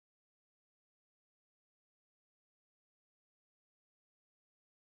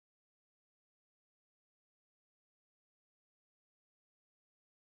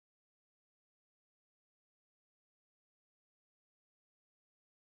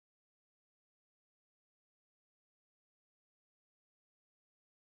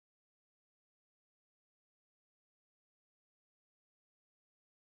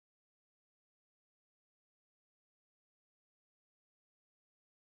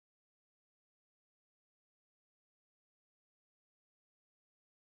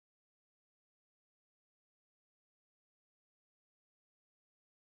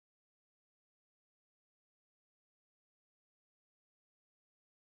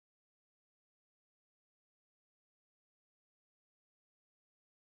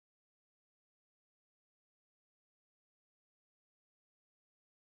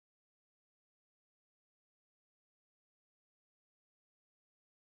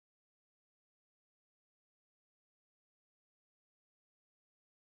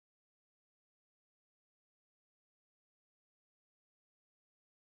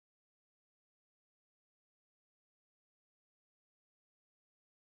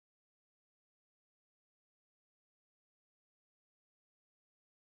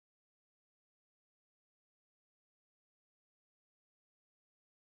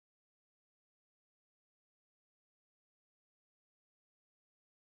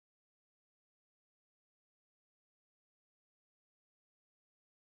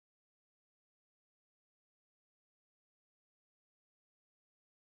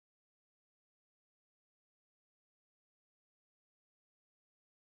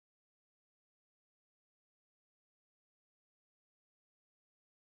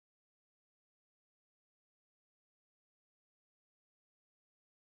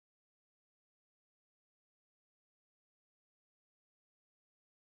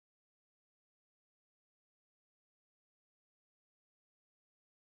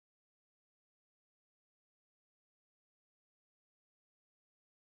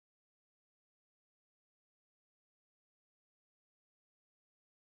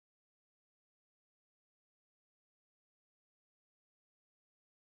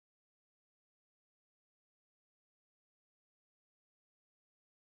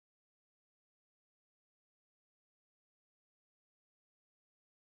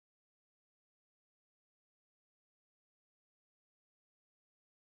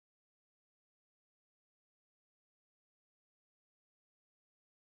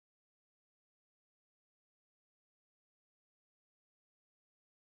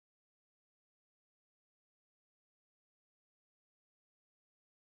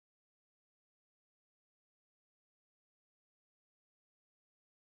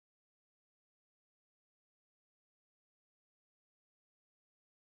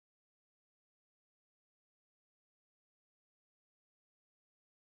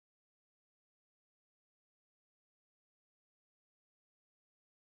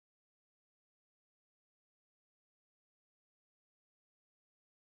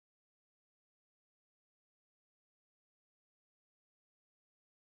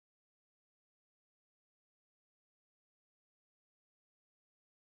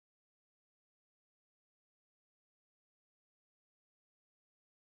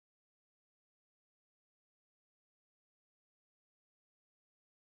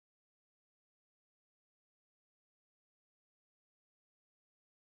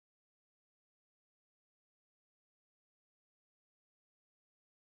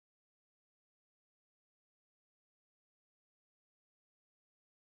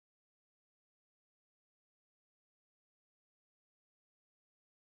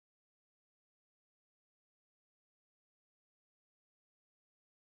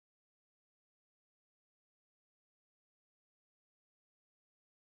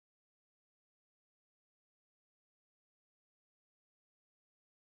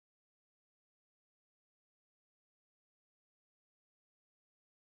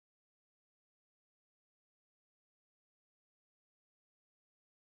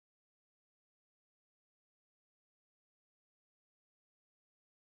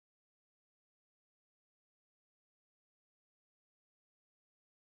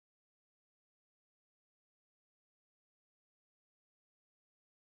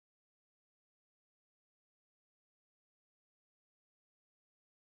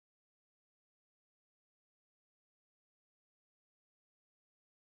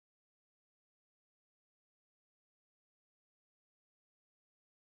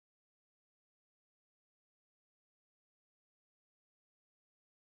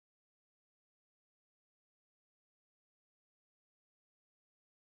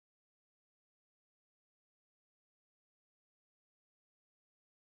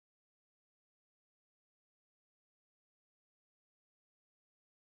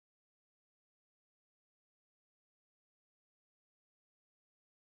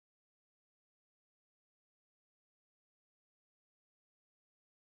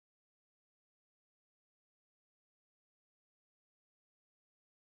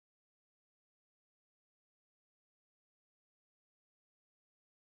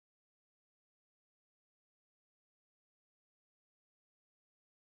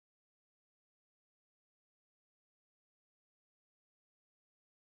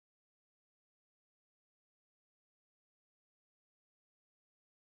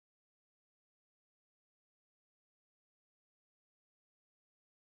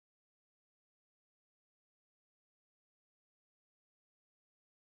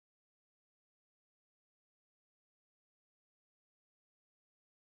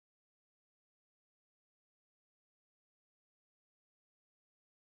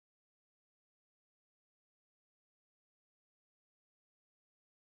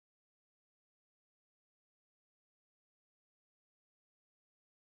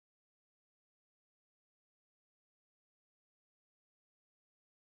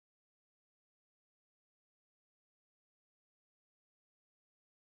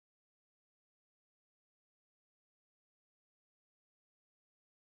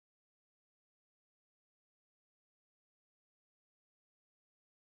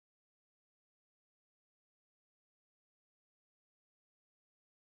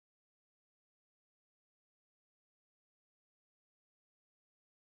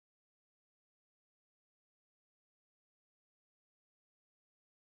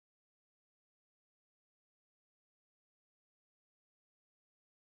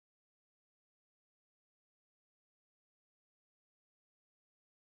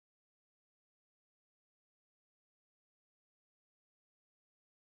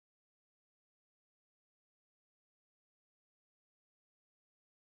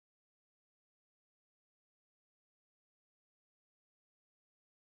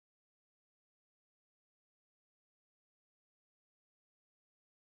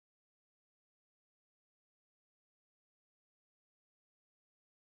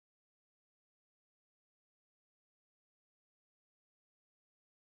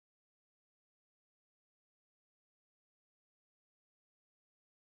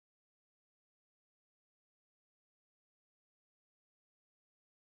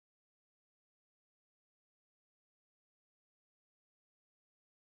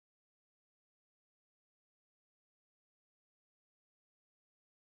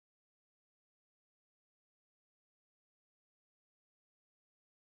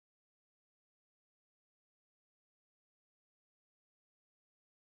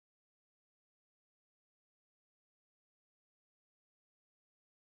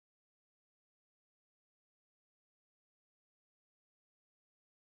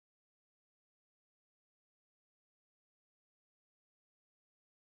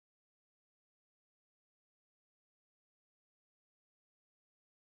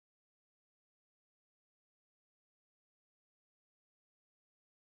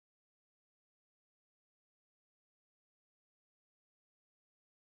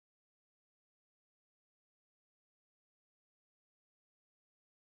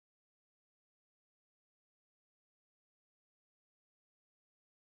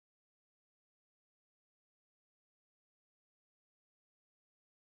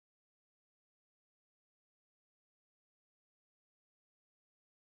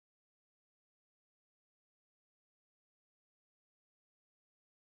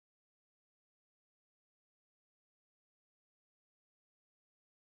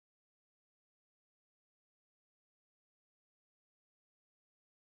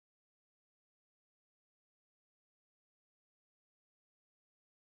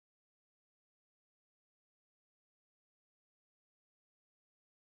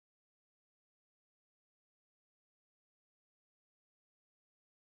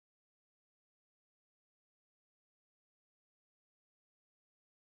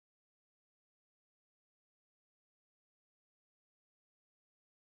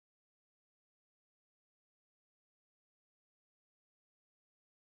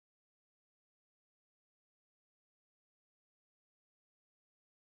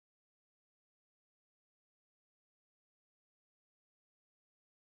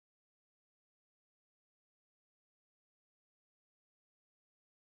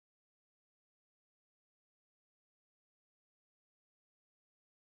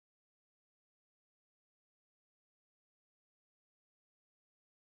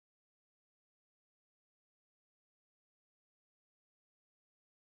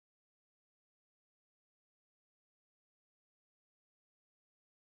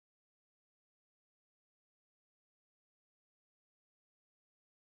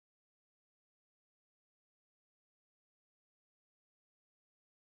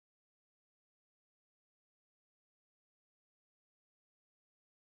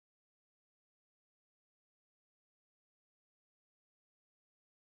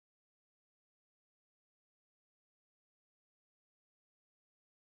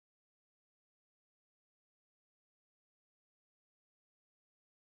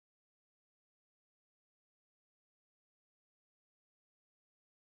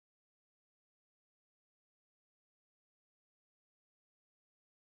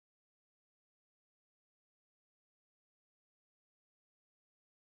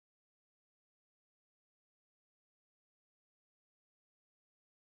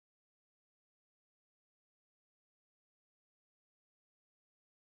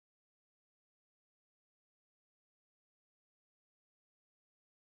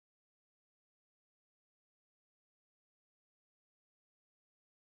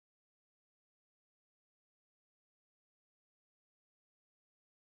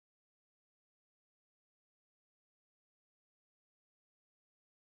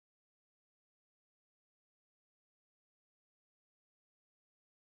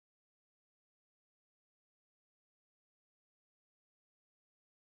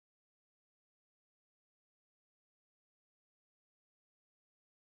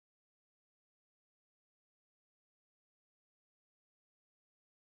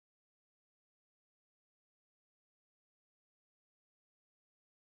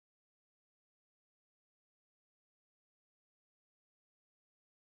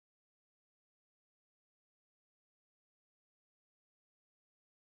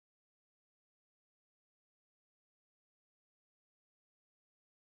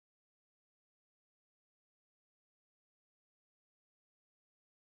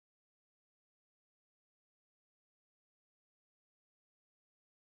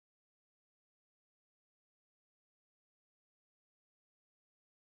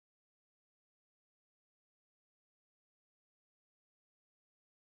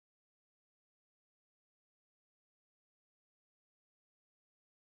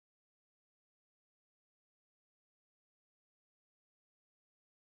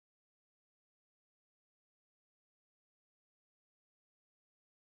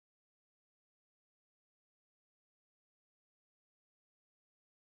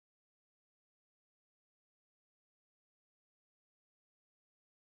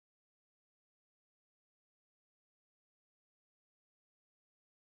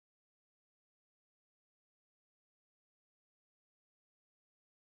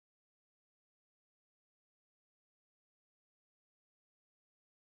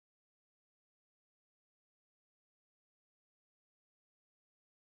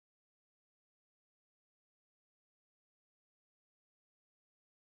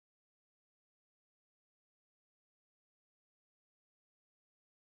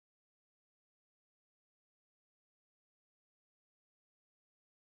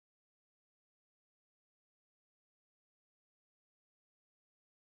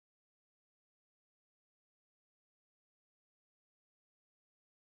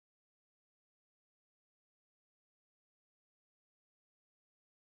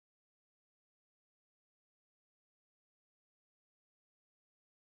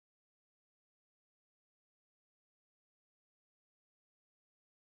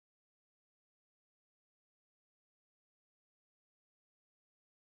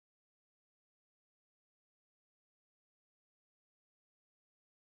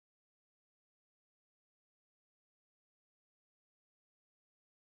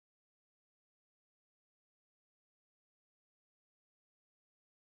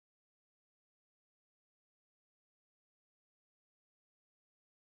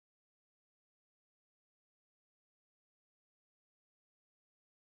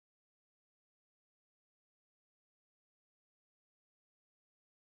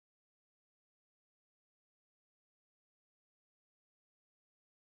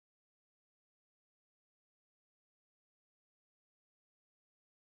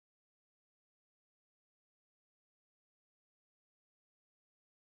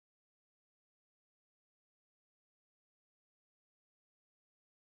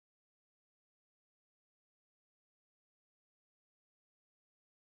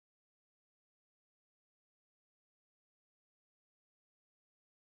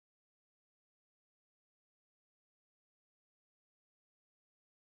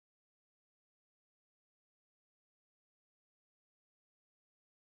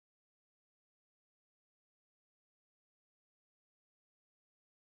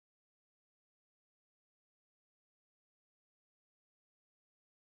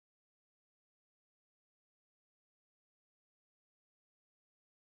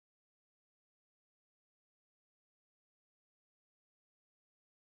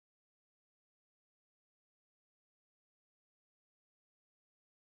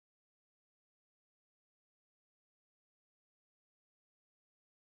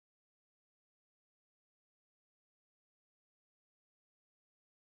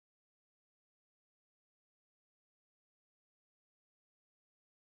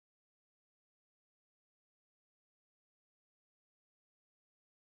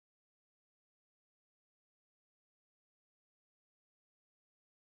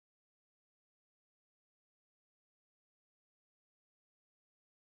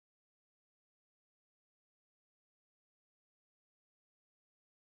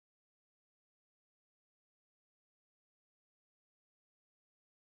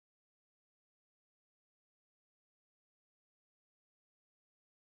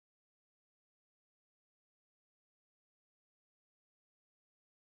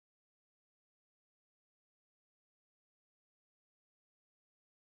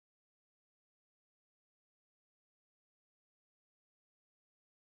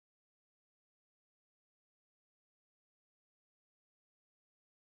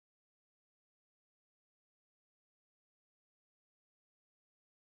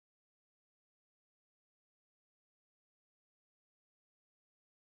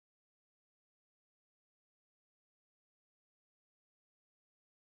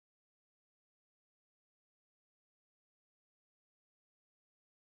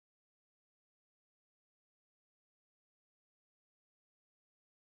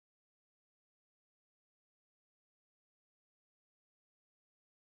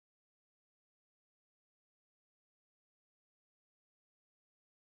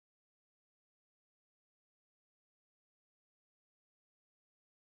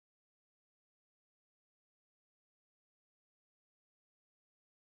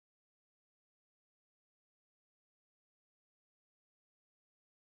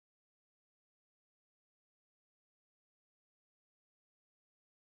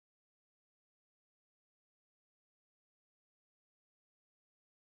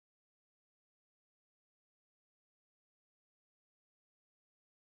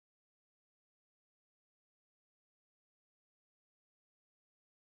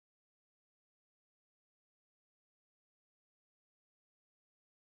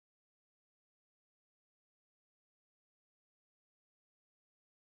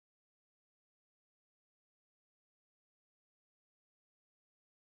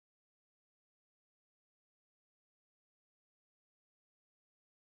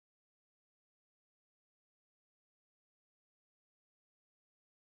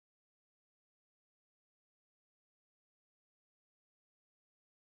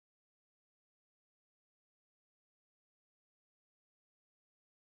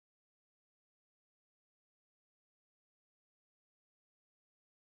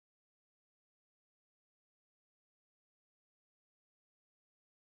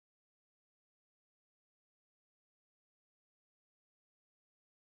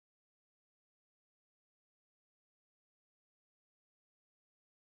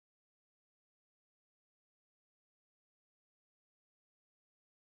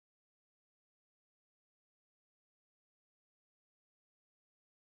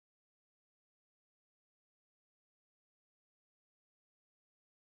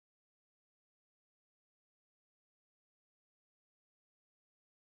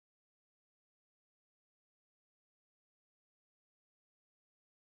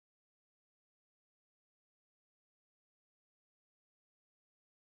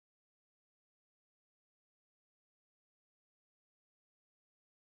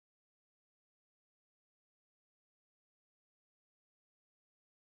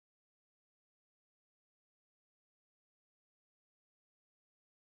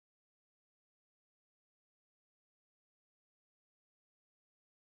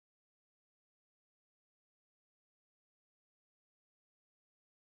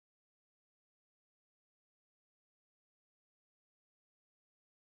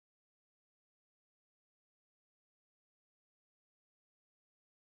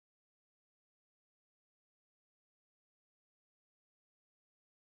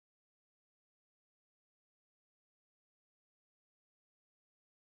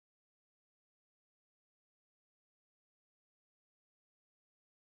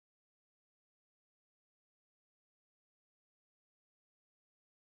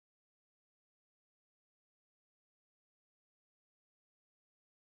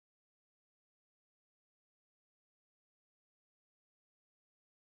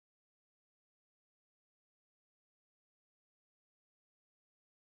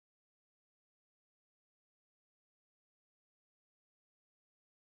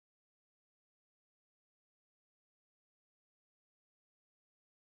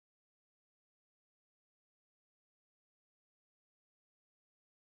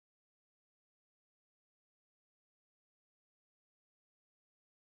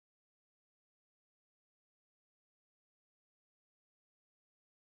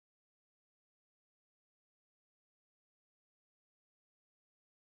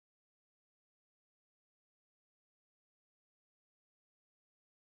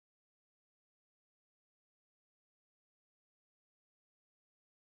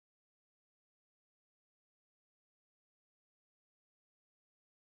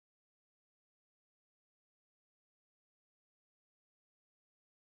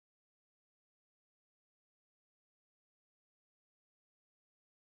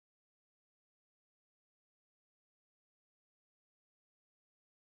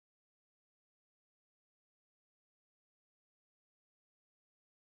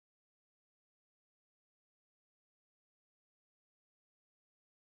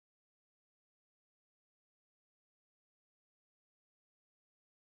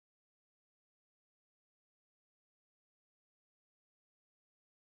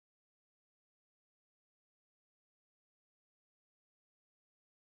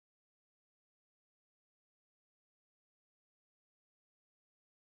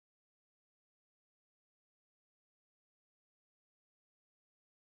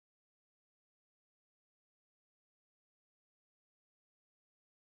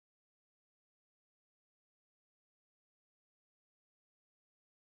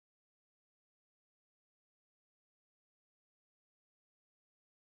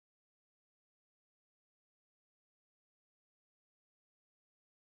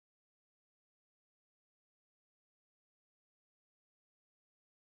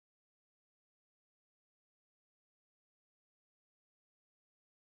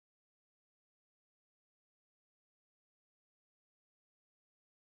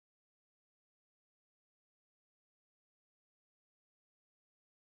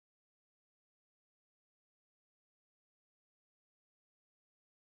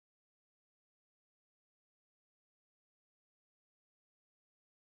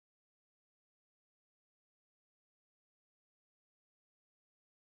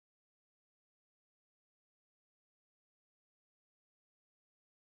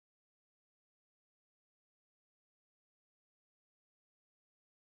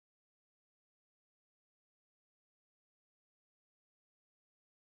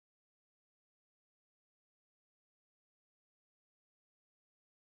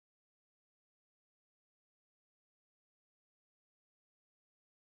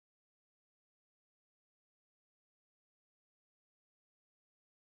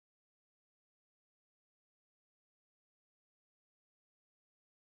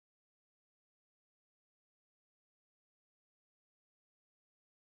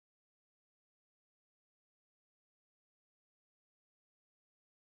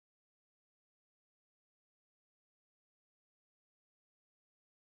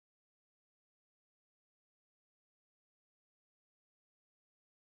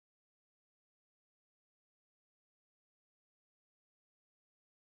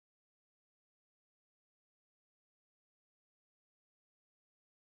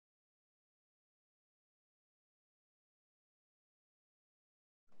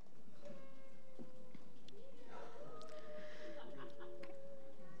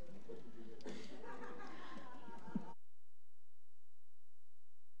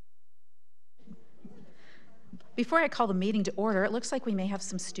Before I call the meeting to order, it looks like we may have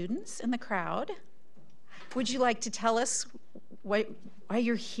some students in the crowd. Would you like to tell us why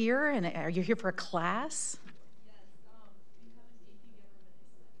you're here, and are you here for a class? Yes, we have an AP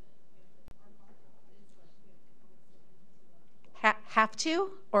government assignment. Have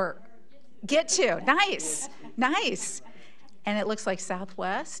to or get to? Nice, nice. And it looks like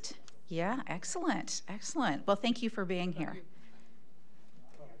Southwest. Yeah, excellent, excellent. Well, thank you for being here.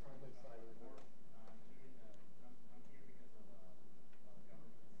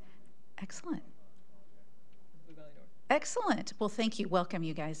 Excellent. Excellent. Well, thank you. Welcome,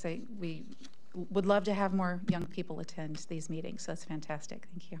 you guys. We would love to have more young people attend these meetings. So that's fantastic.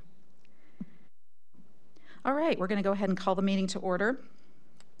 Thank you. All right, we're going to go ahead and call the meeting to order.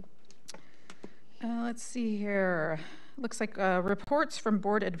 Let's see here. Looks like reports from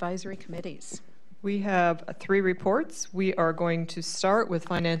board advisory committees. We have 3 reports. We are going to start with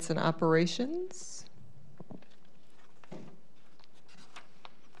Finance and Operations.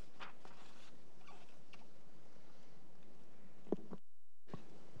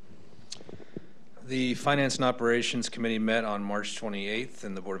 The Finance and Operations Committee met on March 28th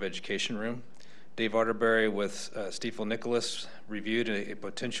in the Board of Education room. Dave Arterberry with Stiefel Nicholas reviewed a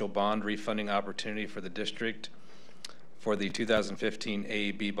potential bond refunding opportunity for the district for the 2015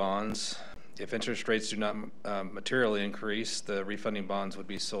 AEB bonds. If interest rates do not materially increase, the refunding bonds would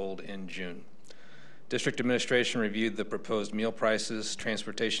be sold in June. District administration reviewed the proposed meal prices,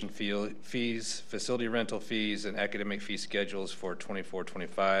 transportation fees, facility rental fees, and academic fee schedules for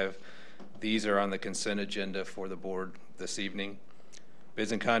 24-25. These are on the consent agenda for the board this evening.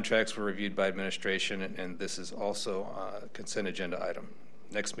 Bids and contracts were reviewed by administration, and this is also a consent agenda item.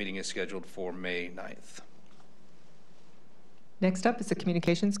 Next meeting is scheduled for May 9th. Next up is the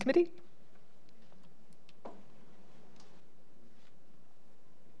Communications Committee.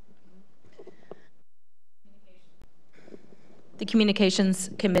 The Communications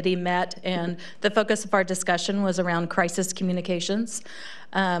Committee met, and the focus of our discussion was around crisis communications.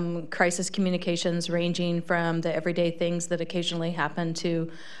 Crisis communications ranging from the everyday things that occasionally happen to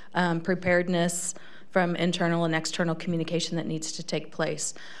preparedness from internal and external communication that needs to take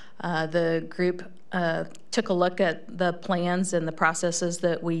place. The group took a look at the plans and the processes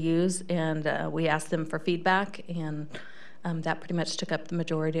that we use, and we asked them for feedback, and that pretty much took up the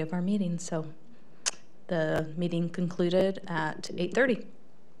majority of our meeting. So the meeting concluded at 8:30.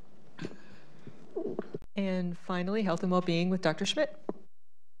 And finally, Health and Wellbeing with Dr. Schmidt.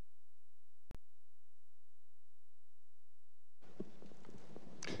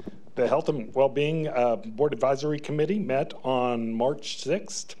 The Health and Wellbeing Board Advisory Committee met on March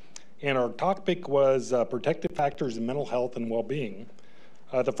 6th, and our topic was protective factors in mental health and well-being.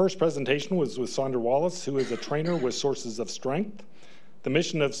 The first presentation was with Sandra Wallace, who is a trainer with Sources of Strength. The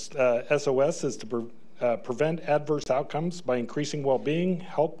mission of SOS is to prevent adverse outcomes by increasing well-being,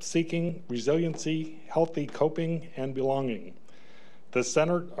 help-seeking, resiliency, healthy coping, and belonging.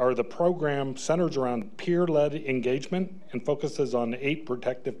 The program centers around peer-led engagement and focuses on 8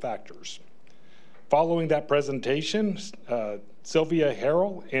 protective factors. Following that presentation, Sylvia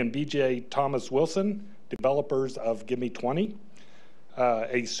Harrell and BJ Thomas Wilson, developers of Give Me 20,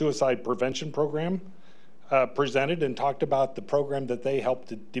 a suicide prevention program, presented and talked about the program that they helped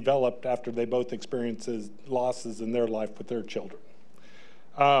to develop after they both experienced losses in their life with their children.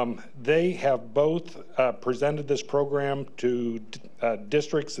 They have both presented this program to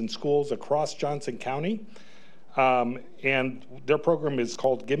districts and schools across Johnson County, and their program is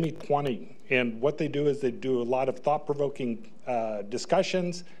called Give Me 20. And what they do is they do a lot of thought-provoking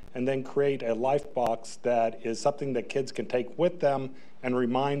discussions and then create a life box that is something that kids can take with them and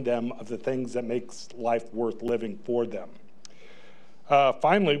remind them of the things that makes life worth living for them.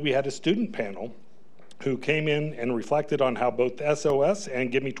 Finally, we had a student panel who came in and reflected on how both SOS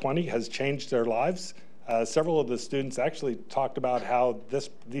and Give Me 20 has changed their lives. Several of the students actually talked about how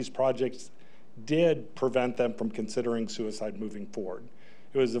these projects did prevent them from considering suicide moving forward.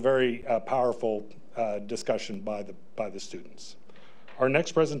 It was a very powerful discussion by the students. Our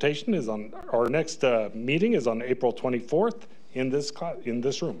next presentation is on, our next meeting is on April 24th in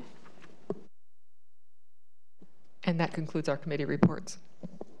this room. And that concludes our committee reports.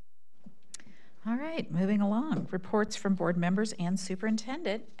 All right, moving along. Reports from board members and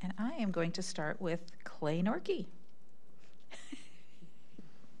superintendent, and I am going to start with Clay Norkey.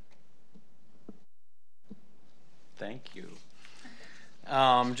 Thank you.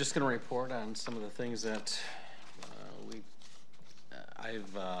 I'm just going to report on some of the things that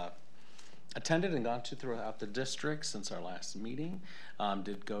I've attended and gone to throughout the district since our last meeting.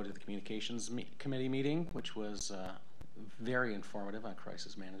 Did go to the communications committee meeting, which was very informative on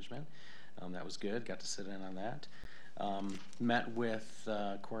crisis management. That was good, got to sit in on that. Met with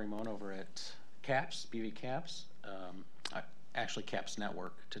Corey Moan over at CAPS, BV CAPS, actually CAPS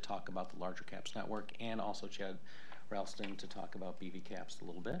Network, to talk about the larger CAPS Network, and also Chad Ralston to talk about BV CAPS a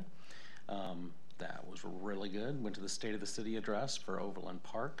little bit. That was really good. Went to the State of the City address for Overland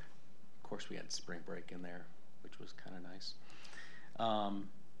Park. Of course, we had spring break in there, which was kind of nice.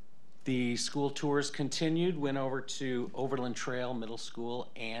 The school tours continued, went over to Overland Trail Middle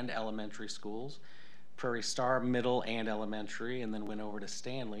School and elementary schools, Prairie Star Middle and Elementary, and then went over to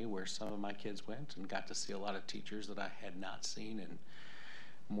Stanley, where some of my kids went, and got to see a lot of teachers that I had not seen in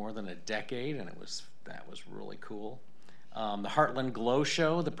more than a decade, and that was really cool. The Heartland Glow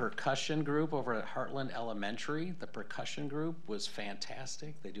Show, the percussion group over at Heartland Elementary, the percussion group was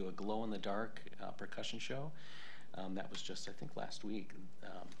fantastic. They do a glow-in-the-dark percussion show. That was just, I think, last week.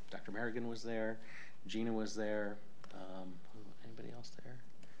 Dr. Merrigan was there, Gina was there, anybody else there?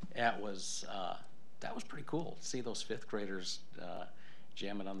 That was pretty cool to see those 5th graders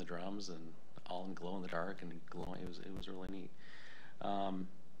jamming on the drums and all in glow-in-the-dark and glowing. It was really neat.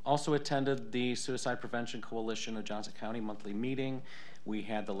 Also attended the Suicide Prevention Coalition of Johnson County monthly meeting. We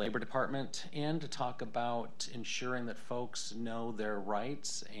had the Labor Department in to talk about ensuring that folks know their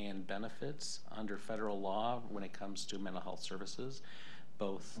rights and benefits under federal law when it comes to mental health services,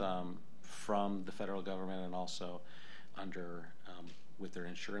 both from the federal government and also under with their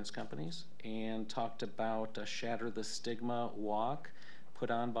insurance companies, and talked about a Shatter the Stigma walk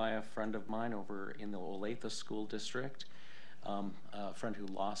put on by a friend of mine over in the Olathe School District. A friend who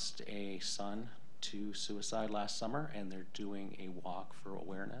lost a son to suicide last summer, and they're doing a walk for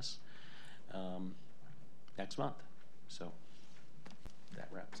awareness next month. So that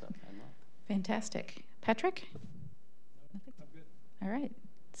wraps up my month. Fantastic. Patrick? Nothing? All right.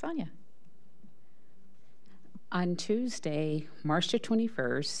 Sonia? On Tuesday, March the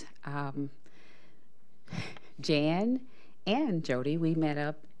 21st, Jan and Jody, we met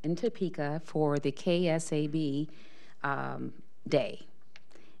up in Topeka for the KSAB day.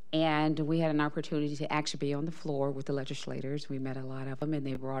 And we had an opportunity to actually be on the floor with the legislators. We met a lot of them, and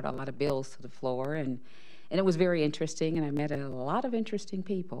they brought a lot of bills to the floor, and it was very interesting, and I met a lot of interesting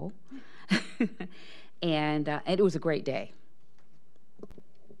people. and it was a great day.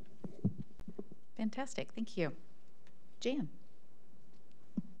 Fantastic. Thank you. Jan?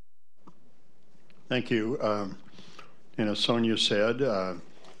 Thank you. And as Sonia said,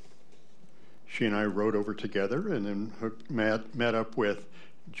 she and I rode over together and then met up with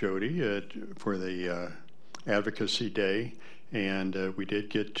Jody for the Advocacy Day. And we did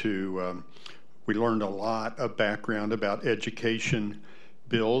get to, we learned a lot of background about education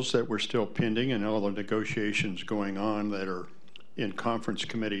bills that were still pending and all the negotiations going on that are in conference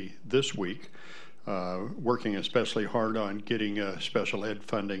committee this week, working especially hard on getting special ed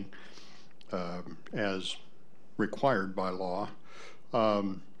funding as required by law.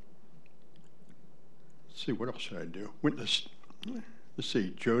 Let's see, what else should I do? Let's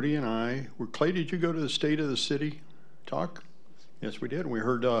see, Jody and I, Clay, did you go to the State of the City talk? Yes, we did. We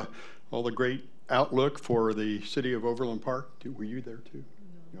heard all the great outlook for the city of Overland Park. Were you there too?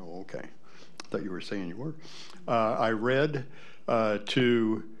 No, okay. I thought you were saying you were. I read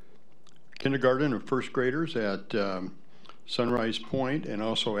to kindergarten and first graders at Sunrise Point and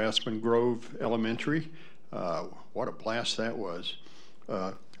also Aspen Grove Elementary. What a blast that was.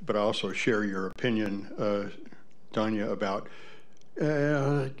 But I also share your opinion, Danya, about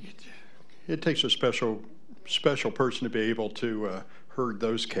it takes a special person to be able to herd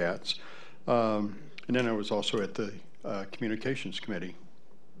those cats. And then I was also at the Communications Committee.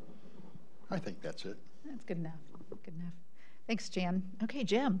 I think that's it. That's good enough. Good enough. Thanks, Jan. Okay,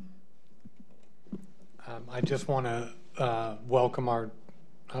 Jim. I just want to welcome I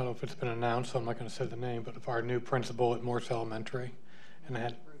don't know if it's been announced, so I'm not going to say the name, but of our new principal at Morse Elementary.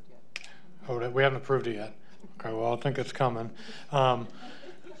 And we haven't approved it yet. Okay, well, I think it's coming.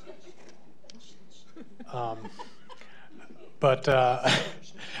 But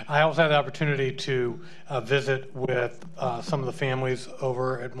I also had the opportunity to visit with some of the families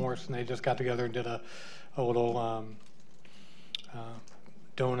over at Morse, and they just got together and did a little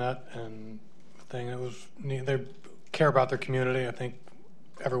donut and thing. It was neat. They care about their community. I think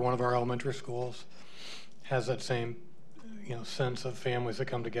every one of our elementary schools has that same sense of families that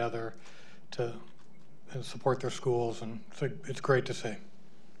come together to support their schools, and so it's great to see.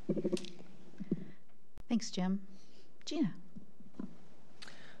 Thanks, Jim. Gina.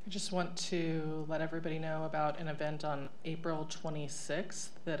 I just want to let everybody know about an event on April 26th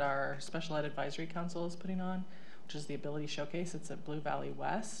that our Special Ed Advisory Council is putting on, which is the Ability Showcase. It's at Blue Valley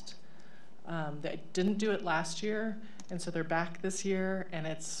West. They didn't do it last year, and so they're back this year, and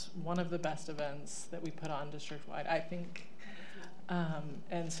it's one of the best events that we put on district-wide, I think.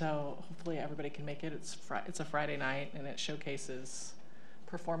 And so hopefully everybody can make it. It's a Friday night, and it showcases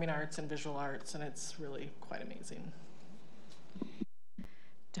performing arts and visual arts, and it's really quite amazing.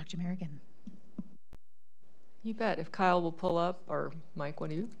 Dr. Merrigan. You bet. If Kyle will pull up, or Mike,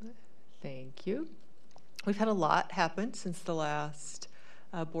 one of you. Thank you. We've had a lot happen since the last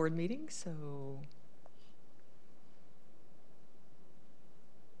board meeting, so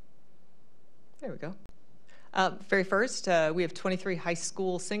there we go. Very first, we have 23 high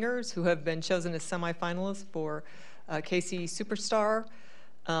school singers who have been chosen as semifinalists for KC Superstar.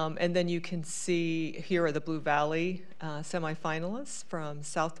 And then you can see here are the Blue Valley semifinalists from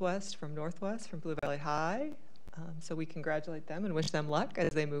Southwest, from Northwest, from Blue Valley High. So we congratulate them and wish them luck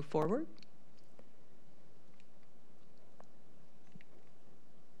as they move forward.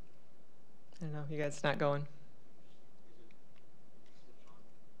 I don't know, you guys not going?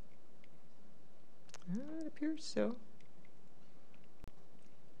 It appears so.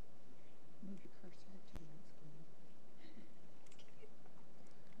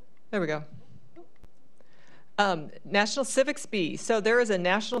 There we go. National Civics Bee. So there is a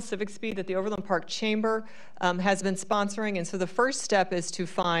National Civics Bee that the Overland Park Chamber has been sponsoring. And so the first step is to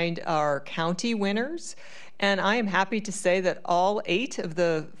find our county winners. And I am happy to say that all 8 of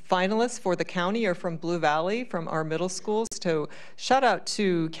the finalists for the county are from Blue Valley, from our middle schools. So shout out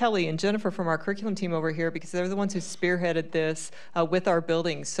to Kelly and Jennifer from our curriculum team over here, because they're the ones who spearheaded this with our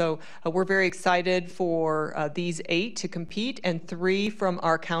buildings. So we're very excited for these 8 to compete, and 3 from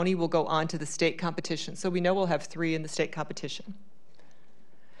our county will go on to the state competition. So we know we'll have 3 in the state competition.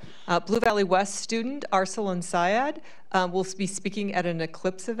 Blue Valley West student Arsalan Syed will be speaking at an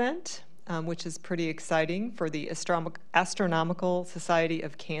eclipse event, which is pretty exciting for the Astronomical Society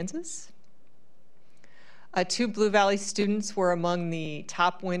of Kansas. 2 Blue Valley students were among the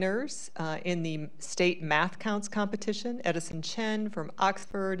top winners in the state math counts competition. Edison Chen from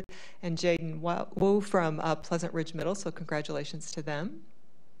Oxford and Jaden Wu from Pleasant Ridge Middle, so congratulations to them.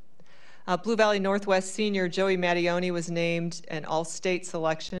 Blue Valley Northwest senior Joey Mattioni was named an all-state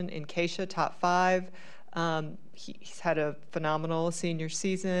selection in KSHA Top 5. He's had a phenomenal senior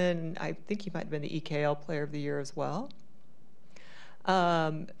season. I think he might have been the EKL Player of the Year as well.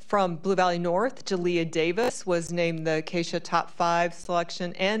 From Blue Valley North, Jalea Davis was named the KSHA Top 5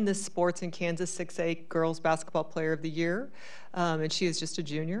 selection and the Sports in Kansas 6A Girls Basketball Player of the Year. And she is just a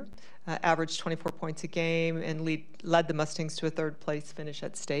junior, averaged 24 points a game, and led the Mustangs to a 3rd place finish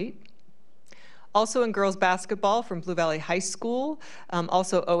at state. Also in girls basketball from Blue Valley High School,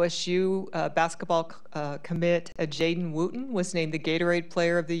 also OSU basketball commit Jaden Wooten was named the Gatorade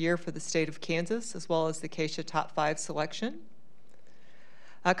Player of the Year for the state of Kansas, as well as the KSHA Top 5 selection.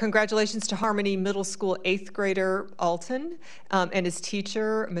 Congratulations to Harmony Middle School 8th grader Alton and his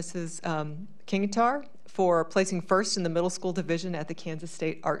teacher, Mrs. Kingitar, for placing 1st in the middle school division at the Kansas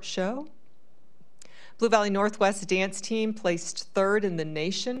State Art Show. Blue Valley Northwest dance team placed 3rd in the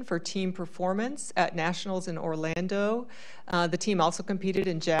nation for team performance at Nationals in Orlando. The team also competed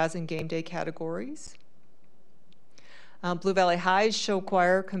in jazz and game day categories. Blue Valley High's show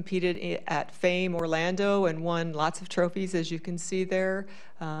choir competed at Fame Orlando and won lots of trophies, as you can see there,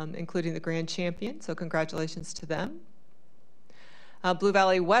 including the grand champion, so congratulations to them. Blue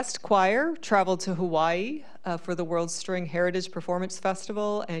Valley West Choir traveled to Hawaii for the World String Heritage Performance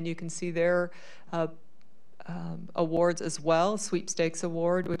Festival, and you can see their awards as well. Sweepstakes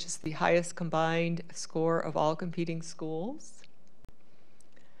Award, which is the highest combined score of all competing schools.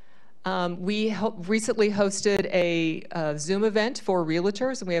 We recently hosted a Zoom event for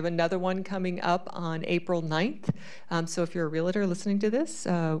realtors, and we have another one coming up on April 9th. So if you're a realtor listening to this,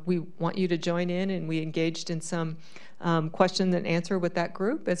 we want you to join in, and we engaged in some question and answer with that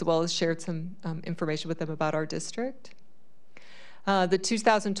group, as well as shared some information with them about our district. The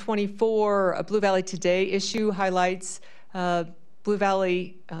 2024 Blue Valley Today issue highlights Blue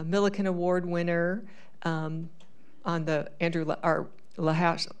Valley Milliken Award winner on the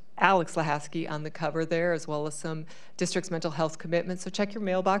Alex Lahaski on the cover there, as well as some district's mental health commitments. So check your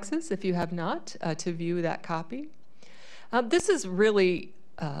mailboxes if you have not to view that copy. This is really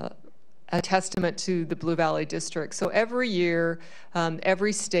a testament to the Blue Valley District. So every year,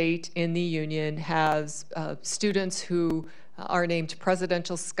 every state in the union has students who are named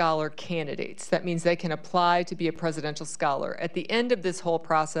Presidential Scholar candidates. That means they can apply to be a Presidential Scholar. At the end of this whole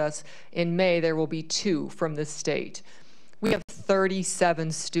process, in May, there will be 2 from this state. We have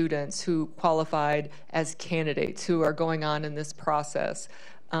 37 students who qualified as candidates who are going on in this process.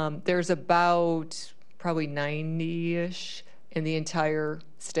 There's about probably 90-ish in the entire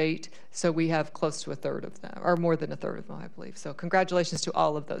state. So we have close to a third of them, or more than a third of them, I believe. So congratulations to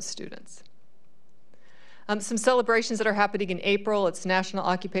all of those students. Some celebrations that are happening in April. It's National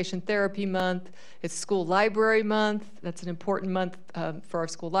Occupation Therapy Month. It's School Library Month. That's an important month for our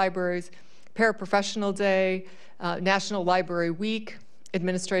school libraries. Paraprofessional Day, National Library Week,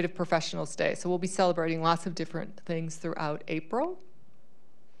 Administrative Professionals Day. So we'll be celebrating lots of different things throughout April.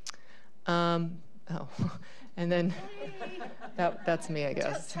 And then that's me, I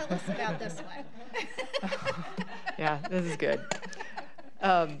guess. Tell us about this one. Yeah, this is good.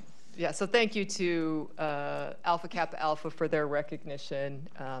 Yeah, so thank you to Alpha Kappa Alpha for their recognition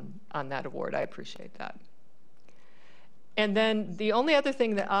on that award. I appreciate that. And then the only other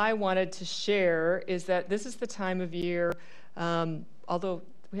thing that I wanted to share is that this is the time of year, although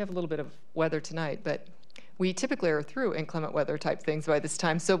we have a little bit of weather tonight, but we typically are through inclement weather type things by this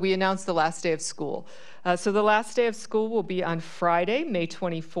time. So we announced the last day of school. So the last day of school will be on Friday, May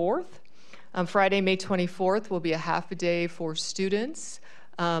 24th. Friday, May 24th will be a half a day for students.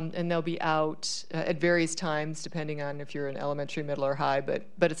 And they'll be out at various times, depending on if you're in elementary, middle, or high, but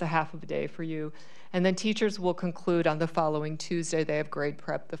it's a half of a day for you. And then teachers will conclude on the following Tuesday. They have grade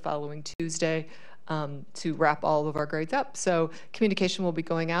prep the following Tuesday to wrap all of our grades up. So communication will be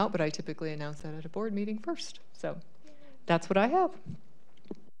going out, but I typically announce that at a board meeting first. So that's what I have.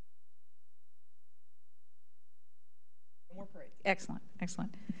 Excellent,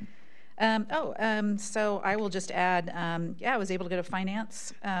 excellent. So I will just add, I was able to go to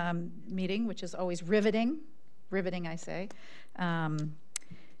finance meeting, which is always riveting, I say.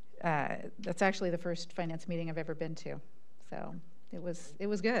 That's actually the first finance meeting I've ever been to, so it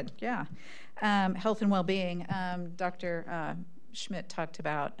was good, yeah. Health and well-being, Dr. Schmidt talked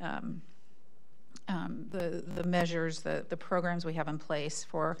about the measures, the programs we have in place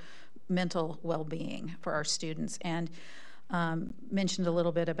for mental well-being for our students, and mentioned a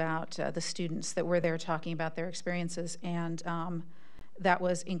little bit about the students that were there talking about their experiences, and that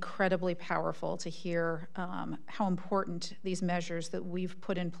was incredibly powerful to hear how important these measures that we've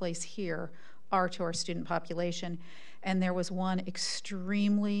put in place here are to our student population. And there was one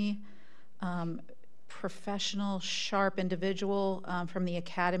extremely professional, sharp individual from the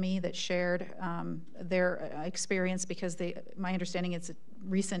academy that shared their experience, because my understanding is a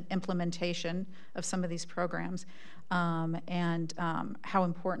recent implementation of some of these programs, and how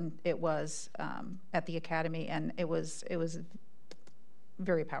important it was at the academy, and it was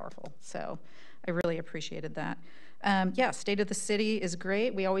very powerful. So I really appreciated that. State of the City is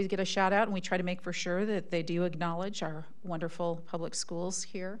great. We always get a shout out, and we try to make for sure that they do acknowledge our wonderful public schools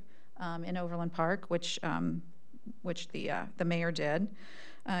here in Overland Park, which the mayor did.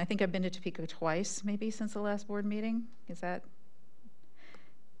 I think I've been to Topeka twice, maybe, since the last board meeting. Is that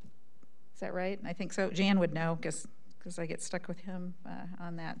right? I think so. Jan would know, because I get stuck with him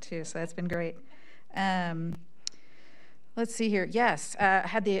on that too. So that's been great. Let's see here. Yes,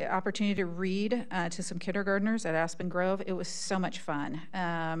 had the opportunity to read to some kindergartners at Aspen Grove. It was so much fun.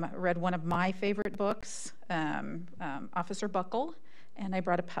 Read one of my favorite books, Officer Buckle, and I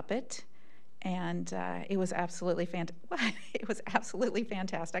brought a puppet, and it was absolutely fantastic.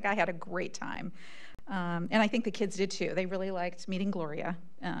 I had a great time, and I think the kids did too. They really liked meeting Gloria,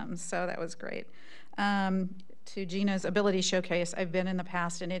 so that was great. To Gina's Ability Showcase, I've been in the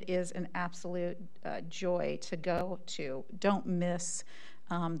past, and it is an absolute joy to go to. Don't miss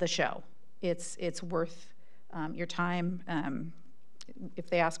the show. It's worth your time. If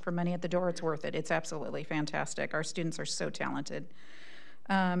they ask for money at the door, it's worth it. It's absolutely fantastic. Our students are so talented.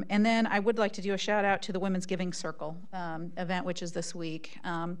 And then I would like to do a shout out to the Women's Giving Circle event, which is this week.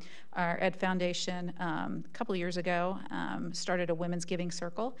 Our Ed Foundation, a couple of years ago, started a Women's Giving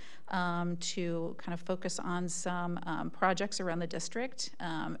Circle to kind of focus on some projects around the district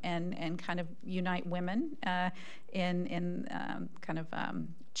and kind of unite women in kind of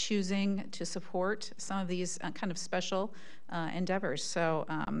choosing to support some of these kind of special endeavors. So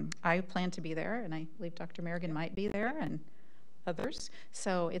I plan to be there, and I believe Dr. Merrigan might be there, and others.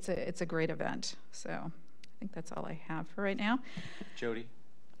 So it's a great event. So I think that's all I have for right now. Jody,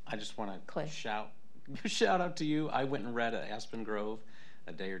 I just want to shout out to you. I went and read at Aspen Grove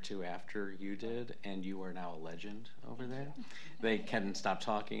a day or two after you did, and you are now a legend over there. They couldn't stop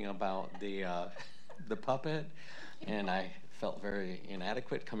talking about the puppet, and I felt very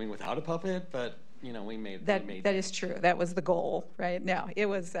inadequate coming without a puppet, but you know, we made that is true. That was the goal, right? No, it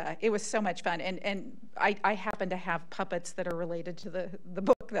was so much fun, and I happen to have puppets that are related to the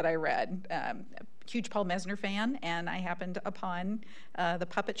book that I read. Huge Paul Messner fan, and I happened upon the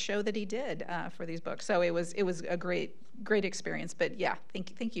puppet show that he did for these books. So it was a great experience. But yeah,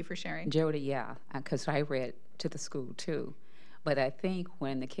 thank you for sharing. Jody, yeah, because I read to the school too. But I think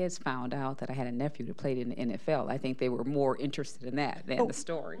when the kids found out that I had a nephew that played in the NFL, I think they were more interested in that than the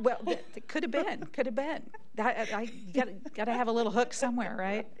story. Well, it could have been, could have been. I got to have a little hook somewhere,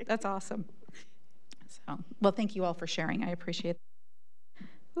 right? That's awesome. So, well, thank you all for sharing. I appreciate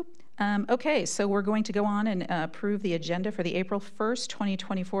it. Okay, so we're going to go on and approve the agenda for the April 1st,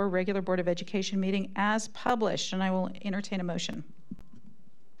 2024 regular Board of Education meeting as published, and I will entertain a motion.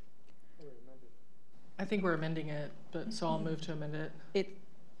 I think we're amending it, but so I'll move to amend it.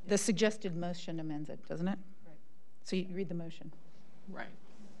 The suggested motion amends it, doesn't it? Right. So you read the motion. Right.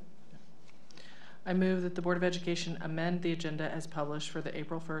 I move that the Board of Education amend the agenda as published for the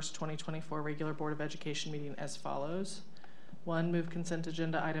April 1st, 2024 regular Board of Education meeting as follows. 1, move consent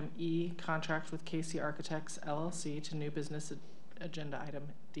agenda item E, contract with KC Architects LLC to new business agenda item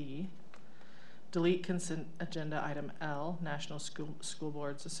D. Delete consent agenda item L, National School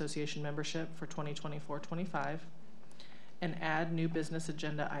Boards Association membership for 2024-25. And add new business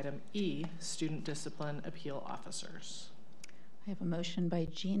agenda item E, student discipline appeal officers. I have a motion by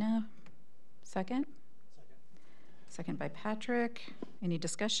Gina. Second? Second by Patrick. Any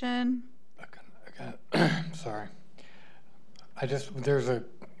discussion? Sorry. There's a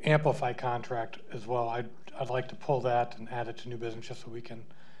Amplify contract as well. I'd like to pull that and add it to new business just so we can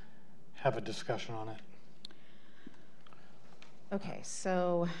have a discussion on it. Okay,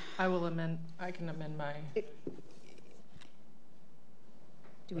 so I can amend my.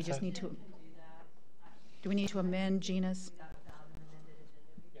 Do we just need to? Do we need to amend Gina's?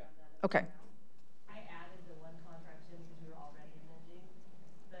 Okay. I added the one contract in because we were already amending,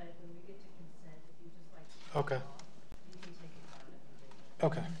 but when we get to consent, if you just like. Okay. You can take it out of the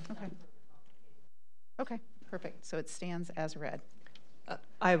Okay. Okay. Okay, perfect. So it stands as read.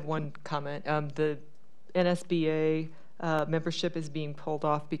 I have one comment. The NSBA membership is being pulled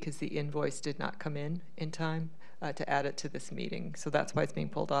off because the invoice did not come in time to add it to this meeting. So that's why it's being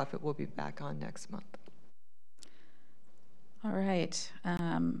pulled off. It will be back on next month. All right.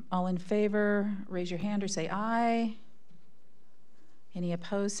 All in favor, raise your hand or say aye. Any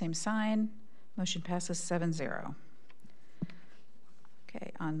opposed, same sign. Motion passes 7-0.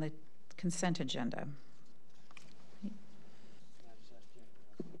 Okay, on the consent agenda.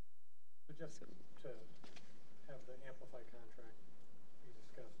 Just to have the Amplify contract be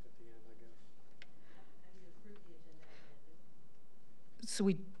discussed at the end, I guess. So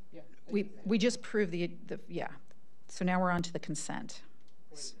we just proved the yeah. So now we're on to the consent.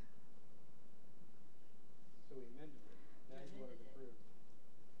 So we amended it. Now you want it approved.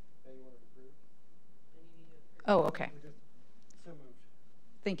 Now you want it approved? Oh, okay. So moved.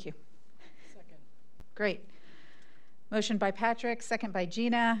 Thank you. Second. Great. Motion by Patrick, second by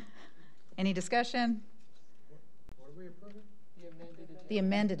Gina. Any discussion? What are we approving? The amended agenda. The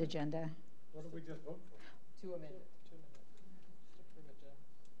amended agenda. What did we just vote for? To amend it.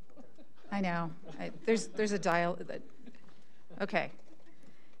 I know. There's a dial. Okay.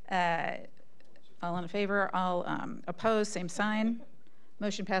 All in favor, all opposed, same sign.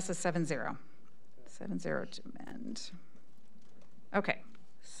 Motion passes 7-0. 7-0 to amend. Okay.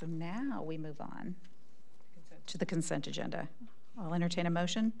 So now we move on to the consent agenda. I'll entertain a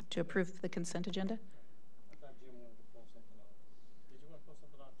motion to approve the consent agenda. I thought Jim wanted to pull something off. Did you want to pull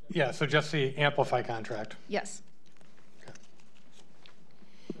something off, Jim? Yeah, so just the Amplify contract. Yes. Okay.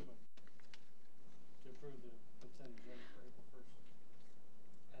 To approve the consent agenda for April 1st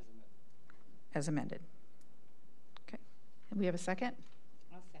as amended. As amended. Okay. And we have a second?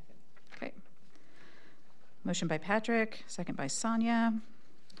 I'll second. Okay. Motion by Patrick, second by Sonia.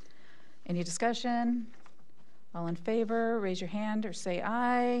 Any discussion? All in favor, raise your hand or say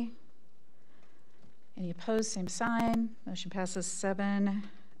aye. Any opposed, same sign. Motion passes 7-0.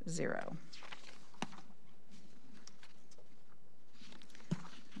 All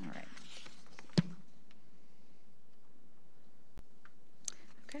right.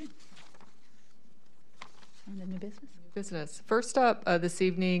 Okay. On to new business. First up this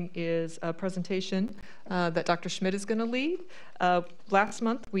evening is a presentation that Dr. Schmidt is going to lead. Last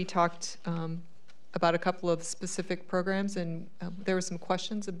month we talked about a couple of specific programs, and there were some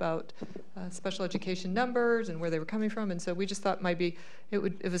questions about special education numbers and where they were coming from, and so we just thought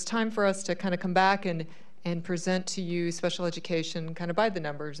it was time for us to kind of come back and present to you special education kind of by the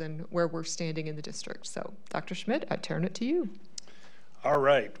numbers and where we're standing in the district. So Dr. Schmidt, I turn it to you. All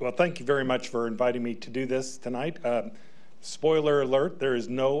right. Well, thank you very much for inviting me to do this tonight. Spoiler alert, there is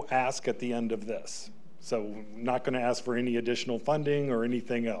no ask at the end of this. So I'm not going to ask for any additional funding or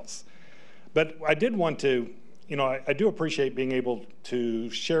anything else. But I did want to, I do appreciate being able to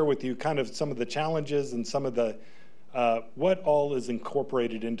share with you kind of some of the challenges and some of the, what all is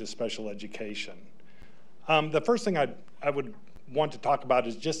incorporated into special education. The first thing I would want to talk about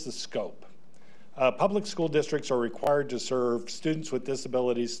is just the scope. Public school districts are required to serve students with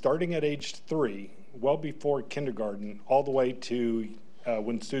disabilities starting at age 3, well before kindergarten, all the way to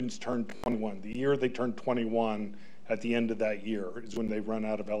when students turn 21. The year they turn 21, at the end of that year is when they run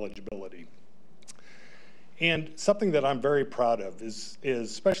out of eligibility. And something that I'm very proud of is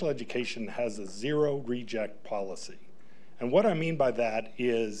special education has a 0 reject policy. And what I mean by that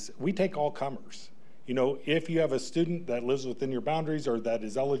is we take all comers. You know, if you have a student that lives within your boundaries or that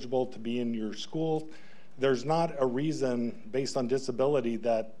is eligible to be in your school, there's not a reason based on disability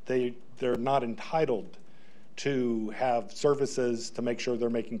that they're not entitled to have services to make sure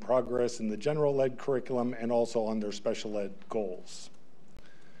they're making progress in the general ed curriculum and also on their special ed goals.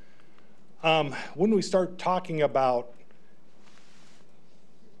 When we start talking about,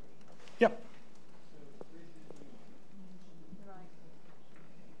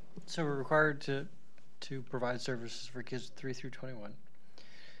 So we're required to provide services for kids 3 through 21.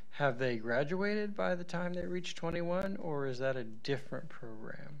 Have they graduated by the time they reach 21, or is that a different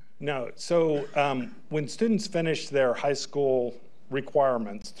program? No, so when students finish their high school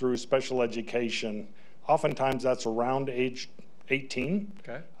requirements through special education, oftentimes that's around age 18.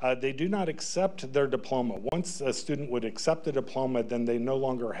 Okay. They do not accept their diploma. Once a student would accept a diploma, then they no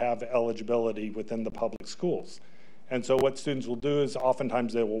longer have eligibility within the public schools. And so what students will do is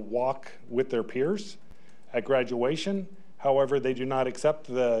oftentimes they will walk with their peers at graduation. However, they do not accept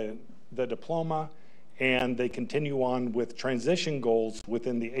the diploma, and they continue on with transition goals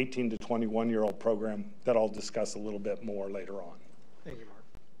within the 18 to 21-year-old program that I'll discuss a little bit more later on. Thank you, Mark.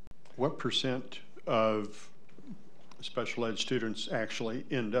 What percent of special ed students actually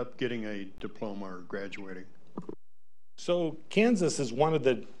end up getting a diploma or graduating? So Kansas is one of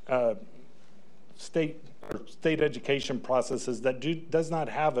the state education processes that does not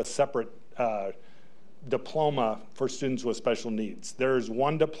have a separate diploma for students with special needs. There's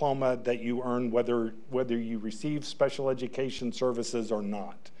one diploma that you earn whether you receive special education services or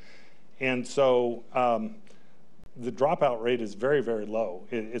not. And so the dropout rate is very, very low.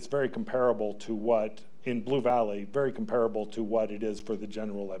 It's very comparable to what, in Blue Valley, very comparable to what it is for the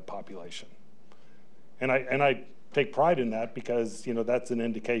general ed population. And I take pride in that because, you know, that's an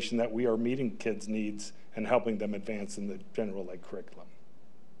indication that we are meeting kids' needs and helping them advance in the general ed curriculum.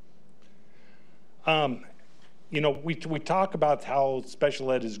 You know, we talk about how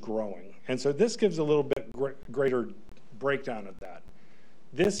special ed is growing. And so this gives a little bit greater breakdown of that.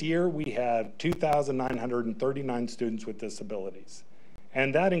 This year we had 2,939 students with disabilities.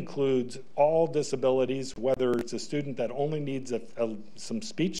 And that includes all disabilities, whether it's a student that only needs some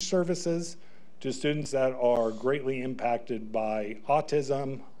speech services to students that are greatly impacted by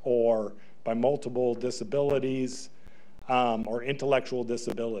autism or by multiple disabilities or intellectual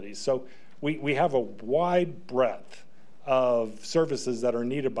disabilities. So we have a wide breadth of services that are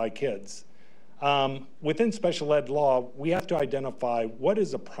needed by kids. Within special ed law, we have to identify what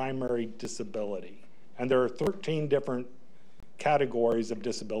is a primary disability. And there are 13 different categories of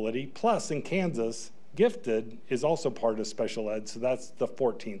disability. Plus, in Kansas, gifted is also part of special ed, so that's the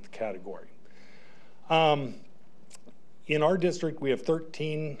 14th category. In our district, we have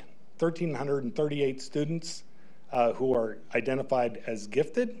 1,338 students who are identified as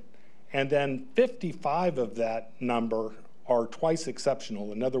gifted. And then 55 of that number are twice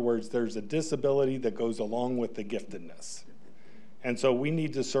exceptional. In other words, there's a disability that goes along with the giftedness. And so we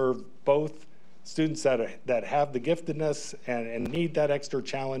need to serve both students that have the giftedness and need that extra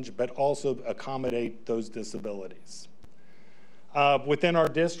challenge, but also accommodate those disabilities. Within our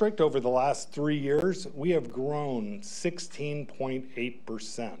district, over the last 3 years, we have grown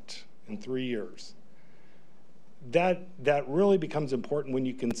 16.8% in 3 years. That really becomes important when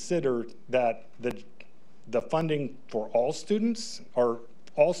you consider that the funding for all students, or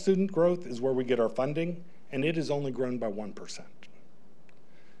all student growth, is where we get our funding, and it has only grown by 1%.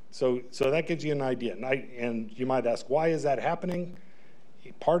 So that gives you an idea. And you might ask, why is that happening?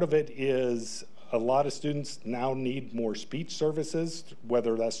 Part of it is a lot of students now need more speech services,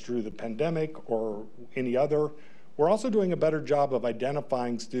 whether that's through the pandemic or any other. We're also doing a better job of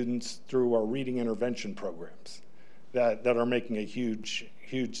identifying students through our reading intervention programs that are making a huge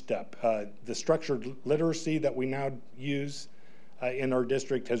step. The structured literacy that we now use in our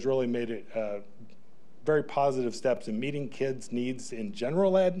district has really made it very positive steps in meeting kids' needs in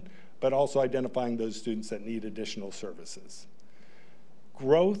general ed, but also identifying those students that need additional services.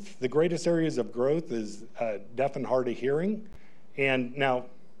 Growth, the greatest areas of growth is deaf and hard of hearing. And now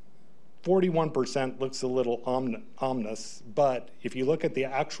 41% looks a little ominous, but if you look at the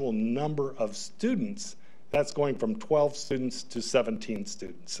actual number of students, that's going from 12 students to 17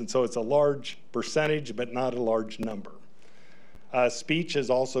 students. And so it's a large percentage, but not a large number. Speech has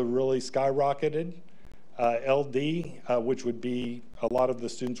also really skyrocketed. LD, which would be a lot of the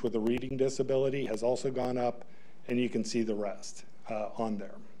students with a reading disability, has also gone up, and you can see the rest on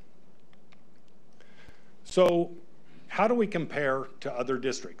there. So how do we compare to other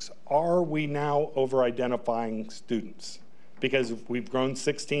districts? Are we now over-identifying students? Because we've grown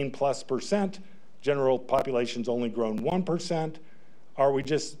 16+%, general population's only grown 1%. Are we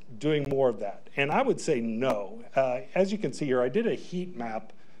just doing more of that? And I would say no. As you can see here, I did a heat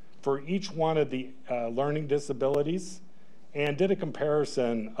map for each one of the learning disabilities and did a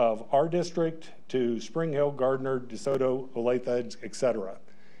comparison of our district to Spring Hill, Gardner, DeSoto, Olathe, et cetera,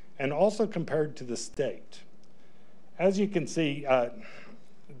 and also compared to the state. As you can see,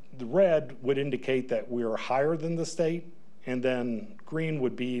 the red would indicate that we are higher than the state, and then green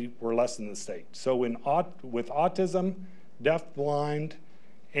would be we're less than the state. So with autism, deaf-blind,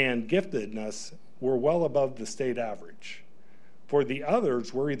 and giftedness, we're well above the state average. For the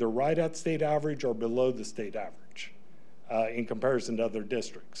others, we're either right at state average or below the state average in comparison to other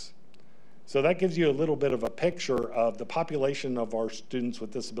districts. So that gives you a little bit of a picture of the population of our students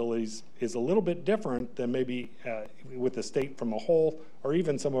with disabilities is a little bit different than maybe with the state from a whole, or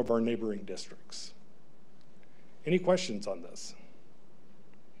even some of our neighboring districts. Any questions on this?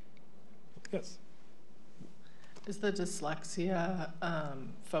 Yes. Is the dyslexia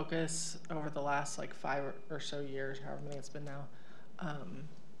focus over the last like 5 or so years, however many it's been now,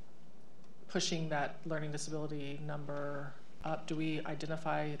 pushing that learning disability number up? Do we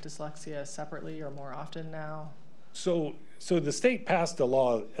identify dyslexia separately or more often now? So the state passed a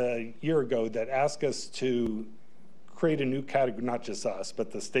law a year ago that asked us to create a new category, not just us,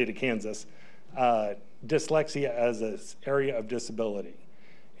 but the state of Kansas, dyslexia as an area of disability.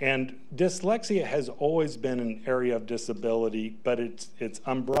 And dyslexia has always been an area of disability, but it's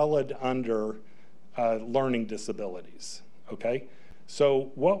umbrellaed under learning disabilities, okay?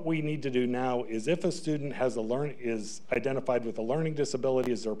 So what we need to do now is if a student has is identified with a learning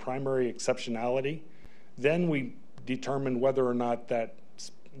disability as their primary exceptionality, then we determine whether or not that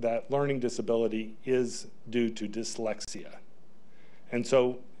learning disability is due to dyslexia. And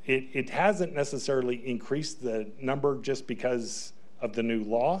so it hasn't necessarily increased the number just because of the new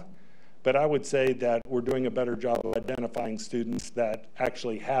law, but I would say that we're doing a better job of identifying students that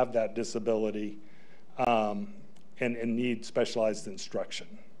actually have that disability and need specialized instruction.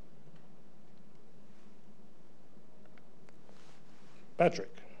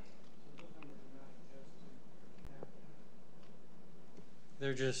 Patrick.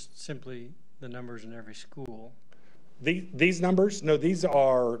 They're just simply the numbers in every school. These numbers, no, these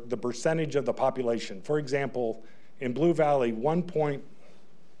are the percentage of the population. For example, in Blue Valley,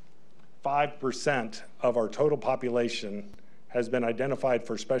 1.5% of our total population has been identified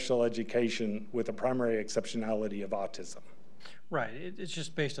for special education with a primary exceptionality of autism. Right, it's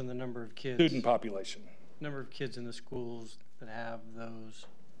just based on the number of kids. Student population. Number of kids in the schools that have those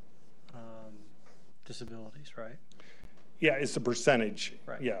disabilities, right? Yeah, it's a percentage,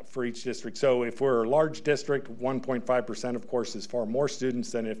 right. Yeah, for each district. So if we're a large district, 1.5% of course is far more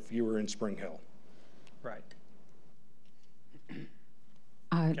students than if you were in Spring Hill. Right.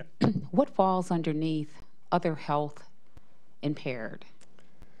 What falls underneath other health impaired?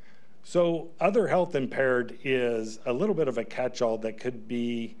 So other health impaired is a little bit of a catch-all that could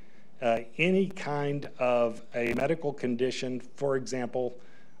be any kind of a medical condition. For example,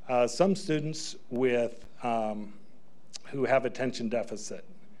 some students with who have attention deficit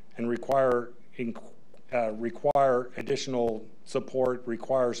and require additional support,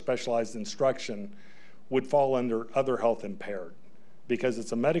 require specialized instruction, would fall under other health impaired because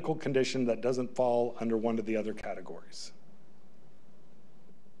it's a medical condition that doesn't fall under one of the other categories.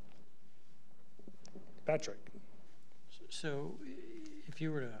 Patrick. So if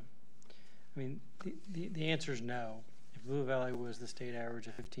you were to, I mean, the answer is no. If Blue Valley was the state average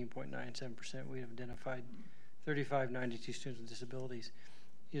of 15.97%, we'd have identified 3,592 students with disabilities.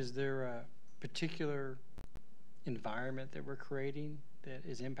 Is there a particular environment that we're creating that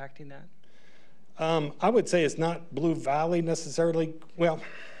is impacting that? I would say it's not Blue Valley necessarily. Well,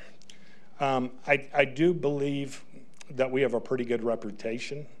 I do believe that we have a pretty good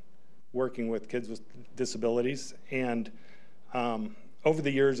reputation working with kids with disabilities. And over the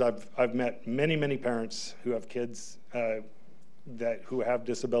years, I've met many parents who have kids who have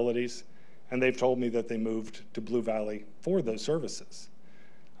disabilities, and they've told me that they moved to Blue Valley for those services.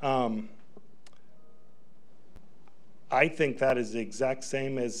 I think that is the exact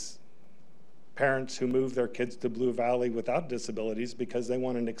same as parents who move their kids to Blue Valley without disabilities because they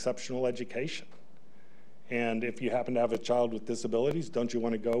want an exceptional education. And if you happen to have a child with disabilities, don't you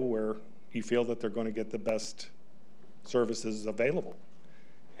want to go where you feel that they're going to get the best services available.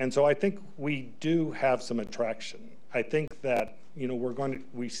 And so I think we do have some attraction. I think that, you know,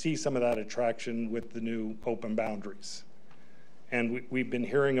 we see some of that attraction with the new open boundaries. And we've been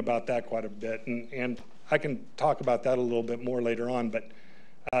hearing about that quite a bit. And I can talk about that a little bit more later on, but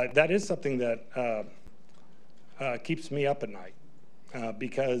that is something that keeps me up at night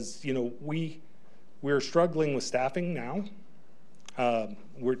because, you know, we're struggling with staffing now.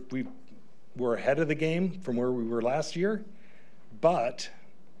 We're ahead of the game from where we were last year, but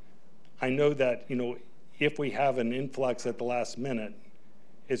I know that, you know, if we have an influx at the last minute,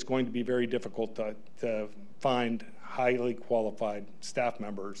 it's going to be very difficult to find highly qualified staff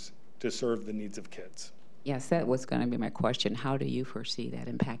members to serve the needs of kids. Yes, that was going to be my question. How do you foresee that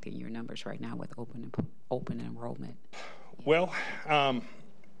impacting your numbers right now with open enrollment? Well,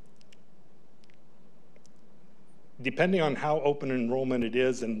 depending on how open enrollment it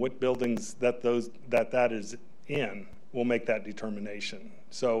is and what buildings that is in, will make that determination.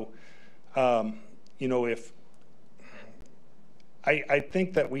 So, you know, if I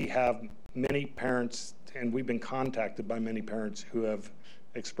think that we have many parents, and we've been contacted by many parents who have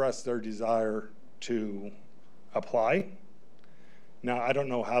expressed their desire to apply. Now, I don't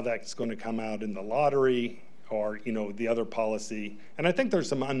know how that's going to come out in the lottery or, you know, the other policy. And I think there's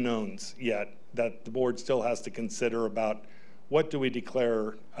some unknowns yet that the board still has to consider about what do we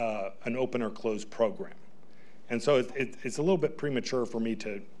declare an open or closed program. And so it's a little bit premature for me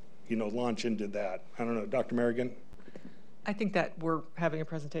to, you know, launch into that. I don't know, Dr. Merrigan? I think that we're having a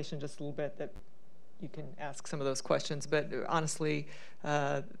presentation just a little bit that you can ask some of those questions, but honestly,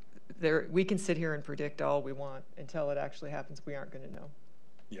 we can sit here and predict all we want. Until it actually happens, we aren't going to know.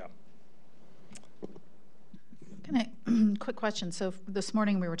 Yeah. Quick question. So this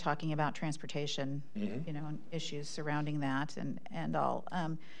morning we were talking about transportation, you know, and issues surrounding that and all.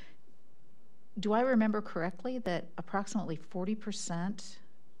 Do I remember correctly that approximately 40%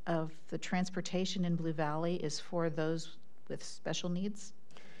 of the transportation in Blue Valley is for those with special needs?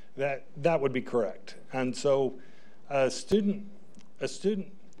 That would be correct. And so a student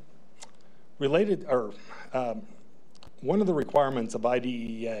related, or one of the requirements of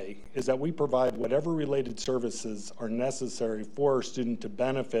IDEA is that we provide whatever related services are necessary for a student to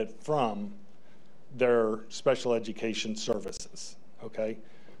benefit from their special education services, okay?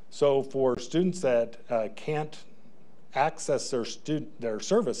 So for students that can't access their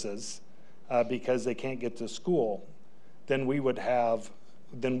services because they can't get to school, then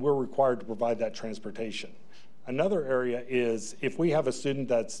we're required to provide that transportation. Another area is if we have a student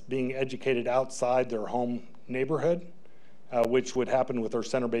that's being educated outside their home neighborhood, which would happen with our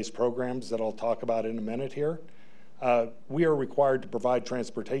center-based programs that I'll talk about in a minute here, we are required to provide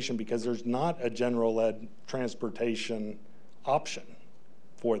transportation because there's not a general ed transportation option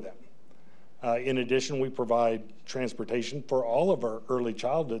for them. In addition, we provide transportation for all of our early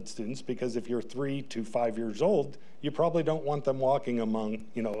childhood students because if you're 3 to 5 years old, you probably don't want them walking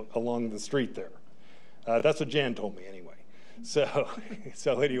along the street there. That's what Jan told me anyway. So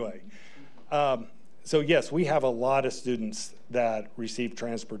anyway, so yes, we have a lot of students that receive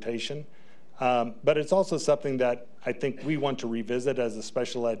transportation, but it's also something that I think we want to revisit as a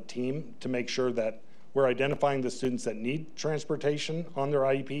special ed team to make sure that we're identifying the students that need transportation on their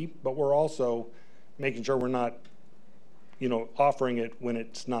IEP, but we're also making sure we're not, you know, offering it when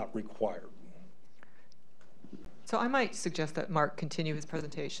it's not required. So I might suggest that Mark continue his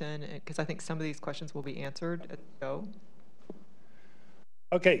presentation because I think some of these questions will be answered at the show.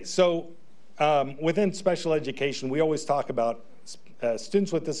 Okay, so within special education, we always talk about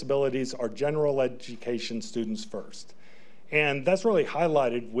students with disabilities are general education students first. And that's really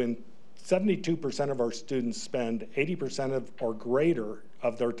highlighted when 72% of our students spend 80% or greater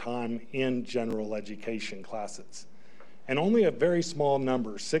of their time in general education classes. And only a very small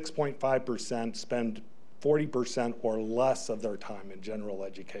number, 6.5%, spend 40% or less of their time in general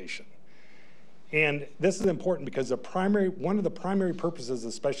education. And this is important because one of the primary purposes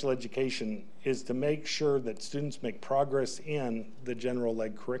of special education is to make sure that students make progress in the general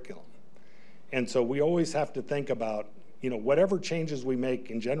ed curriculum. And so we always have to think about, you know, whatever changes we make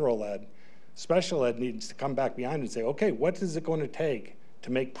in general ed, special ed needs to come back behind and say, okay, what is it going to take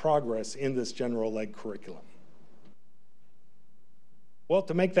to make progress in this general ed curriculum? Well,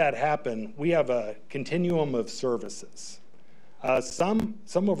 to make that happen, we have a continuum of services. Some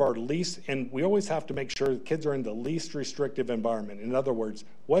of our least, and we always have to make sure that kids are in the least restrictive environment. In other words,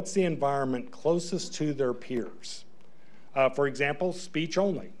 what's the environment closest to their peers? For example, speech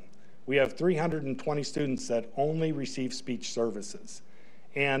only. We have 320 students that only receive speech services.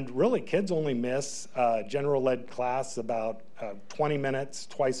 And really, kids only miss general ed class about 20 minutes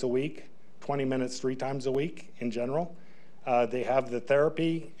twice a week 20 minutes 3 times a week in general. They have the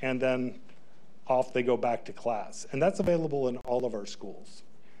therapy, and then off they go back to class. And that's available in all of our schools.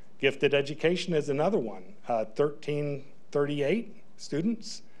 Gifted Education is another one, 1338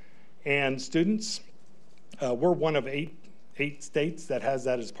 students. And students, we're one of eight states that has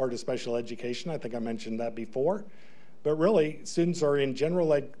that as part of special education. I think I mentioned that before. But really, students are in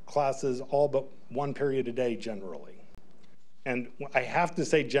general ed classes all but 1 period a day generally. And I have to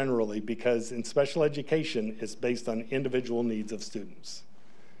say generally because in special education, it's based on individual needs of students.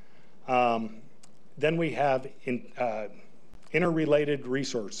 Then we have interrelated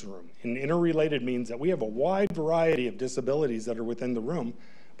resource room. And interrelated means that we have a wide variety of disabilities that are within the room,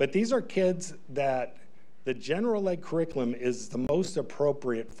 but these are kids that the general ed curriculum is the most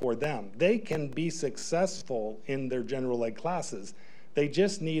appropriate for them. They can be successful in their general ed classes. They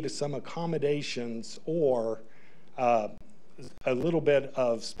just need some accommodations or a little bit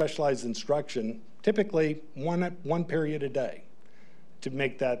of specialized instruction, typically one period a day, to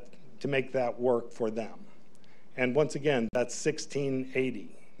make that work for them. And once again, that's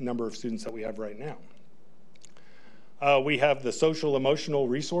 1680 number of students that we have right now. We have the social emotional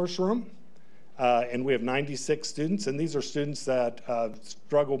resource room, and we have 96 students, and these are students that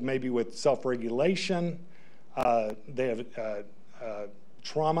struggle maybe with self-regulation. They have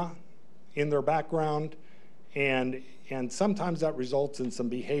trauma in their background, and sometimes that results in some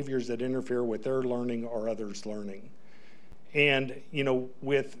behaviors that interfere with their learning or others' learning. And you know,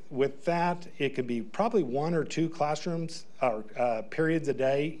 with that, it could be probably 1 or 2 classrooms or periods a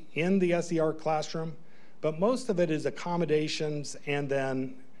day in the SER classroom, but most of it is accommodations and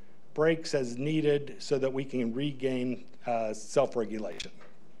then breaks as needed so that we can regain self-regulation.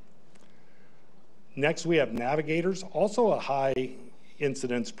 Next, we have navigators, also a high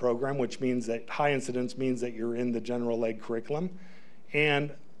incidence program, which means that high incidence means that you're in the general ed curriculum.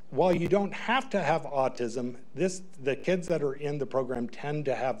 And while you don't have to have autism, the kids that are in the program tend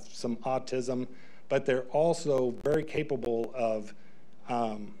to have some autism, but they're also very capable of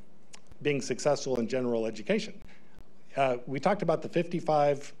being successful in general education. We talked about the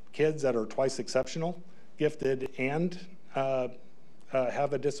 55 kids that are twice exceptional, gifted, and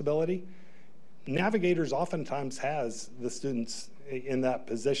have a disability. Navigators oftentimes has the students in that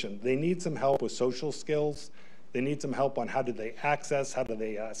position. They need some help with social skills. They need some help on how do they access, how do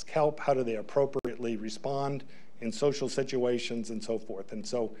they ask help, how do they appropriately respond in social situations and so forth. And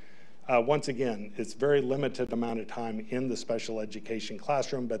so once again, it's very limited amount of time in the special education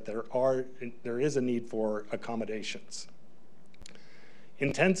classroom, but there is a need for accommodations.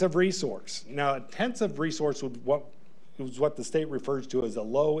 Intensive resource. Now, intensive resource was what the state refers to as a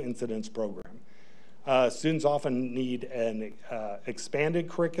low incidence program. Students often need an expanded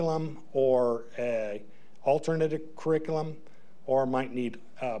curriculum or a alternative curriculum, or might need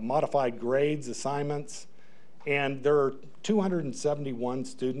modified grades, assignments. And there are 271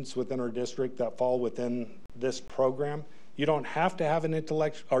 students within our district that fall within this program. You don't have to have an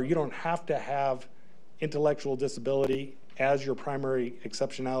intellectual disability as your primary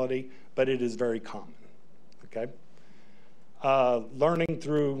exceptionality, but it is very common, okay? Learning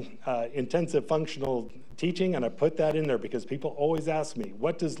through intensive functional teaching, and I put that in there because people always ask me,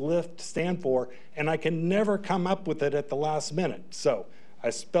 what does LIFT stand for? And I can never come up with it at the last minute. So I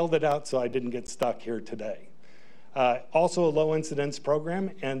spelled it out so I didn't get stuck here today. Also a low incidence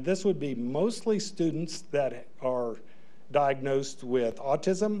program, and this would be mostly students that are diagnosed with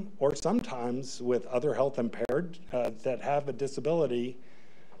autism or sometimes with other health impaired that have a disability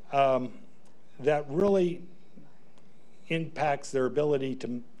that really impacts their ability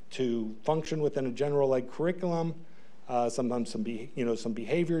to function within a general ed curriculum. Sometimes some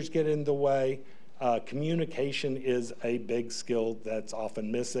behaviors get in the way. Communication is a big skill that's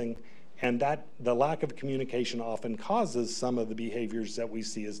often missing, and that the lack of communication often causes some of the behaviors that we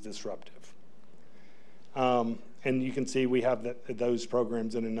see as disruptive. And you can see we have those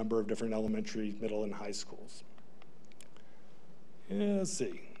programs in a number of different elementary, middle, and high schools. Yeah, let's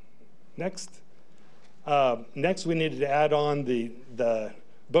see. Next, we needed to add on the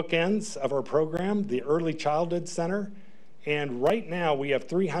bookends of our program, the Early Childhood Center. And right now we have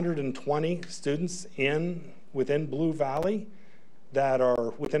 320 students within Blue Valley that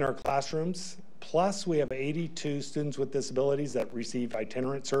are within our classrooms. Plus we have 82 students with disabilities that receive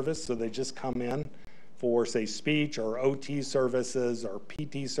itinerant service. So they just come in for, say, speech or OT services or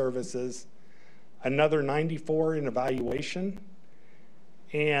PT services. Another 94 in evaluation.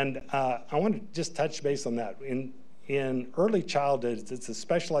 And I want to just touch base on that. In early childhood, it's a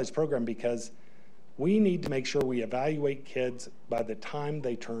specialized program because we need to make sure we evaluate kids by the time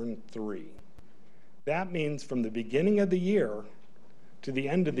they turn 3. That means from the beginning of the year, to the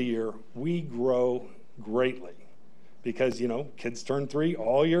end of the year, we grow greatly because, kids turn 3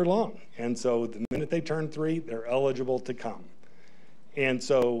 all year long. And so the minute they turn 3, they're eligible to come. And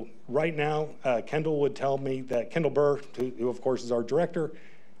so right now, Kendall would tell me that, Kendall Burr, who of course is our director,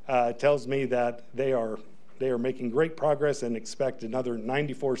 tells me that they are making great progress and expect another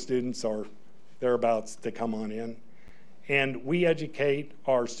 94 students or thereabouts to come on in. And we educate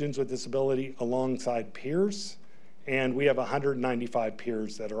our students with disability alongside peers. And we have 195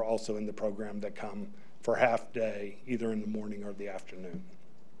 peers that are also in the program that come for half day, either in the morning or the afternoon.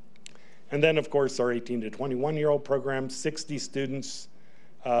 And then, of course, our 18 to 21-year-old program, 60 students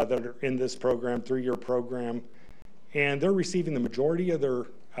that are in this program, 3-year program. And they're receiving the majority of their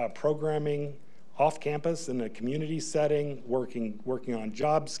programming off campus in a community setting, working on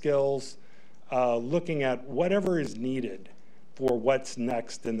job skills, looking at whatever is needed for what's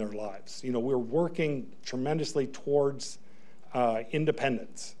next in their lives. We're working tremendously towards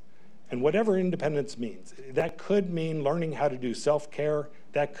independence. And whatever independence means, that could mean learning how to do self-care,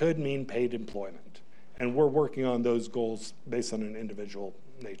 that could mean paid employment. And we're working on those goals based on an individual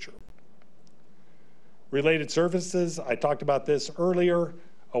nature. Related services, I talked about this earlier,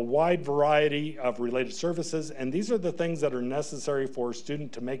 a wide variety of related services, and these are the things that are necessary for a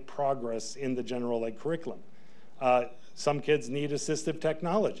student to make progress in the general ed curriculum. Some kids need assistive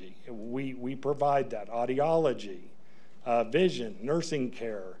technology. We provide that. Audiology, vision, nursing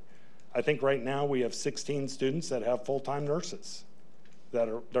care. I think right now we have 16 students that have full-time nurses that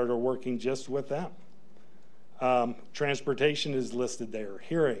are working just with them. Transportation is listed there.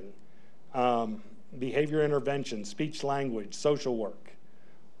 Hearing, behavior intervention, speech language, social work.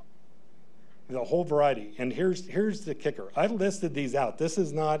 The whole variety. And here's the kicker. I listed these out. This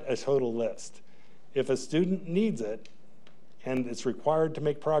is not a total list. If a student needs it and it's required to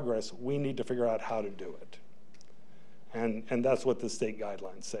make progress, we need to figure out how to do it. And that's what the state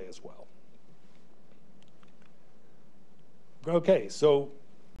guidelines say as well. Okay, so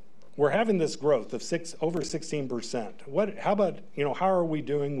we're having this growth of over 16%. How about, how are we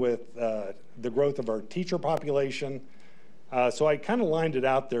doing with the growth of our teacher population? So I kind of lined it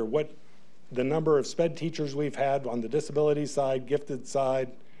out there, what the number of SPED teachers we've had on the disability side, gifted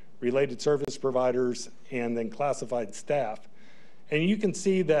side, related service providers, and then classified staff. And you can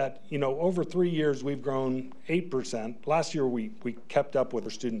see that, over 3 years, we've grown 8%. Last year, we kept up with our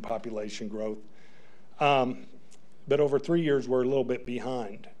student population growth. But over 3 years, we're a little bit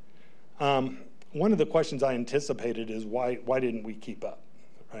behind. One of the questions I anticipated is why didn't we keep up,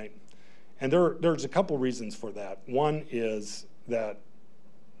 right? And there's a couple reasons for that. One is that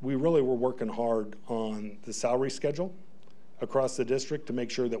we really were working hard on the salary schedule across the district to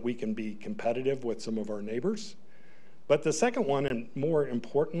make sure that we can be competitive with some of our neighbors. But the second one, and more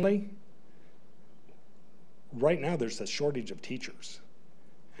importantly, right now there's a shortage of teachers.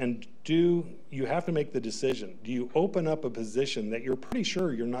 And you have to make the decision. Do you open up a position that you're pretty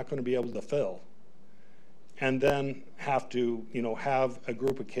sure you're not going to be able to fill? And then have to, have a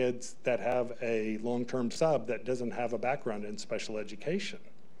group of kids that have a long-term sub that doesn't have a background in special education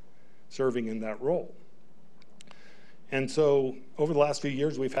serving in that role. And so over the last few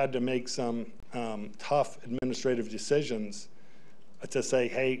years, we've had to make some tough administrative decisions to say,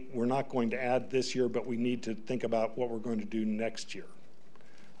 hey, we're not going to add this year, but we need to think about what we're going to do next year.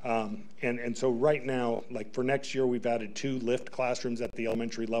 And so right now, like for next year, we've added 2 lift classrooms at the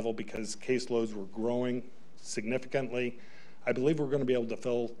elementary level because caseloads were growing significantly. I believe we're going to be able to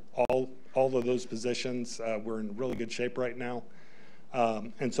fill all of those positions. We're in really good shape right now.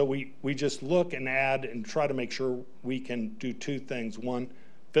 And so we just look and add and try to make sure we can do 2 things. One,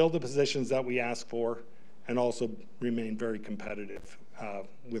 fill the positions that we ask for, and also remain very competitive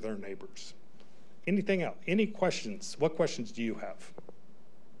with our neighbors. Anything else? Any questions? What questions do you have?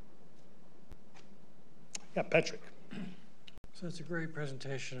 Yeah, Patrick. So it's a great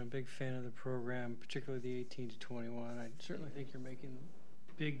presentation. I'm a big fan of the program, particularly the 18 to 21. I certainly think you're making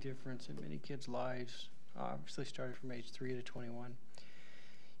a big difference in many kids' lives, obviously starting from age 3 to 21.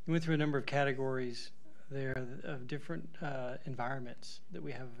 You went through a number of categories there of different environments that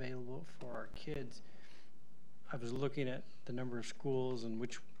we have available for our kids. I was looking at the number of schools and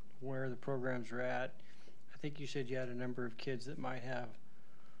where the programs are at. I think you said you had a number of kids that might have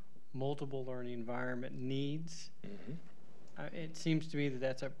multiple learning environment needs. Mm-hmm. It seems to me that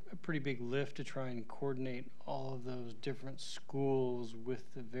that's a pretty big lift to try and coordinate all of those different schools with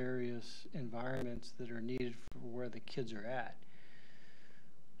the various environments that are needed for where the kids are at.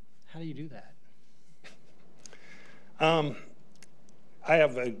 How do you do that? I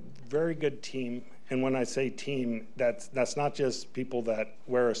have a very good team, and when I say team, that's not just people that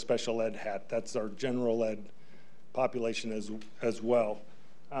wear a special ed hat. That's our general ed population as well.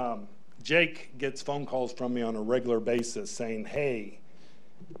 Jake gets phone calls from me on a regular basis saying, hey,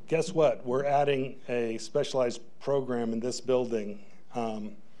 guess what? We're adding a specialized program in this building,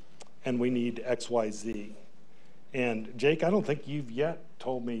 and we need XYZ. And Jake, I don't think you've yet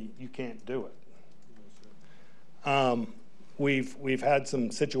told me you can't do it. We've had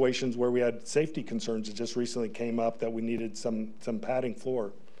some situations where we had safety concerns that just recently came up that we needed some padding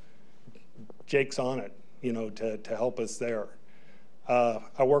floor. Jake's on it, to help us there.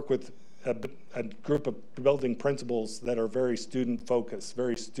 I work with a group of building principals that are very student focused,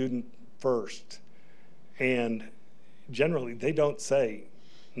 very student first. And generally they don't say,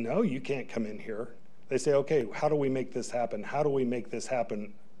 no, you can't come in here. They say, okay, how do we make this happen? How do we make this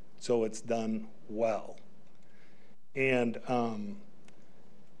happen so it's done well? And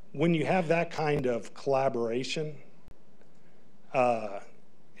when you have that kind of collaboration,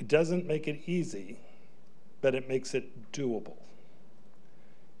 it doesn't make it easy, but it makes it doable.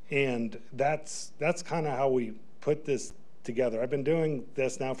 And that's kind of how we put this together. I've been doing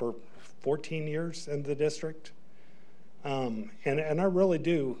this now for 14 years in the district. And I really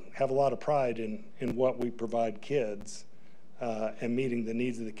do have a lot of pride in what we provide kids and meeting the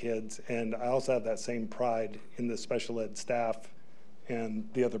needs of the kids. And I also have that same pride in the special ed staff and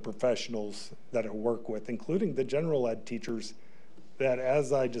the other professionals that I work with, including the general ed teachers that,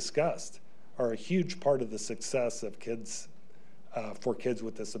 as I discussed, are a huge part of the success of kids for kids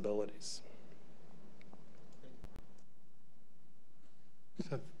with disabilities.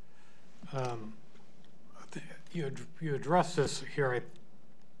 So, you address this here.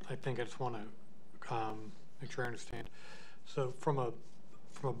 I think I just want to make sure I understand. So from a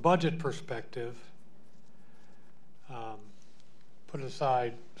budget perspective, put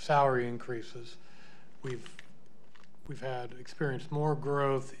aside salary increases, we've had experienced more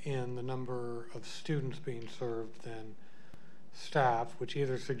growth in the number of students being served than staff, which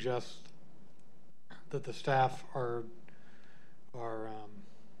either suggests that the staff are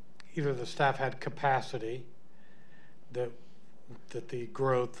either the staff had capacity that the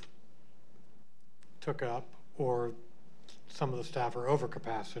growth took up, or some of the staff are over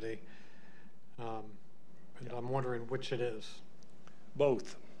capacity. And I'm wondering which it is.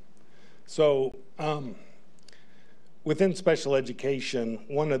 Both. So within special education,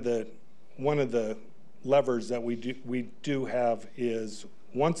 one of the levers that we do have is,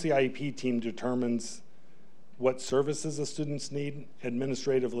 once the IEP team determines what services the students need,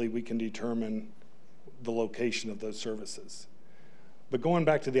 administratively we can determine the location of those services. But going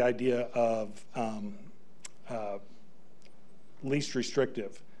back to the idea of least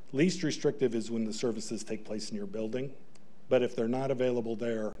restrictive is when the services take place in your building. But if they're not available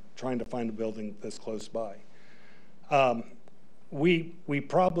there, trying to find a building that's close by. We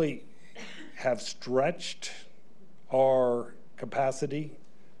probably have stretched our capacity.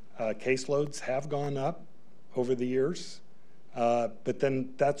 Caseloads have gone up over the years. But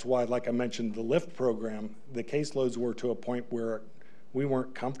then that's why, like I mentioned, the LIFT program, the caseloads were to a point where we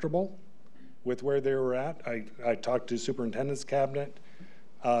weren't comfortable with where they were at. I talked to superintendent's cabinet,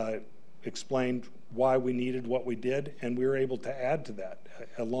 explained why we needed what we did, and we were able to add to that,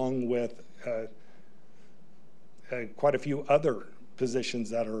 along with quite a few other positions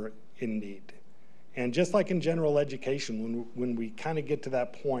that are in need. And just like in general education, when we kind of get to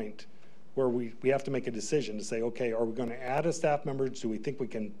that point where we have to make a decision to say, okay, are we going to add a staff member? Do we think we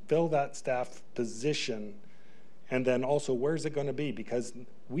can fill that staff position? And then also, where's it going to be? Because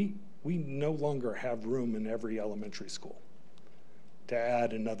we no longer have room in every elementary school to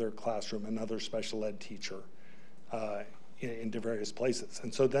add another classroom, another special ed teacher into various places.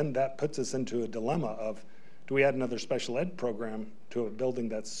 And so then that puts us into a dilemma of, do we add another special ed program to a building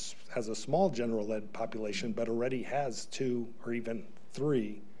that has a small general ed population but already has 2 or even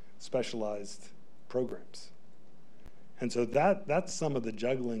 3 specialized programs? And so that's some of the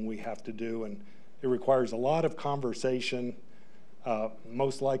juggling we have to do, and it requires a lot of conversation,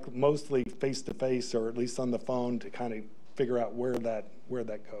 mostly face-to-face or at least on the phone, to kind of figure out where that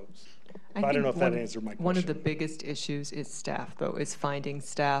goes. I don't know if that answered my question. One of the biggest issues is staff, though, is finding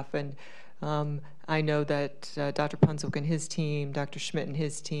staff. And I know that Dr. Punzuk and his team, Dr. Schmidt and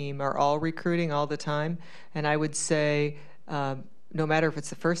his team are all recruiting all the time. And I would say, no matter if it's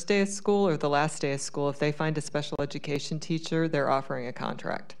the first day of school or the last day of school, if they find a special education teacher, they're offering a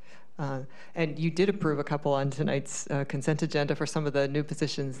contract. And you did approve a couple on tonight's consent agenda for some of the new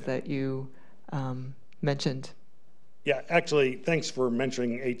positions that you mentioned. Yeah, actually, thanks for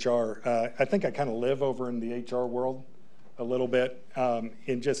mentioning HR. I think I kind of live over in the HR world a little bit,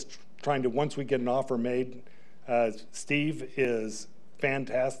 in just trying to, once we get an offer made, Steve is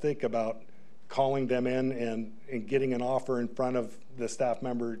fantastic about calling them in and getting an offer in front of the staff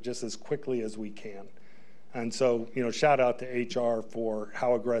member just as quickly as we can. And so, shout out to HR for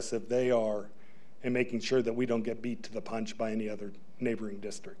how aggressive they are in making sure that we don't get beat to the punch by any other neighboring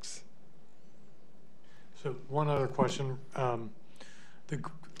districts. So one other question,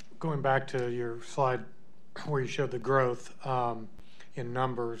 going back to your slide where you showed the growth in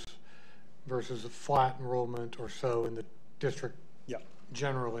numbers versus a flat enrollment or so in the district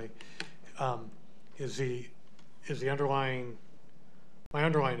generally, is the underlying, my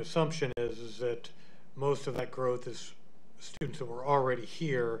underlying assumption is that most of that growth is students that were already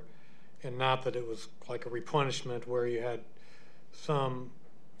here, and not that it was like a replenishment where you had some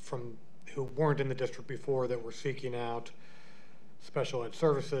from who weren't in the district before that were seeking out special ed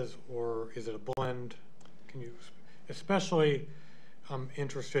services, or is it a blend? Can you, especially I'm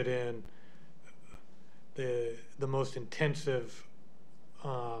interested in the most intensive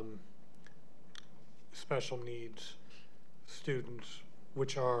special needs students,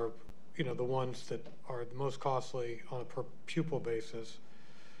 which are, the ones that are the most costly on a per pupil basis,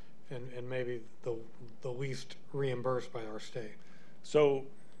 and maybe the least reimbursed by our state. So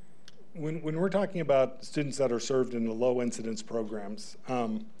when we're talking about students that are served in the low incidence programs,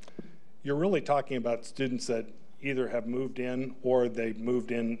 you're really talking about students that either have moved in or they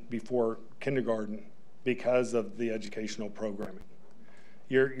moved in before kindergarten because of the educational programming.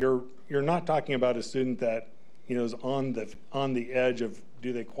 You're not talking about a student that is on the edge of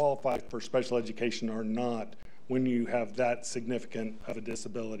do they qualify for special education or not when you have that significant of a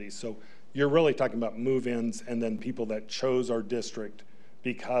disability. So you're really talking about move-ins and then people that chose our district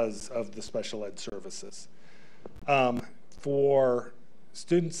because of the special ed services. For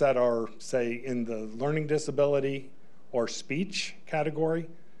students that are, say, in the learning disability or speech category,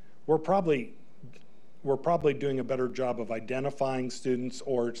 we're probably doing a better job of identifying students,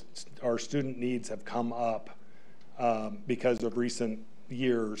 or our student needs have come up because of recent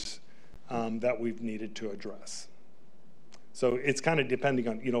years that we've needed to address. So it's kind of depending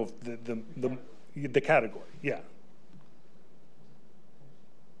on the category, yeah.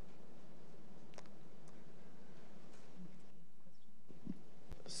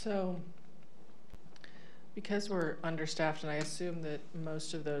 So, because we're understaffed, and I assume that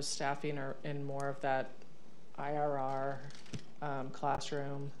most of those staffing are in more of that IRR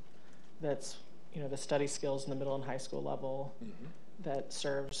classroom that's, the study skills in the middle and high school level that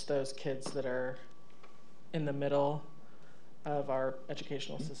serves those kids that are in the middle of our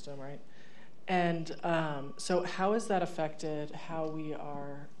educational system, right? And so how has that affected how we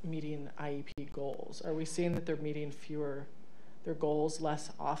are meeting IEP goals? Are we seeing that they're meeting their goals less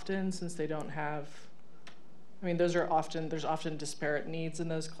often since they don't have, there's often disparate needs in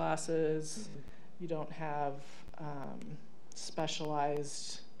those classes. You don't have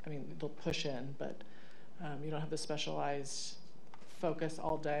specialized, they'll push in, but you don't have the specialized focus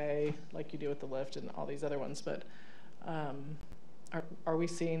all day like you do with the LIFT and all these other ones. But are we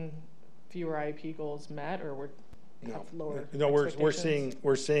seeing fewer IEP goals met, or have lower No, we're seeing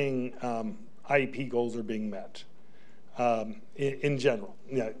IEP goals are being met. In general,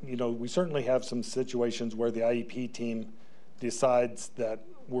 we certainly have some situations where the IEP team decides that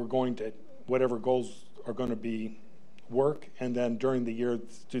we're going to, whatever goals are going to be work, and then during the year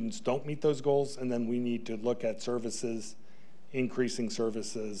students don't meet those goals, and then we need to look at services, increasing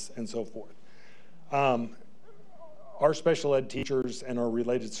services, and so forth. Our special ed teachers and our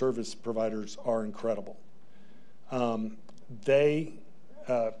related service providers are incredible. They,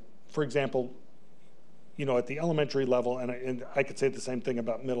 for example, at the elementary level, and I could say the same thing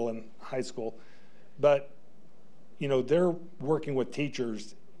about middle and high school, but, they're working with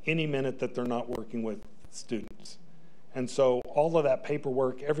teachers any minute that they're not working with students. And so all of that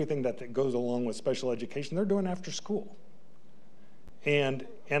paperwork, everything that goes along with special education, they're doing after school. And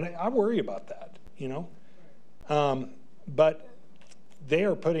I worry about that, but they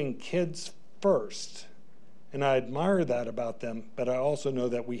are putting kids first, and I admire that about them, but I also know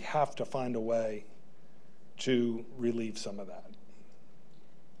that we have to find a way to relieve some of that.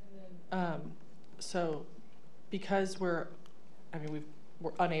 So because we're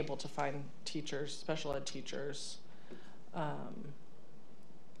unable to find teachers, special ed teachers,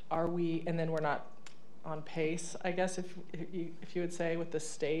 are we, and then we're not on pace, I guess, if you would say, with the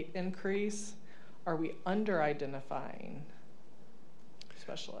state increase, are we under-identifying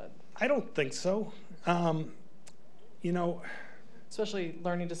special ed? I don't think so. Especially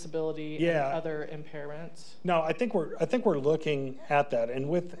learning disability and other impairments. No, I think we're looking at that, and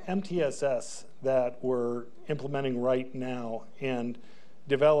with MTSS that we're implementing right now and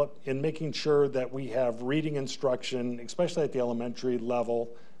making sure that we have reading instruction, especially at the elementary level,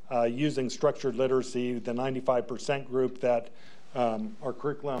 using structured literacy, the 95% group that our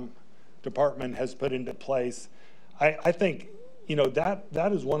curriculum department has put into place. I think, you know,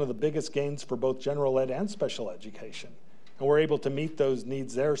 that is one of the biggest gains for both general ed and special education. And we're able to meet those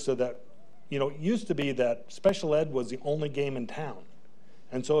needs there so that, you know, it used to be that special ed was the only game in town.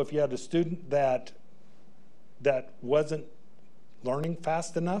 And so if you had a student that wasn't learning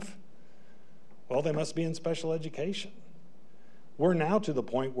fast enough, well, they must be in special education. We're now to the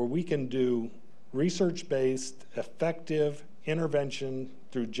point where we can do research-based, effective intervention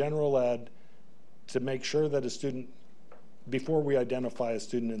through general ed to make sure that a student, before we identify a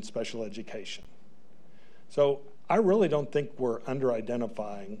student in special education. So I really don't think we're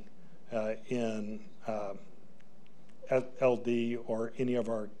under-identifying in LD or any of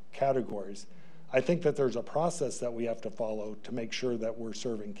our categories. I think that there's a process that we have to follow to make sure that we're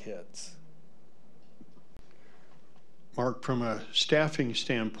serving kids. Mark, from a staffing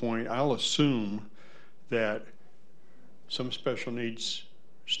standpoint, I'll assume that some special needs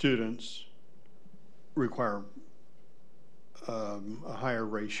students require a higher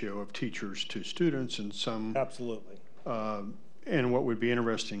ratio of teachers to students, and some... Absolutely. And what would be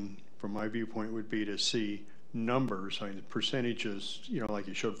interesting from my viewpoint would be to see numbers. I mean, the percentages, you know, like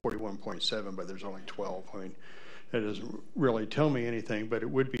you showed 41.7, but there's only 12. I mean, that doesn't really tell me anything, but it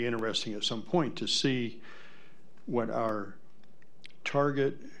would be interesting at some point to see what our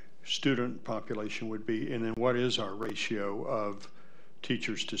target student population would be, and then what is our ratio of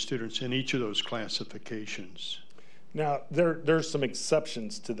teachers to students in each of those classifications. Now, there's some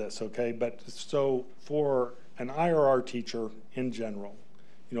exceptions to this, okay? But so for an IRR teacher in general,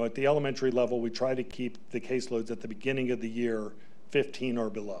 you know, at the elementary level, we try to keep the caseloads at the beginning of the year 15 or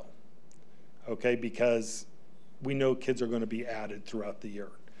below, okay? Because we know kids are going to be added throughout the year.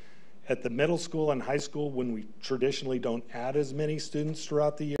 At the middle school and high school, when we traditionally don't add as many students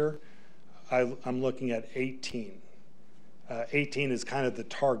throughout the year, I'm looking at 18. 18 is kind of the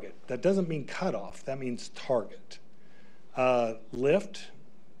target. That doesn't mean cutoff. That means target. Lift,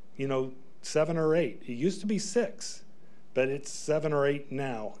 you know, 7 or 8. It used to be 6, but it's 7 or 8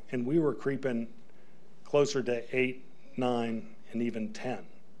 now, and we were creeping closer to 8, 9, and even 10,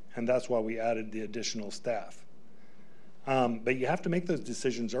 and that's why we added the additional staff. But you have to make those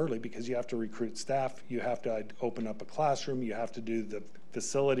decisions early because you have to recruit staff, you have to open up a classroom, you have to do the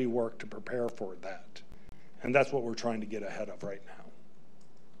facility work to prepare for that. And that's what we're trying to get ahead of right now.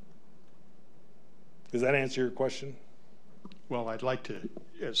 Does that answer your question? Well, I'd like to,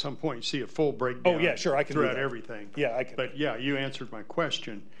 at some point, see a full breakdown. Oh, yeah, sure, I can do throughout that. everything. Yeah, I can. But yeah, you answered my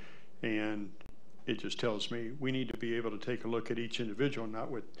question, and it just tells me we need to be able to take a look at each individual, not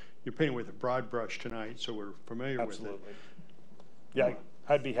with, you're painting with a broad brush tonight, so we're familiar Absolutely. with it. Yeah,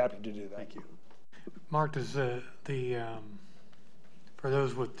 I'd be happy to do that. Thank you. Mark, does for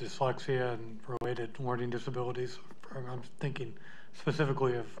those with dyslexia and related learning disabilities, I'm thinking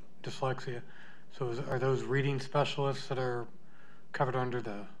specifically of dyslexia, so are those reading specialists that are covered under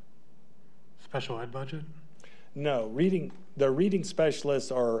the special ed budget? No, the reading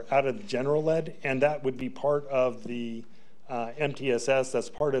specialists are out of the general ed, and that would be part of the MTSS. That's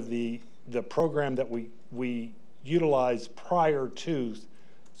part of the program that we utilize prior to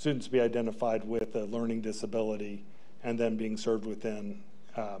students be identified with a learning disability and then being served within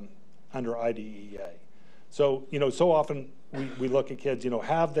under IDEA. So, you know, so often we look at kids, you know,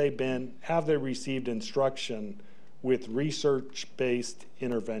 have they received instruction with research-based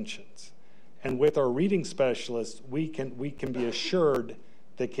interventions? And with our reading specialists, we can be assured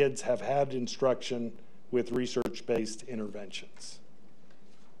that kids have had instruction with research-based interventions.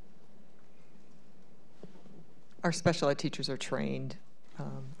 Our special ed teachers are trained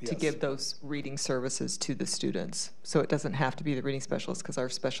to Yes. give those reading services to the students. So it doesn't have to be the reading specialist because our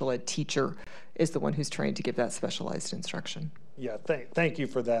special ed teacher is the one who's trained to give that specialized instruction. Yeah, thank you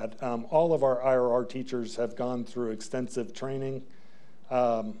for that. All of our IRR teachers have gone through extensive training,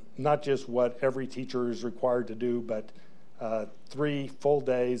 not just what every teacher is required to do, but 3 full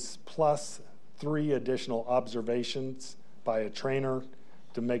days plus 3 additional observations by a trainer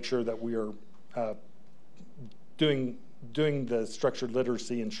to make sure that we are doing the structured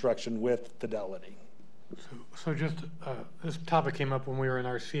literacy instruction with fidelity. So just, this topic came up when we were in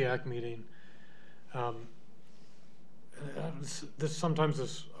our SEAC meeting.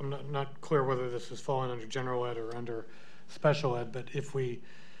 Sometimes I'm not clear whether this is falling under general ed or under special ed, but if we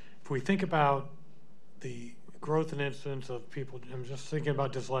think about the growth and incidence of people, I'm just thinking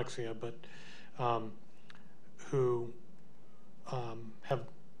about dyslexia, but who have,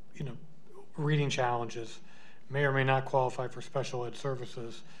 you know, reading challenges, may or may not qualify for special ed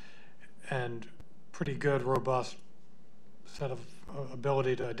services, and pretty good, robust set of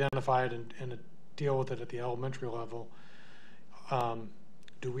ability to identify it and deal with it at the elementary level,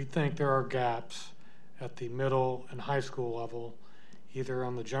 do we think there are gaps at the middle and high school level, either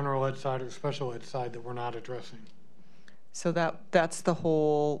on the general ed side or special ed side, that we're not addressing? So that's the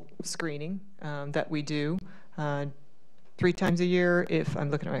whole screening that we do 3 times a year. If I'm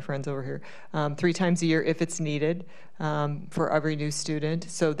looking at my friends over here, 3 times a year if it's needed for every new student.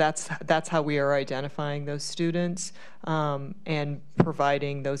 So that's how we are identifying those students and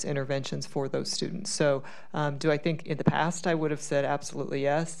providing those interventions for those students. So do I think in the past I would have said absolutely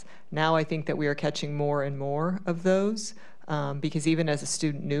yes? Now I think that we are catching more and more of those. Because even as a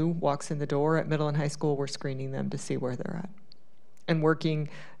student new walks in the door at middle and high school, we're screening them to see where they're at. And working,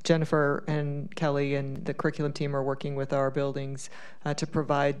 Jennifer and Kelly and the curriculum team are working with our buildings to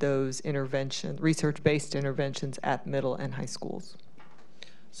provide those research-based interventions at middle and high schools.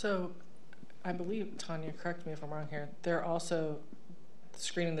 So I believe, Tanya, correct me if I'm wrong here, they're also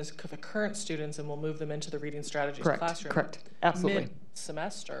screening the current students and we'll move them into the reading strategies classroom. Correct, absolutely.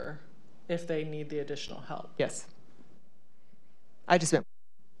 Mid-semester if they need the additional help. Yes. I just meant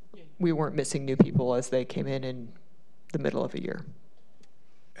we weren't missing new people as they came in the middle of a year.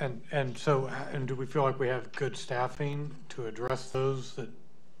 And do we feel like we have good staffing to address those that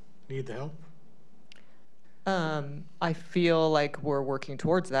need the help? I feel like we're working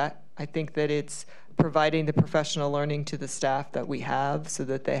towards that. I think that it's providing the professional learning to the staff that we have so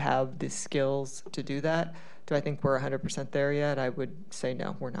that they have the skills to do that. Do I think we're 100% there yet? I would say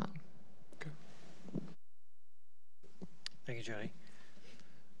no, we're not. Thank you, Jody.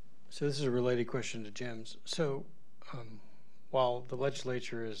 So this is a related question to Jim's. So while the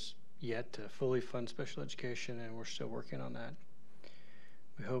legislature is yet to fully fund special education, and we're still working on that,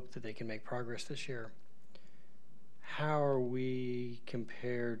 we hope that they can make progress this year. How are we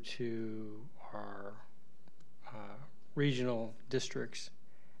compared to our regional districts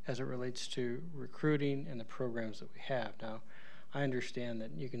as it relates to recruiting and the programs that we have? Now, I understand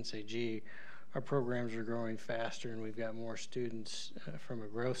that you can say, gee, our programs are growing faster and we've got more students from a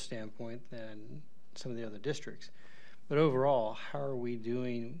growth standpoint than some of the other districts. But overall, how are we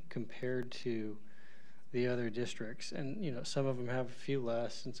doing compared to the other districts? And you know, some of them have a few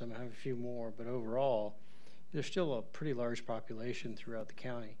less and some have a few more, but overall, there's still a pretty large population throughout the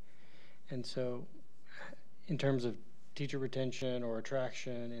county. And so in terms of teacher retention or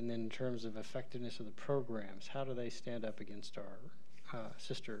attraction, and then in terms of effectiveness of the programs, how do they stand up against our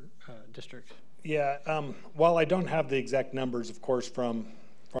sister districts? Yeah, while I don't have the exact numbers, of course, from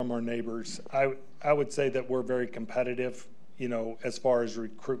our neighbors, I would say that we're very competitive, you know, as far as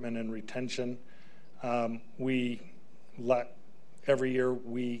recruitment and retention. Every year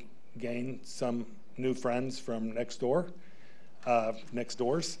we gain some new friends from next doors.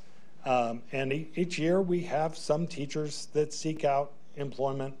 And each year we have some teachers that seek out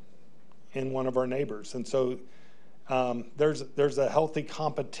employment in one of our neighbors. And so there's a healthy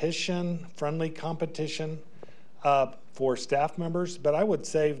competition, friendly competition for staff members. But I would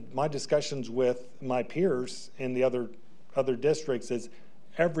say my discussions with my peers in the other districts is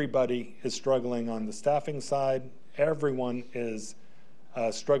everybody is struggling on the staffing side. Everyone is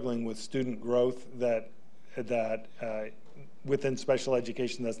struggling with student growth that within special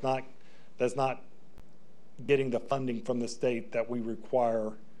education that's not getting the funding from the state that we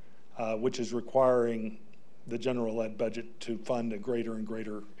require, which is requiring the general ed budget to fund a greater and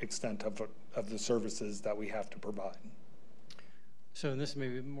greater extent of the services that we have to provide. So this may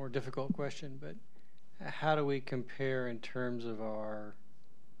be a more difficult question, but how do we compare in terms of our,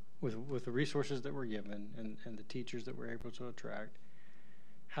 with the resources that we're given and the teachers that we're able to attract,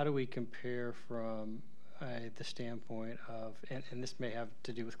 how do we compare from the standpoint of, and this may have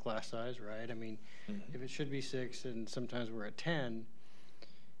to do with class size, right? I mean, if it should be 6 and sometimes we're at 10,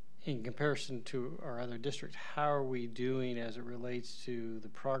 in comparison to our other districts, how are we doing as it relates to the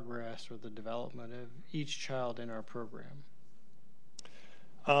progress or the development of each child in our program?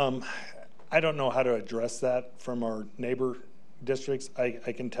 I don't know how to address that from our neighbor districts.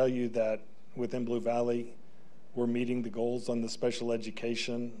 I can tell you that within Blue Valley, we're meeting the goals on the special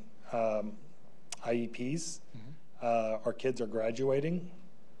education IEPs. Our kids are graduating.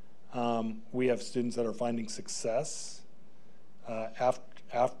 We have students that are finding success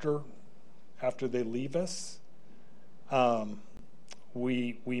after they leave us.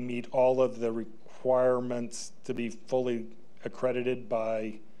 We meet all of the requirements to be fully accredited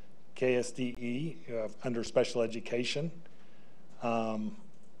by KSDE under special education.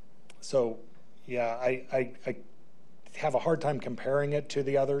 So yeah, I have a hard time comparing it to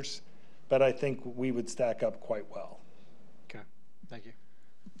the others, but I think we would stack up quite well. Okay, thank you.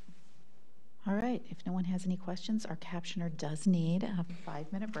 All right, if no one has any questions, our captioner does need a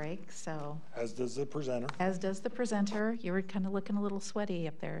 5-minute break, so, As does the presenter. as does the presenter. You were kind of looking a little sweaty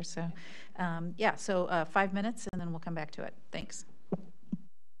up there, so, yeah, so 5 minutes, and then we'll come back to it. Thanks.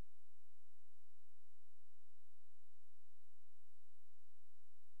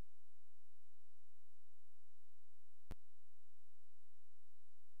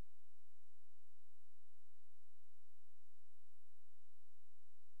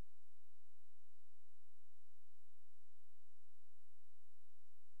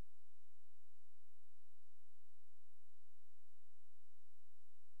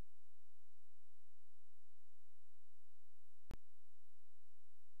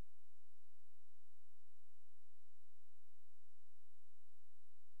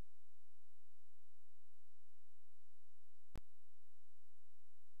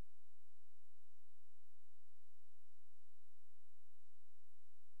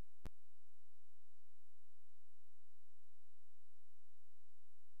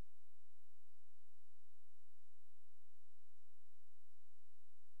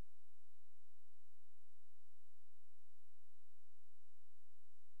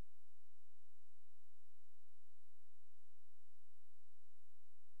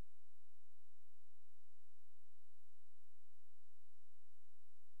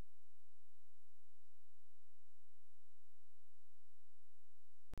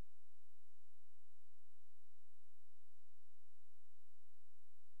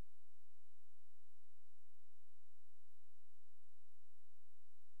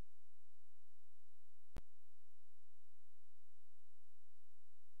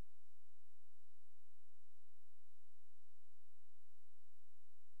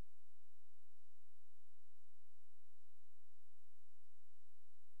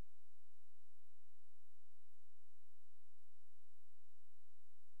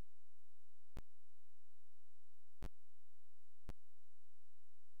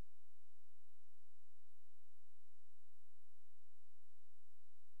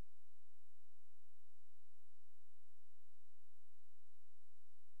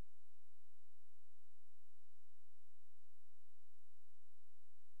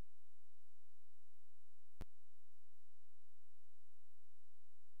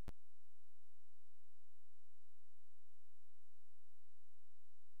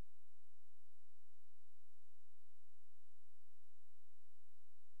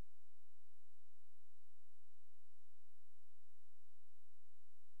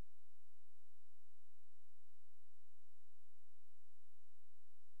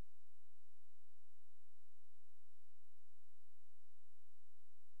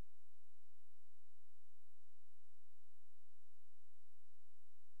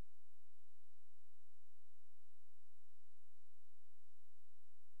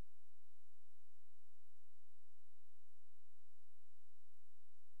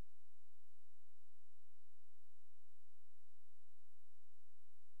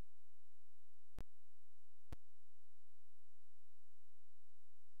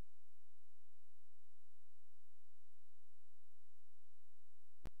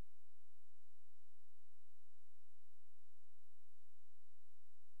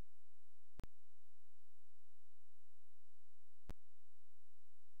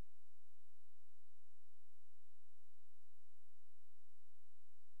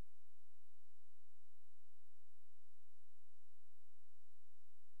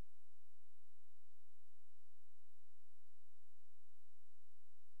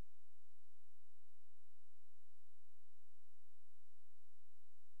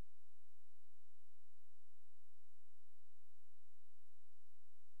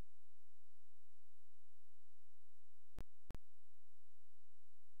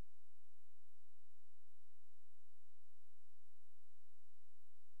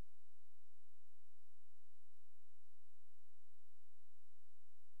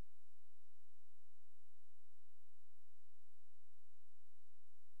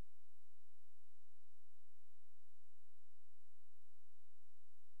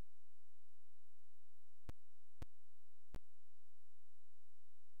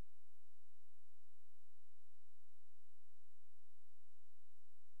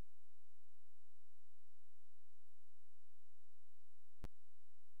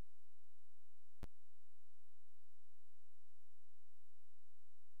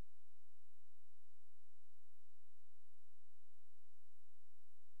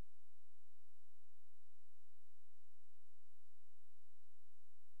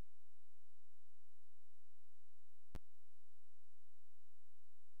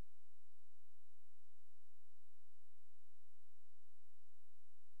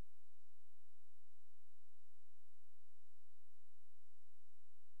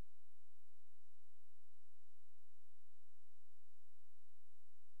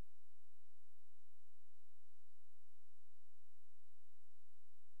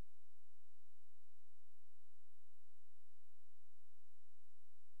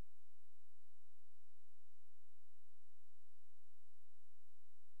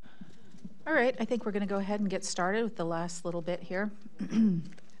 All right, I think we're going to go ahead and get started with the last little bit here. I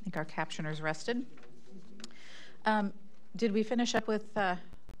think our captioner's rested. Did we finish up with?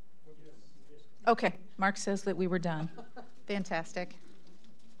 Okay, Mark says that we were done. Fantastic.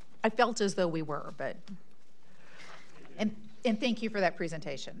 I felt as though we were, but, and thank you for that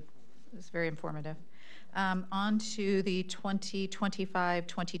presentation. It was very informative. On to the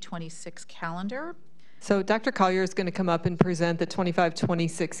 2025-2026 calendar. So Dr. Collier is going to come up and present the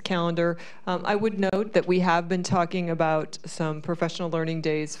 25-26 calendar. I would note that we have been talking about some professional learning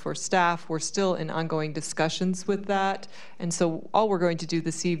days for staff. We're still in ongoing discussions with that. And so all we're going to do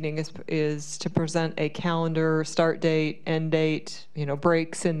this evening is to present a calendar, start date, end date,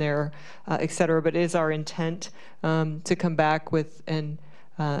 breaks in there, et cetera. But it is our intent to come back with and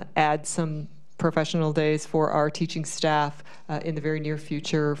add some professional days for our teaching staff in the very near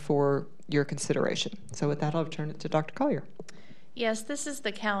future for your consideration. So with that, I'll turn it to Dr. Collier. Yes, this is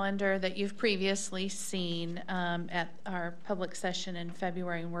the calendar that you've previously seen at our public session in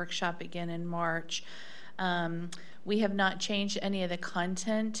February and workshop again in March. We have not changed any of the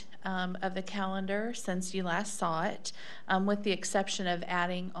content of the calendar since you last saw it, with the exception of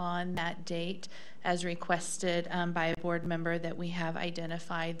adding on that date as requested by a board member that we have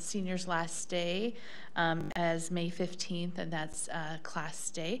identified seniors' last day as May 15th, and that's class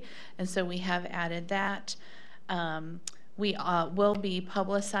day. And so we have added that. We will be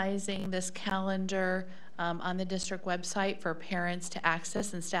publicizing this calendar on the district website for parents to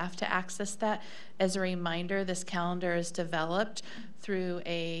access and staff to access that. As a reminder, this calendar is developed through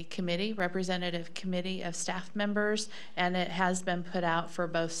a committee, representative committee of staff members, and it has been put out for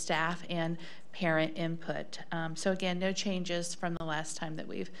both staff and parent input. So again, no changes from the last time that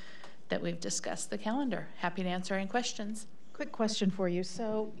we've discussed the calendar. Happy to answer any questions. Quick question for you.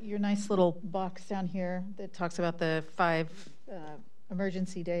 So your nice little box down here that talks about the 5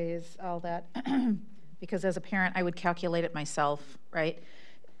 emergency days, all that, because as a parent, I would calculate it myself, right?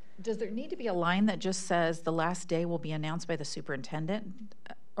 Does there need to be a line that just says the last day will be announced by the superintendent?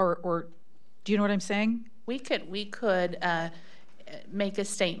 Or do you know what I'm saying? We could make a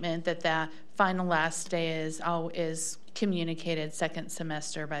statement that the final last day is communicated second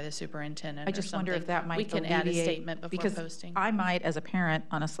semester by the superintendent. I just wonder if that might alleviate. We can add a statement before because posting. I might, as a parent,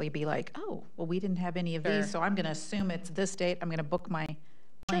 honestly be like, oh, well, we didn't have any of Sure. these, so I'm going to assume it's this date. I'm going to book my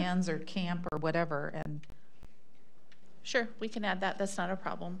plans or camp or whatever. And Sure, we can add that. That's not a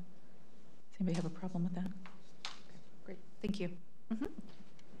problem. does anybody have a problem with that? Great, thank you. Mm-hmm.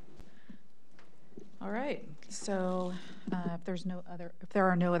 All right, so if there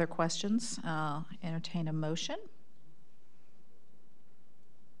are no other questions, I'll entertain a motion.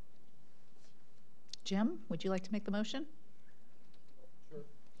 Jim, would you like to make the motion? Sure.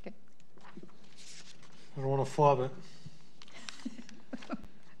 Okay. I don't want to flub it.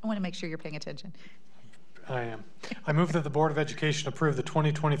 I want to make sure you're paying attention. I am. I move that the Board of Education approve the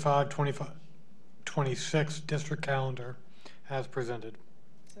 2025-26 district calendar as presented.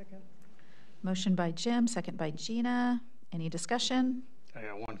 Second. Motion by Jim, second by Gina. Any discussion? I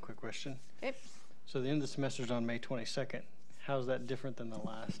got one quick question. Okay. So the end of the semester is on May 22nd. How's that different than the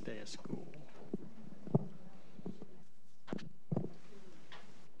last day of school?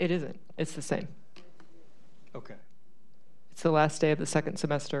 It isn't. It's the same. Okay. It's the last day of the second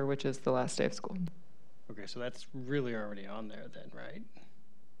semester, which is the last day of school. Okay, so that's really already on there then, right?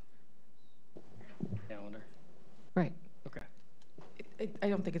 Calendar. Right. Okay. I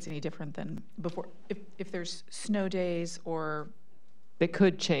don't think it's any different than before. If there's snow days or They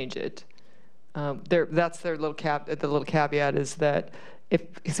could change it. That's their little the little caveat is that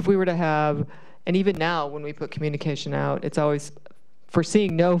if we were to have, and even now when we put communication out, it's always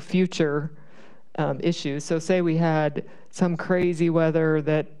foreseeing no future issues. So say we had some crazy weather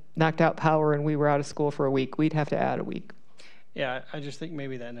that knocked out power and we were out of school for a week, we'd have to add a week. Yeah, I just think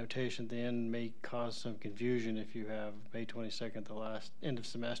maybe that notation at the end may cause some confusion if you have May 22nd, the last end of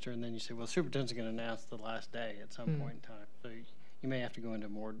semester, and then you say, well, the superintendent's going to announce the last day at some point in time. So you may have to go into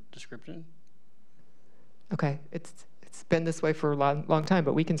more description. Okay, it's been this way for a long time,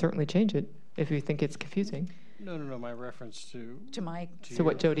 but we can certainly change it if you think it's confusing. No, my reference to So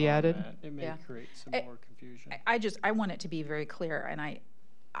what Jody added? It may create some more confusion. I want it to be very clear, and I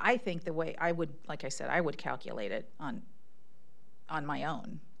think the way I would, like I said, I would calculate it on my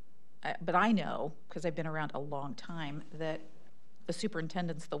own. But I know, because I've been around a long time, that the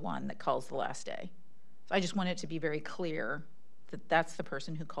superintendent's the one that calls the last day. So I just want it to be very clear that that's the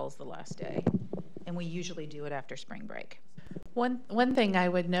person who calls the last day. And we usually do it after spring break. One thing I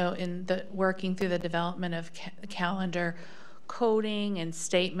would note in the working through the development of calendar coding and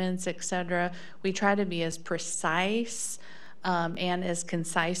statements, et cetera, we try to be as precise and as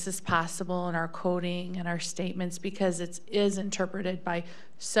concise as possible in our coding and our statements, because it is interpreted by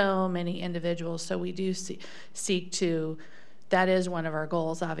so many individuals. So we do seek to, that is one of our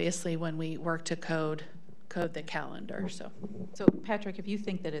goals, obviously, when we work to code the calendar. So Patrick, if you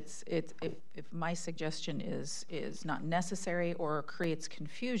think that if my suggestion is not necessary or creates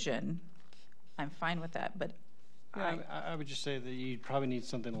confusion, I'm fine with that. But yeah, I would just say that you probably need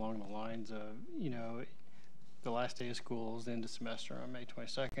something along the lines of, the last day of school is the end of semester on May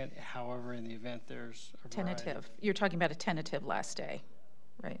 22nd. However, in the event there's a tentative. You're talking about a tentative last day,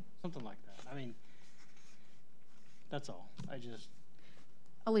 right? Something like that. I mean, that's all.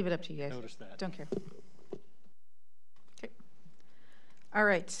 I'll leave it up to you guys. Notice that. Don't care. Okay. All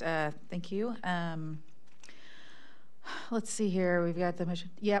right. Thank you. Let's see here. We've got the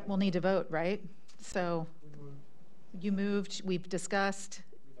motion. Yeah, we'll need to vote, right? So you moved. We've discussed.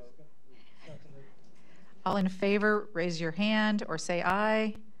 All in favor, raise your hand or say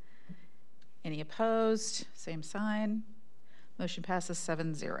aye. Any opposed? Same sign. Motion passes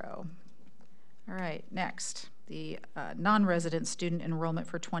 7-0. All right, next, the non-resident student enrollment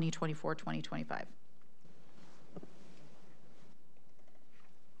for 2024-2025.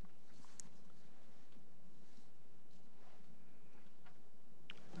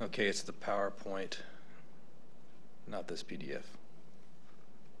 Okay, it's the PowerPoint, not this PDF.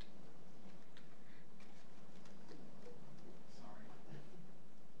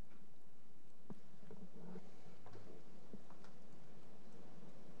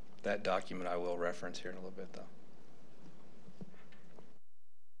 That document I will reference here in a little bit, though.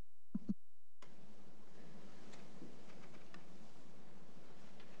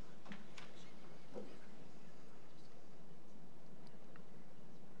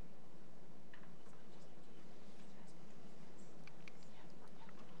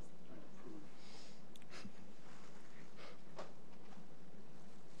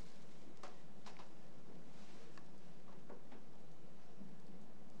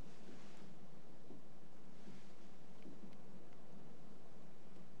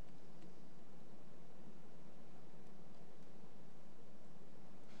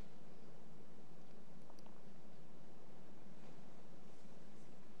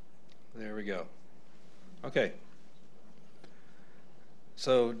 There we go. Okay.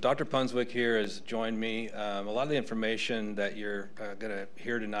 So Dr. Punswick here has joined me. A lot of the information that you're going to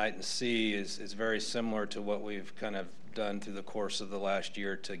hear tonight and see is very similar to what we've kind of done through the course of the last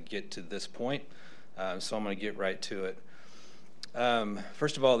year to get to this point. So I'm going to get right to it.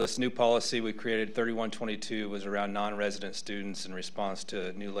 First of all, this new policy we created, 3122, was around non-resident students in response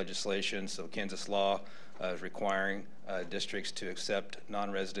to new legislation. So Kansas law is requiring districts to accept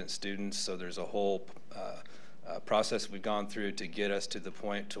non-resident students. So there's a whole process we've gone through to get us to the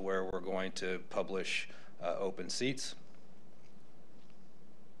point to where we're going to publish open seats.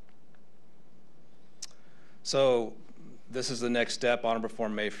 So this is the next step. On or before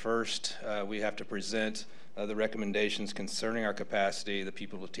May 1st, we have to present the recommendations concerning our capacity. The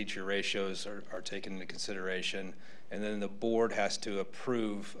pupil-to-teacher ratios are taken into consideration, and then the board has to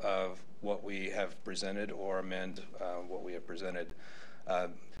approve of what we have presented or amend what we have presented.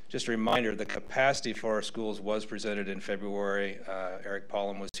 Just a reminder, the capacity for our schools was presented in February. Eric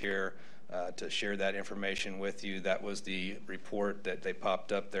Paulin was here to share that information with you. That was the report that they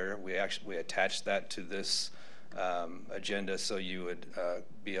popped up there. We attached that to this agenda so you would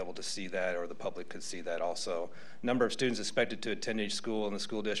be able to see that, or the public could see that also. Number of students expected to attend each school in the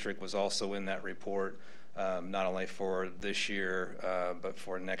school district was also in that report, not only for this year, but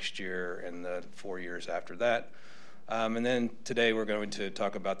for next year and the 4 years after that. And then today we're going to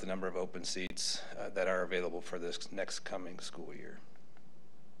talk about the number of open seats that are available for this next coming school year.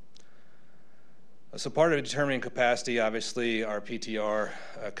 So part of determining capacity, obviously, our PTR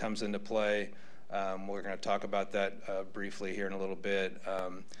comes into play. We're going to talk about that briefly here in a little bit.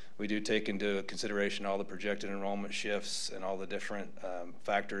 We do take into consideration all the projected enrollment shifts and all the different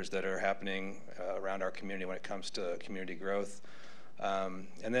factors that are happening around our community when it comes to community growth.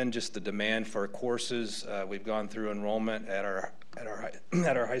 And then just the demand for courses. We've gone through enrollment at our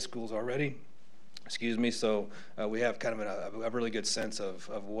high schools already. Excuse me. So we have kind of a really good sense of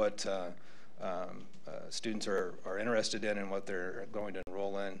what students are interested in and what they're going to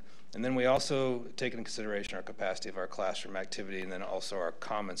enroll in. And then we also take into consideration our capacity of our classroom activity, and then also our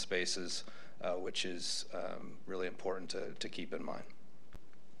common spaces, which is really important to keep in mind.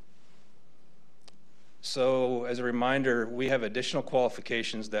 So as a reminder, we have additional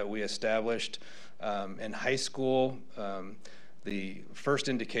qualifications that we established in high school. The first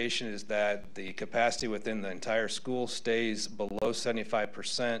indication is that the capacity within the entire school stays below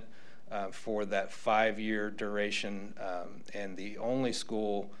 75%. for that 5-year duration, and the only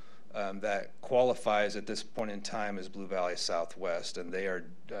school that qualifies at this point in time is Blue Valley Southwest, and they are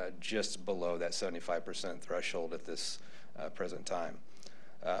just below that 75% threshold at this present time.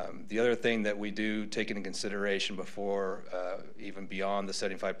 The other thing that we do take into consideration before even beyond the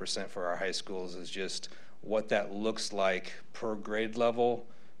 75% for our high schools is just what that looks like per grade level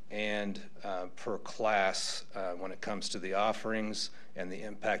and per class when it comes to the offerings and the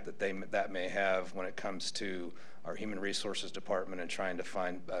impact that may have when it comes to our Human Resources Department and trying to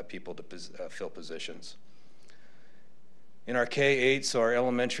find people to fill positions. In our K-8, so our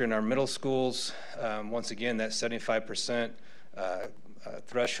elementary and our middle schools, once again, that 75%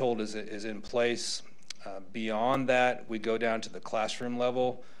 threshold is in place. Beyond that, we go down to the classroom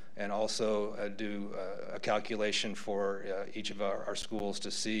level and also do a calculation for each of our schools to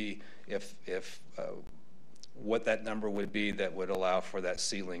see if what that number would be that would allow for that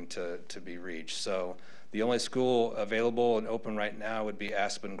ceiling to be reached. So the only school available and open right now would be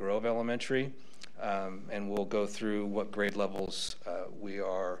Aspen Grove Elementary, and we'll go through what grade levels we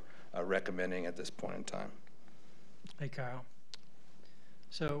are recommending at this point in time. Hey, Kyle.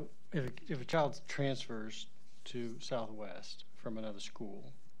 So if a child transfers to Southwest from another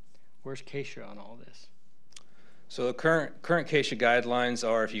school, where's Keisha on all this? So the current Keisha guidelines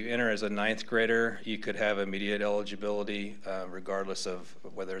are if you enter as a 9th grader, you could have immediate eligibility regardless of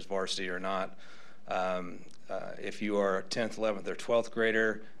whether it's varsity or not. If you are a 10th, 11th, or 12th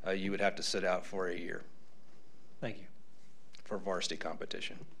grader, you would have to sit out for a year. Thank you. For varsity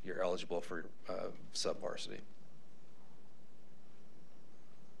competition. You're eligible for sub-varsity.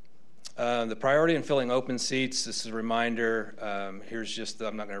 The priority in filling open seats, this is a reminder, here's just,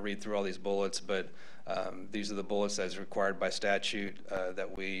 I'm not going to read through all these bullets, but these are the bullets as required by statute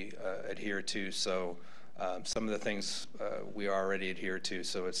that we adhere to. So some of the things we already adhere to,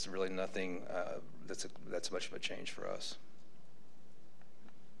 so it's really nothing that's much of a change for us.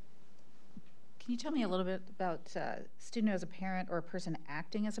 Can you tell me a little bit about student as a parent or a person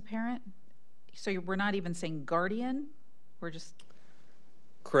acting as a parent? So we're not even saying guardian, we're just...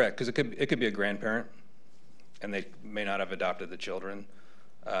 Correct, because it could be a grandparent, and they may not have adopted the children.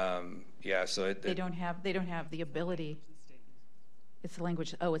 Yeah, so they don't have the ability. It's the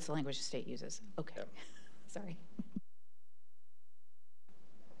language. Oh, it's the language the state uses. Okay, yep. Sorry.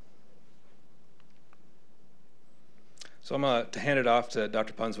 So I'm going to hand it off to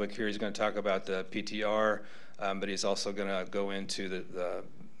Dr. Punswick here. He's going to talk about the PTR, but he's also going to go into the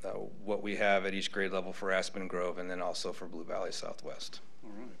what we have at each grade level for Aspen Grove, and then also for Blue Valley Southwest.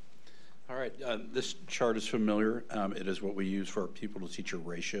 All right, this chart is familiar. It is what we use for our pupil to teacher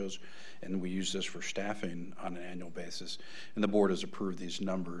ratios, and we use this for staffing on an annual basis, and the board has approved these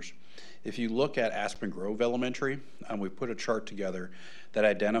numbers. If you look at Aspen Grove Elementary, we put a chart together that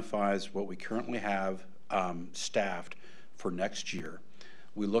identifies what we currently have staffed for next year.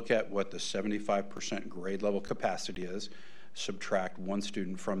 We look at what the 75% grade level capacity is, subtract one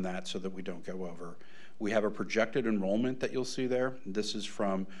student from that so that we don't go over. We have a projected enrollment that you'll see there. This is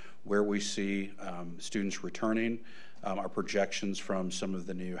from where we see students returning, our projections from some of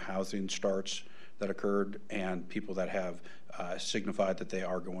the new housing starts that occurred, and people that have signified that they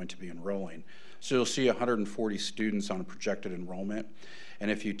are going to be enrolling. So you'll see 140 students on a projected enrollment.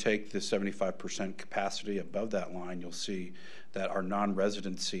 And if you take the 75% capacity above that line, you'll see that our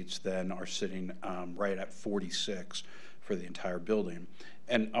non-resident seats then are sitting right at 46 for the entire building.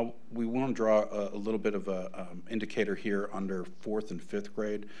 And we want to draw a little bit of a indicator here under 4th and 5th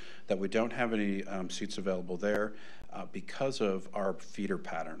grade that we don't have any seats available there because of our feeder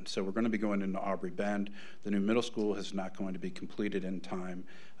pattern. So we're going to be going into Aubrey Bend. The new middle school is not going to be completed in time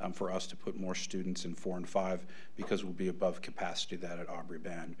for us to put more students in 4 and 5 because we'll be above capacity that at Aubrey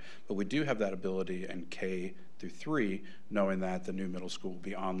Bend. But we do have that ability in K through 3, knowing that the new middle school will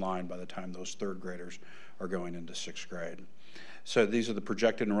be online by the time those 3rd graders are going into 6th grade. So these are the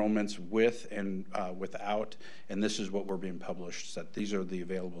projected enrollments with and without, and this is what we're being published. So these are the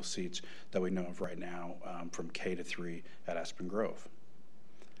available seats that we know of right now from K to 3 at Aspen Grove.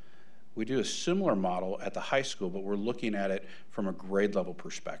 We do a similar model at the high school, but we're looking at it from a grade level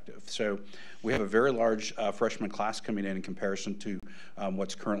perspective. So we have a very large freshman class coming in comparison to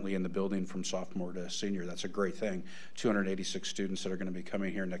what's currently in the building from sophomore to senior. That's a great thing. 286 students that are going to be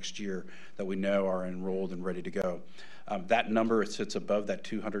coming here next year that we know are enrolled and ready to go. That number sits above that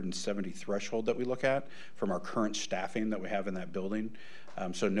 270 threshold that we look at from our current staffing that we have in that building.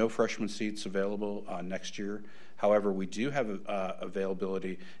 So no freshman seats available next year. However, we do have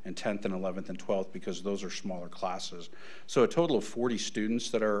availability in 10th and 11th and 12th because those are smaller classes. So a total of 40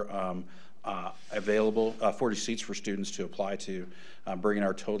 students that are available, 40 seats for students to apply to, bringing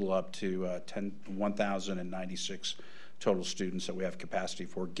our total up to 1,096 total students that we have capacity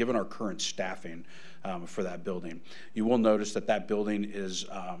for, given our current staffing for that building. You will notice that that building is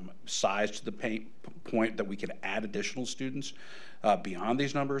sized to the point that we can add additional students beyond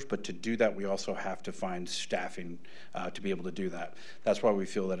these numbers, but to do that, we also have to find staffing to be able to do that. That's why we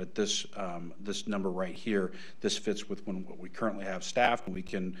feel that at this this number right here, this fits with what we currently have staffed, and we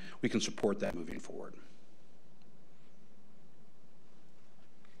can support that moving forward.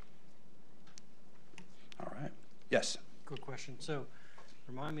 All right. Yes. Quick question. So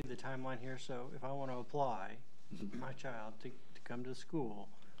remind me of the timeline here. So if I want to apply my child to come to the school,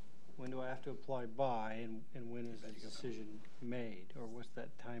 when do I have to apply by, and when is the decision made, or what's that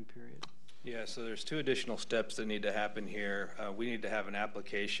time period? Yeah, so there's 2 additional steps that need to happen here. We need to have an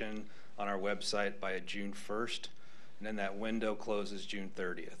application on our website by June 1st, and then that window closes June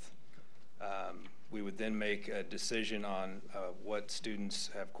 30th. We would then make a decision on what students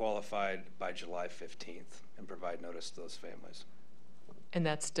have qualified by July 15th and provide notice to those families. And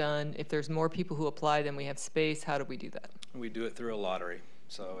that's done. If there's more people who apply than we have space, how do we do that? We do it through a lottery,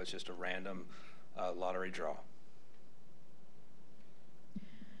 so it's just a random lottery draw.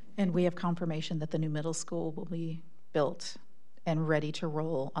 And we have confirmation that the new middle school will be built and ready to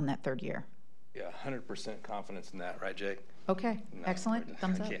roll on that 3rd year. Yeah, 100% confidence in that, right, Jake? Okay, No, excellent,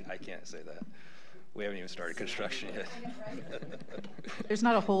 thumbs up. I can't say that. We haven't even started construction yet. There's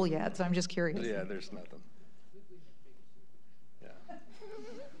not a hole yet, so I'm just curious. Yeah, there's nothing. Yeah.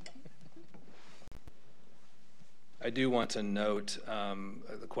 I do want to note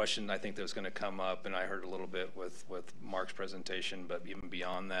the question I think that was going to come up, and I heard a little bit with Mark's presentation, but even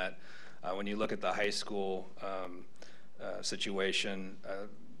beyond that, when you look at the high school situation,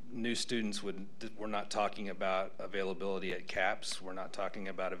 new students we're not talking about availability at CAPS. We're not talking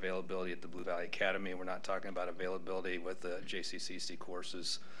about availability at the Blue Valley Academy. We're not talking about availability with the JCCC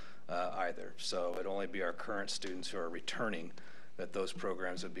courses either. So it'd only be our current students who are returning that those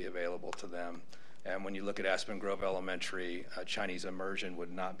programs would be available to them. And when you look at Aspen Grove Elementary, Chinese immersion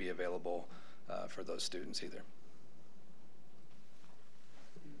would not be available for those students either.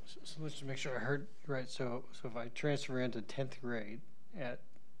 So let's just make sure I heard right. So if I transfer into 10th grade at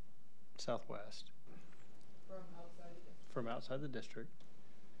Southwest from outside the district,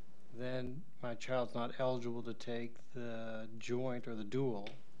 then my child's not eligible to take the joint or the dual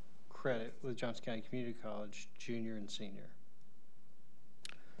credit with Johnson County Community College junior and senior.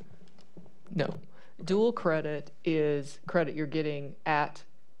 No. Dual credit is credit you're getting at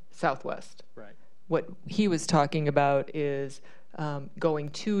Southwest. Right. What he was talking about is going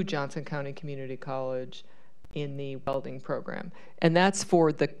to Johnson County Community College in the welding program. And that's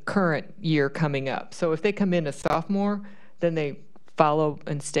for the current year coming up. So if they come in a sophomore, then they follow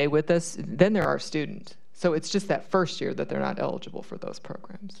and stay with us, then they're our student. So it's just that first year that they're not eligible for those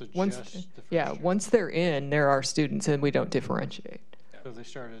programs. So once, just the first yeah, year. once they're in, they're our students and we don't differentiate. So if they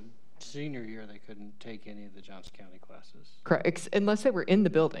started senior year, they couldn't take any of the Johnson County classes. Correct, unless they were in the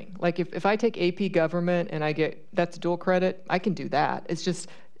building. Like if I take AP Government and I get, that's dual credit, I can do that. It's just,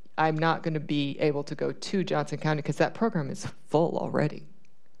 I'm not going to be able to go to Johnson County because that program is full already.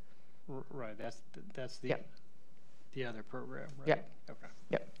 Right, that's the Yep. the other program, right? Yep. Okay.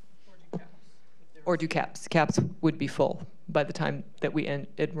 Yep. Or do CAPS. CAPS would be full by the time that we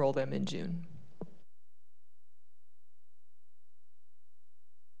enroll them in June.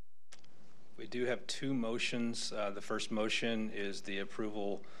 We do have 2 motions. The first motion is the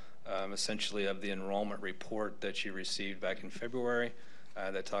approval essentially of the enrollment report that you received back in February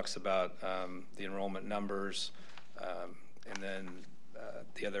that talks about the enrollment numbers. And then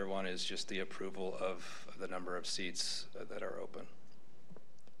the other one is just the approval of the number of seats that are open.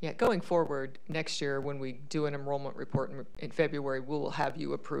 Yeah, going forward, next year when we do an enrollment report in February, we will have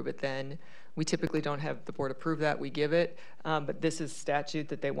you approve it then. We typically don't have the board approve that, we give it, but this is statute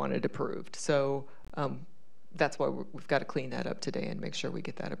that they wanted approved. So that's why we've got to clean that up today and make sure we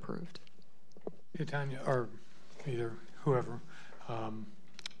get that approved. Hey, Tanya, or either whoever,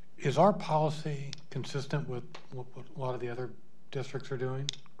 is our policy consistent with what a lot of the other districts are doing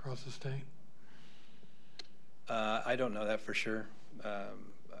across the state? I don't know that for sure.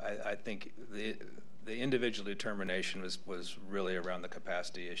 I think the individual determination was really around the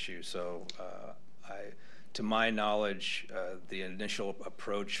capacity issue. So to my knowledge, the initial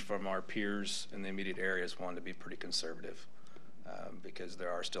approach from our peers in the immediate areas wanted to be pretty conservative because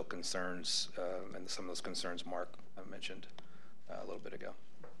there are still concerns, and some of those concerns Mark mentioned a little bit ago.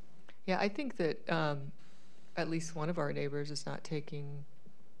 Yeah, I think that at least one of our neighbors is not taking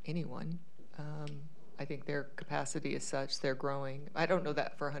anyone. I think their capacity is such, they're growing. I don't know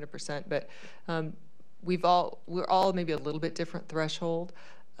that for 100%, but we're all maybe a little bit different threshold,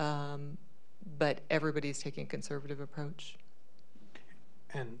 but everybody's taking a conservative approach.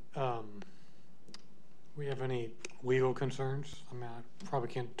 And we have any legal concerns? I mean, I probably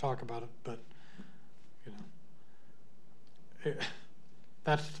can't talk about it, but you know,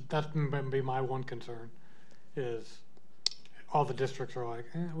 that's maybe my one concern is all the districts are like,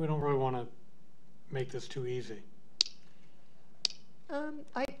 we don't really want to make this too easy.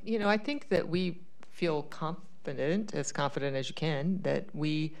 I think that we feel confident as you can, that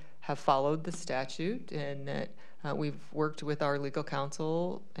we have followed the statute and that we've worked with our legal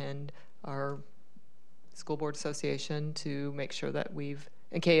counsel and our school board association to make sure that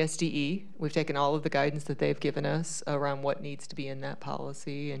and KSDE, we've taken all of the guidance that they've given us around what needs to be in that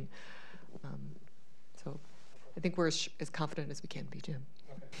policy. And so I think we're as confident as we can be, Jim,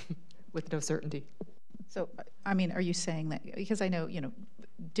 okay. With no certainty. So, I mean, are you saying that, because I know,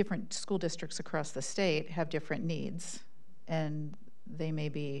 different school districts across the state have different needs and they may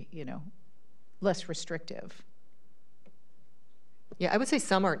be, less restrictive. Yeah, I would say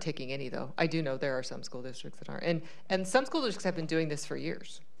some aren't taking any, though. I do know there are some school districts that aren't. And some school districts have been doing this for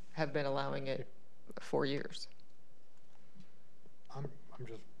years, have been allowing it for years. I'm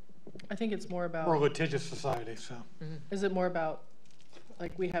just... I think it's more about... We're a litigious society, so... Mm-hmm. Is it more about,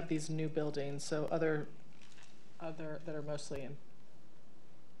 like, we have these new buildings, so other that are mostly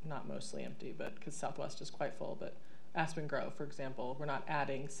not mostly empty, but because Southwest is quite full, but Aspen Grove, for example, we're not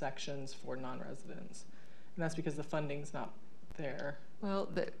adding sections for non-residents. And that's because the funding's not there. Well,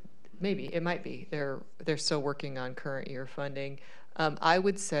 maybe it might be. They're still working on current year funding. I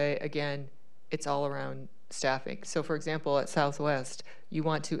would say, again, it's all around staffing. So, for example, at Southwest, you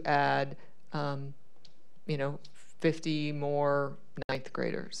want to add, 50 more ninth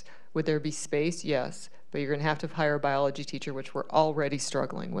graders. Would there be space? Yes, but you're going to have to hire a biology teacher, which we're already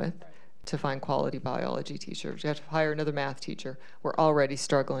struggling with, to find quality biology teachers. You have to hire another math teacher. We're already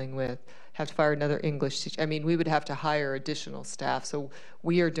struggling with. Have to hire another English teacher. I mean, we would have to hire additional staff. So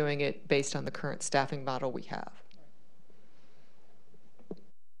we are doing it based on the current staffing model we have.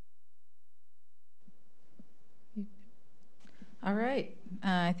 All right.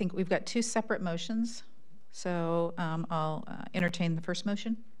 I think we've got two separate motions. So I'll entertain the first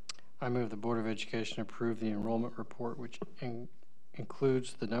motion. I move the Board of Education approve the enrollment report, which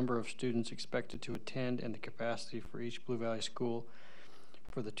includes the number of students expected to attend and the capacity for each Blue Valley school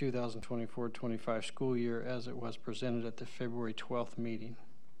for the 2024-25 school year as it was presented at the February 12th meeting.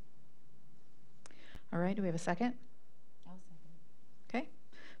 All right, do we have a second? I'll second. Okay,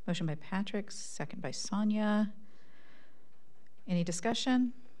 motion by Patrick, second by Sonia. Any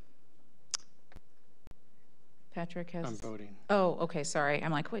discussion? Patrick has... I'm voting. Oh, okay, sorry.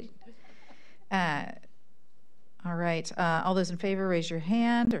 I'm like, wait. All right, all those in favor, raise your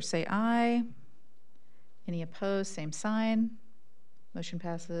hand or say aye. Any opposed, same sign. Motion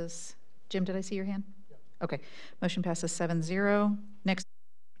passes. Jim, did I see your hand? Yeah. Okay, motion passes 7-0. Next.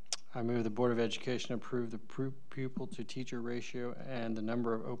 I move the Board of Education approve the pupil to teacher ratio and the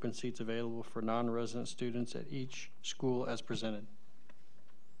number of open seats available for non-resident students at each school as presented.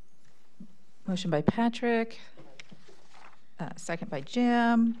 Motion by Patrick, second by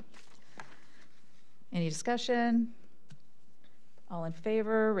Jim. Any discussion? All in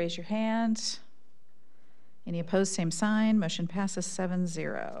favor, raise your hand. Any opposed, same sign. Motion passes 7-0.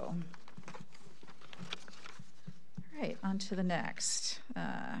 All right, on to the next.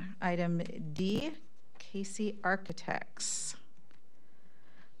 Item D, Casey Architects.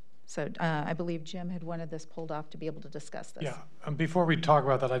 So I believe Jim had wanted this pulled off to be able to discuss this. Yeah, before we talk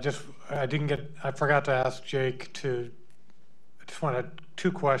about that, I forgot to ask Jake I just wanted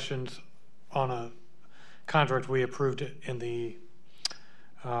two questions on a contract we approved in the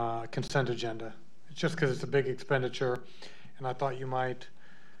consent agenda. It's just because it's a big expenditure, and I thought you might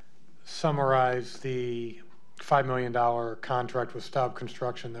summarize the $5 million contract with Staub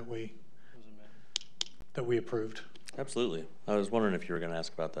Construction that we approved. Absolutely. I was wondering if you were going to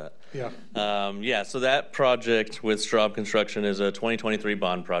ask about that. Yeah. So that project with Straub Construction is a 2023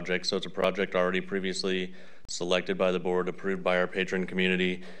 bond project. So it's a project already previously selected by the board, approved by our patron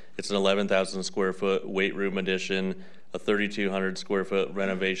community. It's an 11,000 square foot weight room addition, a 3,200 square foot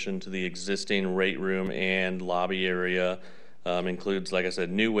renovation to the existing weight room and lobby area. Includes, like I said,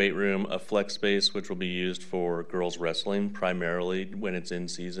 new weight room, a flex space, which will be used for girls wrestling primarily when it's in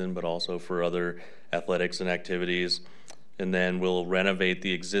season, but also for other athletics and activities. And then we'll renovate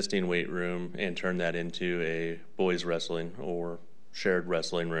the existing weight room and turn that into a boys wrestling or shared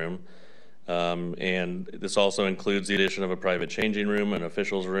wrestling room. And this also includes the addition of a private changing room, an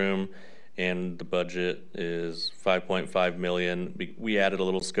officials room, and the budget is $5.5 million. We added a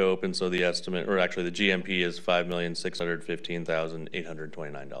little scope, and so the estimate, or actually the GMP is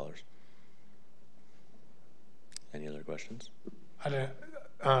 $5,615,829. Any other questions?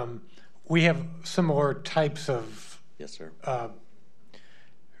 We have similar types of Yes, sir.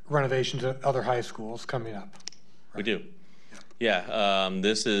 Renovations at other high schools coming up. We do. Yeah,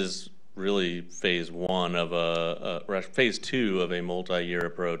 this is really phase one of phase two of a multi-year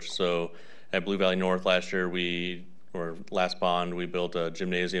approach. So at Blue Valley North last bond, we built a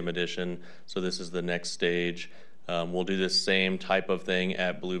gymnasium addition. So this is the next stage. We'll do this same type of thing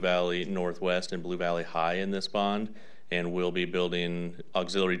at Blue Valley Northwest and Blue Valley High in this bond. And we'll be building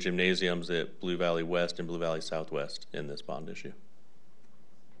auxiliary gymnasiums at Blue Valley West and Blue Valley Southwest in this bond issue.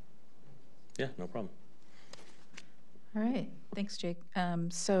 Yeah, no problem. All right, thanks, Jake.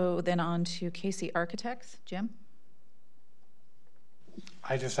 So then on to Casey Architects. Jim?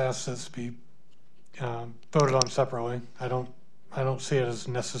 I just asked this be voted on separately. I don't see it as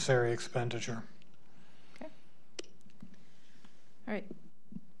necessary expenditure. Okay. All right.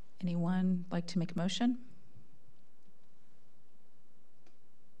 Anyone like to make a motion?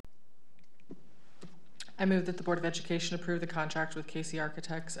 I move that the Board of Education approve the contract with Casey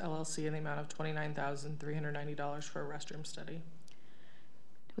Architects LLC in the amount of $29,390 for a restroom study.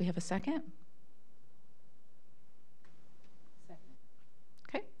 Do we have a second? Second.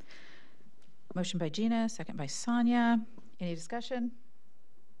 Okay. Motion by Gina, second by Sonia. Any discussion?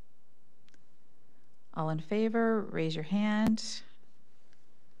 All in favor, raise your hand.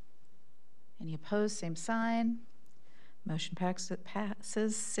 Any opposed, same sign. Motion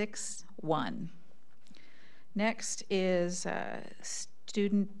passes 6-1. Next is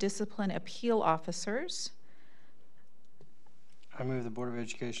student discipline appeal officers. I move the Board of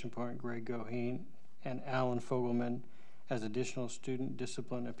Education appoint Greg Goheen and Alan Fogelman as additional student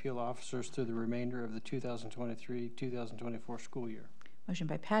discipline appeal officers through the remainder of the 2023-2024 school year. Motion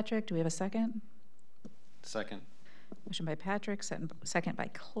by Patrick. Do we have a second? Second. Motion by Patrick, second by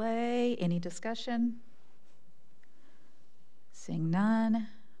Clay. Any discussion? Seeing none.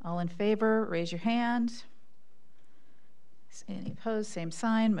 All in favor, raise your hand. Any opposed, same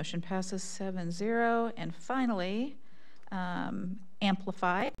sign. Motion passes 7-0. And finally,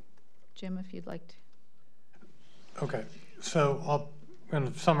 Amplify. Jim, if you'd like to. Okay, so I'm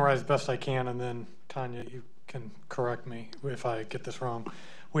going to summarize best I can, and then Tanya, you can correct me if I get this wrong.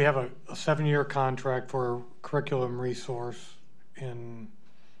 We have a 7-year contract for a curriculum resource in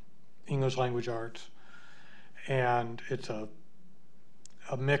English language arts, and it's a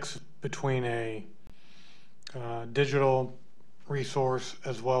mix between a digital resource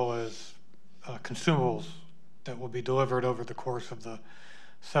as well as consumables that will be delivered over the course of the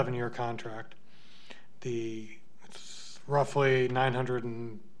 7-year contract. It's roughly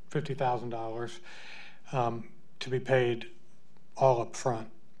 $950,000 to be paid all up front.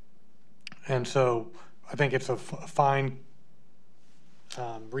 And so I think it's a fine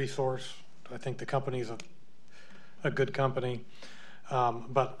resource. I think the company is a good company,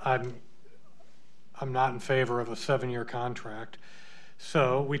 but I'm not in favor of a 7-year contract.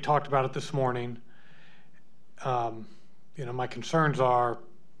 So we talked about it this morning. My concerns are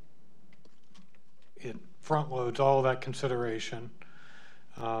it front loads all of that consideration.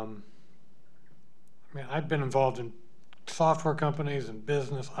 I've been involved in software companies and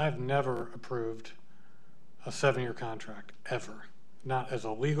business. I've never approved a 7-year contract, ever. Not as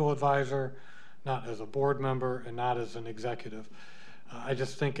a legal advisor, not as a board member, and not as an executive. I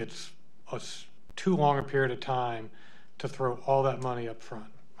just think it's too long a period of time to throw all that money up front.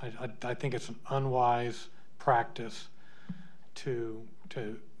 I think it's an unwise practice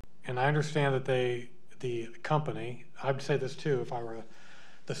and I understand that the company, I would say this too if I were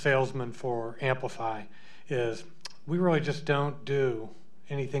the salesman for Amplify, is we really just don't do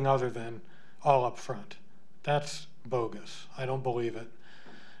anything other than all up front. That's bogus. I don't believe it.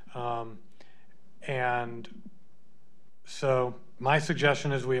 And so my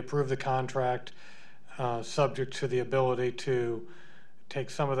suggestion is we approve the contract subject to the ability to take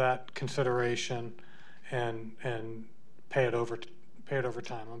some of that consideration and pay it over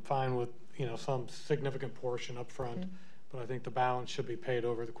time. I'm fine with some significant portion up front, but I think the balance should be paid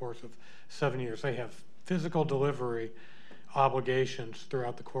over the course of 7 years. They have physical delivery obligations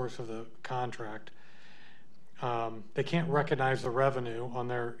throughout the course of the contract. They can't recognize the revenue on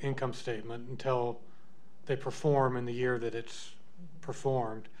their income statement until they perform in the year that it's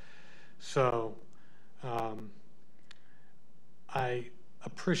performed. So I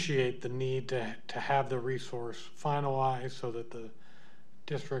appreciate the need to have the resource finalized so that the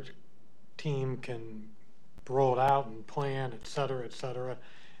district team can roll it out and plan, et cetera, et cetera.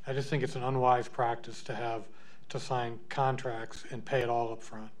 I just think it's an unwise practice to sign contracts and pay it all up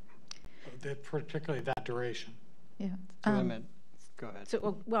front, particularly that duration. Yeah. So I meant, go ahead.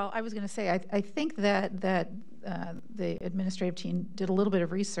 So, well, I was going to say, I think that the administrative team did a little bit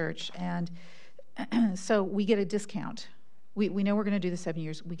of research, and so we get a discount. We know we're going to do the 7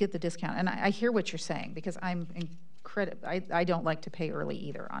 years. We get the discount, and I hear what you're saying, because I don't like to pay early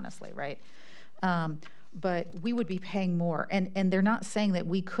either, honestly, right? But we would be paying more, and they're not saying that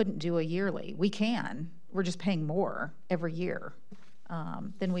we couldn't do a yearly. We can. We're just paying more every year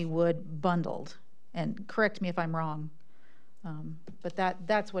than we would bundled. And correct me if I'm wrong, but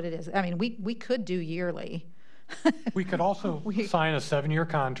that's what it is. I mean, we could do yearly. We could also sign a 7-year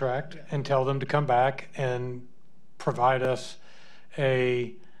contract and tell them to come back and provide us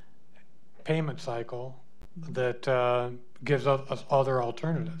a payment cycle that gives us other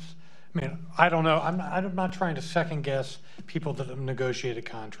alternatives. I mean, I don't know. I'm not trying to second guess people that have negotiated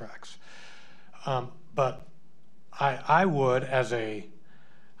contracts, but I would, as I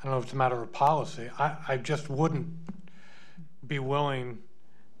don't know if it's a matter of policy, I just wouldn't be willing.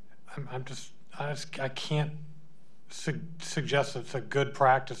 I can't suggest it's a good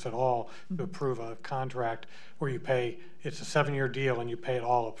practice at all to approve a contract where it's a 7-year deal and you pay it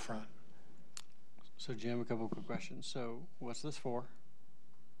all up front. So Jim, a couple of quick questions. So what's this for?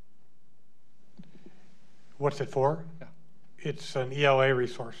 What's it for? Yeah. It's an ELA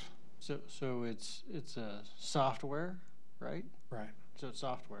resource. So it's a software, right? Right. So it's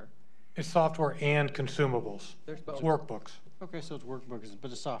software. It's software and consumables. There's both. It's workbooks. Okay, so it's workbooks,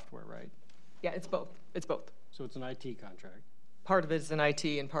 but it's software, right? Yeah, it's both. It's both. So it's an IT contract. Part of it is an IT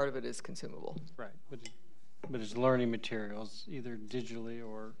and part of it is consumable. Right, but it's learning materials, either digitally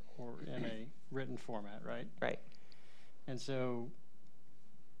or in a written format, right? Right. And so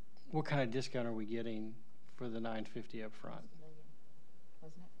what kind of discount are we getting for the $950 up front?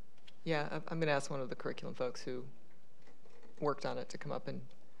 Yeah, I'm going to ask one of the curriculum folks who worked on it to come up and.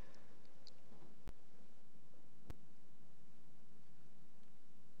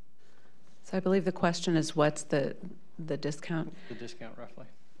 So I believe the question is, what's the discount? The discount roughly.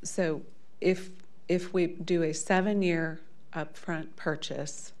 So if we do a 7-year upfront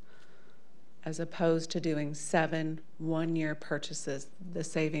purchase, as opposed to doing 7 one-year purchases, the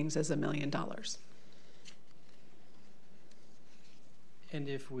savings is $1 million. And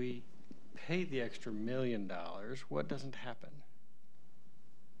if we pay the extra $1 million, what doesn't happen?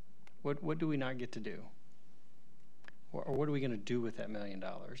 What do we not get to do? Or what are we going to do with that $1 million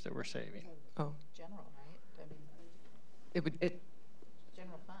that we're saving? Oh. General, right? I mean,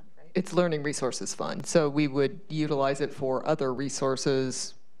 general fund, right? It's Learning Resources Fund, so we would utilize it for other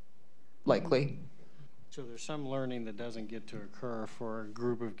resources, likely. So there's some learning that doesn't get to occur for a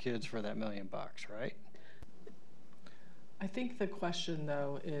group of kids for that $1 million, right? I think the question,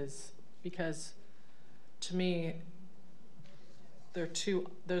 though, is because to me,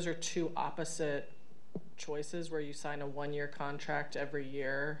 those are two opposite choices, where you sign a 1-year contract every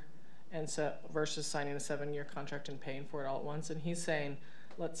year and so versus signing a 7-year contract and paying for it all at once. And he's saying,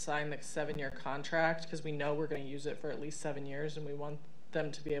 let's sign the 7-year contract because we know we're going to use it for at least 7 years and we want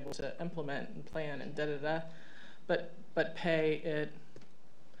them to be able to implement and plan and da-da-da, but pay it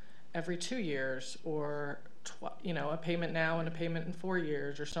every 2 years, or a payment now and a payment in 4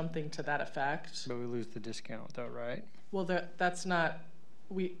 years, or something to that effect. But we lose the discount though, right? Well, that's not,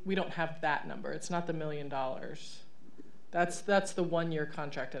 we don't have that number. It's not the $1 million. That's the 1-year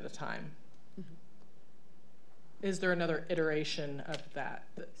contract at a time. Is there another iteration of that?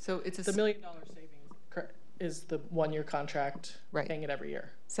 So it's the $1 million savings is the 1-year contract, right, paying it every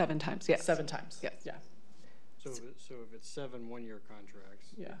year. 7 times. Yes. 7 times. Yes. Yeah. So if it's 7 1-year contracts,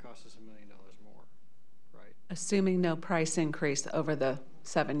 yeah, it costs us $1 million more, right? Assuming no price increase over the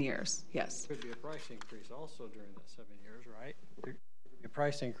 7 years, yes. There could be a price increase also during that 7 years, right? There could be a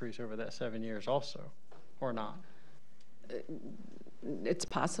price increase over that 7 years also, or not? It's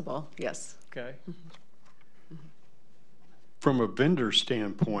possible, yes. Okay. From a vendor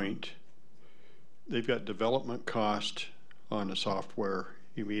standpoint, they've got development cost on the software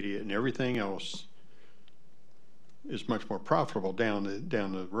immediate, and everything else is much more profitable down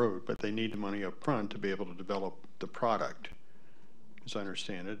the road, but they need the money up front to be able to develop the product, as I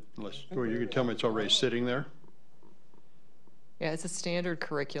understand it. Unless, or you can tell me it's already sitting there? Yeah, it's a standard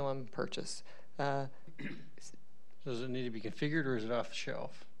curriculum purchase. Does it need to be configured, or is it off the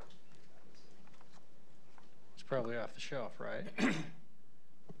shelf? It's probably off the shelf, right?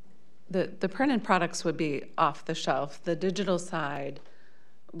 The printed products would be off the shelf. The digital side,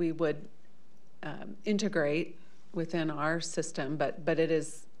 we would integrate within our system, but it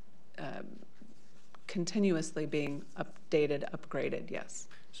is continuously being updated, upgraded, yes.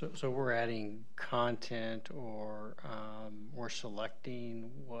 So we're adding content, or we're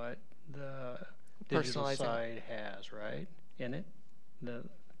selecting what the digital Personalizing. side has, right, in it?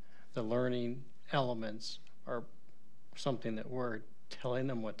 The learning elements are something that we're telling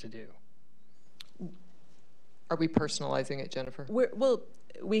them what to do. Are we personalizing it, Jennifer?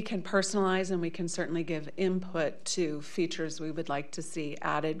 We can personalize, and we can certainly give input to features we would like to see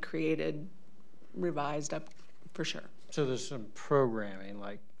added, created, revised up, for sure. So there's some programming,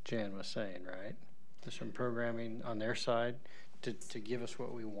 like Jan was saying, right? There's some programming on their side to give us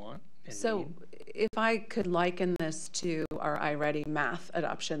what we want and So need. if I could liken this to our iReady math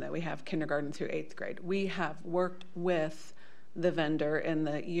adoption that we have kindergarten through 8th grade, we have worked with the vendor in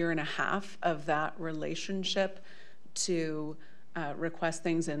the year and a half of that relationship to request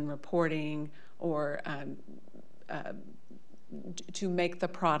things in reporting, or to make the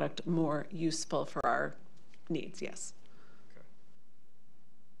product more useful for our needs, yes.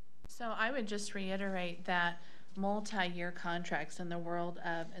 So I would just reiterate that multi-year contracts in the world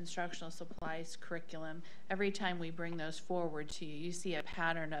of instructional supplies curriculum, every time we bring those forward to you, you see a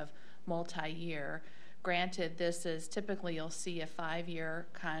pattern of multi-year. Granted, this is typically, you'll see a 5-year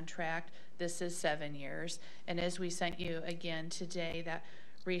contract. This is 7 years. And as we sent you again today, that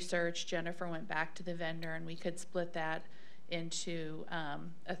research, Jennifer went back to the vendor, and we could split that into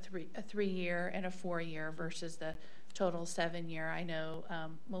a 3-year and a 4-year versus the total 7-year. I know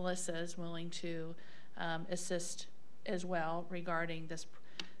Melissa is willing to assist as well regarding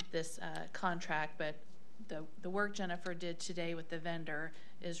this contract, but the work Jennifer did today with the vendor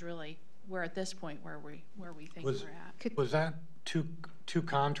is really, we're at this point where we think we're at. Was that two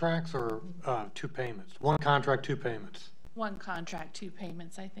contracts or 2 payments? One contract, 2 payments? One contract, 2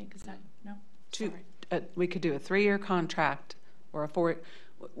 payments, I think. Is that, no? We could do a 3-year contract or a 4.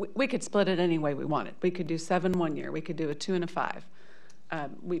 We could split it any way we wanted. We could do 7 1 year. We could do a 2 and a 5.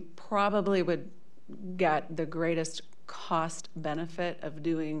 We probably would get the greatest cost benefit of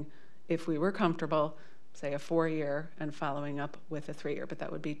doing, if we were comfortable, say a 4-year and following up with a 3-year, but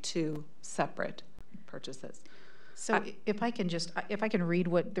that would be 2 separate purchases. So if I can read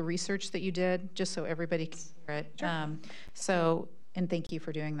what the research that you did, just so everybody can hear it. Sure. And thank you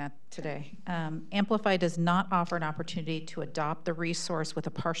for doing that today. Amplify does not offer an opportunity to adopt the resource with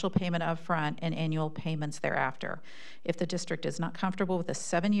a partial payment upfront and annual payments thereafter. If the district is not comfortable with a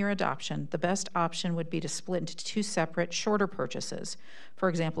 7-year adoption, the best option would be to split into 2 separate, shorter purchases. For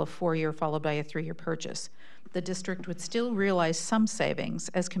example, a 4-year followed by a 3-year purchase. The district would still realize some savings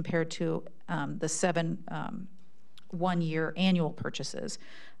as compared to the 7 1-year annual purchases.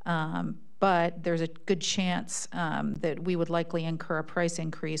 But there's a good chance that we would likely incur a price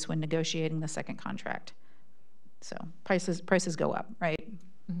increase when negotiating the second contract. So prices go up, right?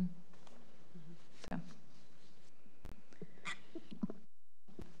 Mm-hmm. So.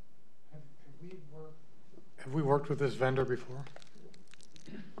 Have we worked with this vendor before?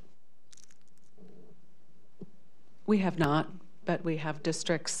 We have not, but we have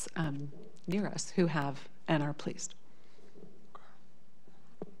districts near us who have and are pleased.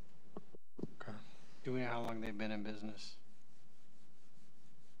 Do we know how long they've been in business?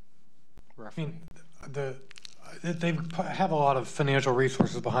 I Roughly. mean, they have a lot of financial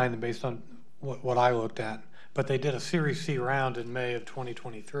resources behind them based on what I looked at, but they did a Series C round in May of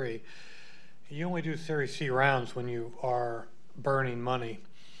 2023. You only do Series C rounds when you are burning money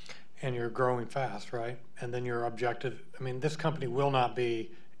and you're growing fast, right? And then your objective, I mean, this company will not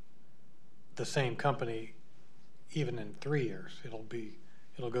be the same company even in 3 years. It'll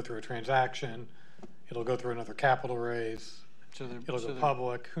go through a transaction, it'll go through another capital raise, it'll go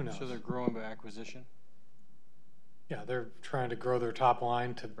public, who knows? So they're growing by acquisition? Yeah, they're trying to grow their top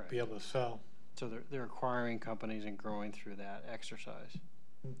line to be able to sell. So they're acquiring companies and growing through that exercise.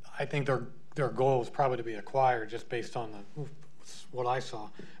 I think their goal is probably to be acquired just based on what I saw.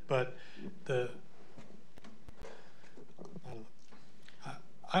 But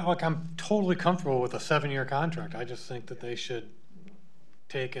I'm totally comfortable with a 7-year contract. I just think that they should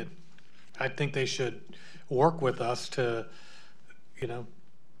take it. I think they should work with us to,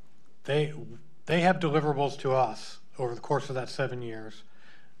 they have deliverables to us over the course of that 7 years.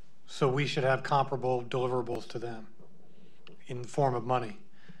 So we should have comparable deliverables to them in the form of money.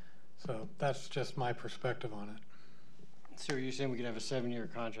 So that's just my perspective on it. So are you saying we could have a 7-year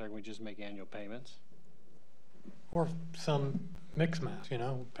contract and we just make annual payments? Or some mix match,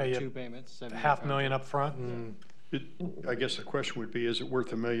 pay you 2 payments, 7-year $500,000 up front and. I guess the question would be, is it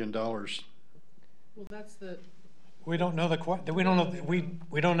worth $1 million? Well, that's the. We don't know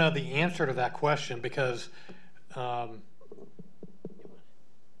we don't know the answer to that question because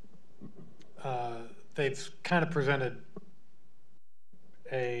they've kind of presented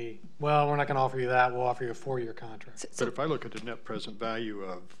well, we're not going to offer you that, we'll offer you a 4-year contract. But if I look at the net present value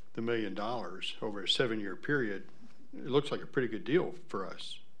of the $1 million over a 7-year period, it looks like a pretty good deal for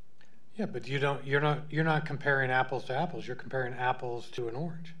us. Yeah, but you're not comparing apples to apples. You're comparing apples to an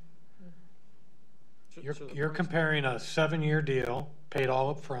orange. You're comparing a 7-year deal paid all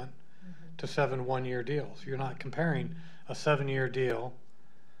up front to 7 1-year deals. You're not comparing a 7-year deal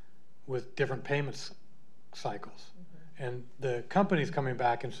with different payments cycles. And the company's coming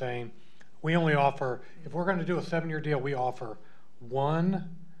back and saying, we only offer, if we're going to do a 7-year deal, we offer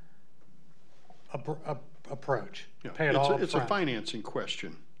one approach. Yeah, Pay it all up front. It's a financing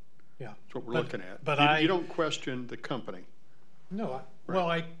question. Yeah. That's what we're looking at. But you don't question the company. No, well,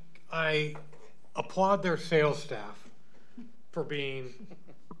 I applaud their sales staff for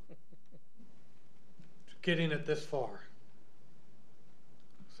getting it this far.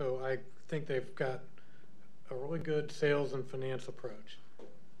 So I think they've got a really good sales and finance approach.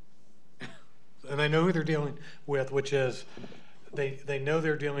 And they know who they're dealing with, which is they know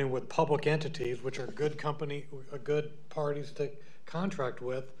they're dealing with public entities, which are good parties to contract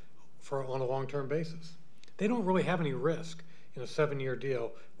with on a long-term basis. They don't really have any risk in a 7-year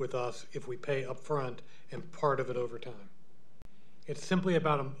deal with us if we pay up front and part of it over time. It's simply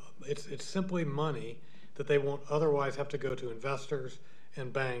it's simply money that they won't otherwise have to go to investors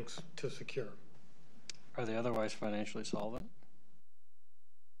and banks to secure. Are they otherwise financially solvent?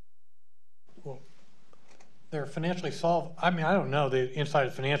 Well, they're financially solvent. I mean, I don't know the inside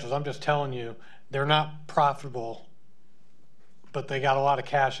of financials. I'm just telling you, they're not profitable, but they got a lot of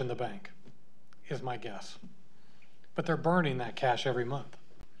cash in the bank, is my guess. But they're burning that cash every month.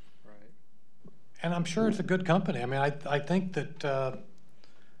 Right. And I'm sure it's a good company. I mean, I think that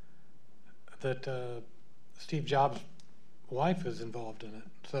Steve Jobs' wife is involved in it.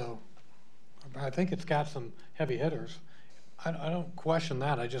 So I think it's got some heavy hitters. I don't question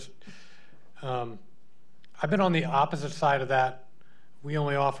that. I just, I've been on the opposite side of that. We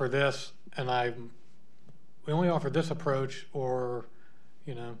only offer this, and we only offer this approach, or,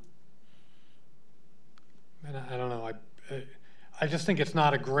 and I don't know. I just think it's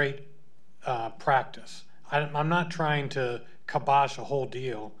not a great practice. I'm not trying to kibosh a whole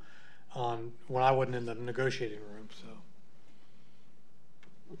deal when I wasn't in the negotiating room. So.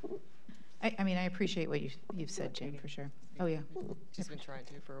 I mean, I appreciate what you've said, Jane, for sure. Oh, yeah. She's been trying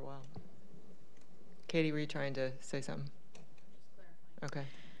to for a while. Katie, were you trying to say something? Okay.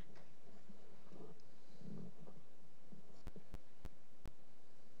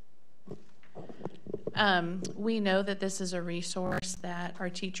 We know that this is a resource that our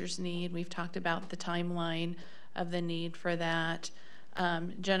teachers need. We've talked about the timeline of the need for that.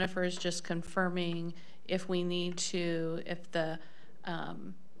 Jennifer is just confirming if we need to,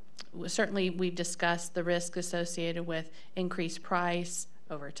 certainly we've discussed the risk associated with increased price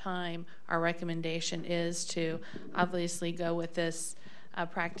over time. Our recommendation is to obviously go with this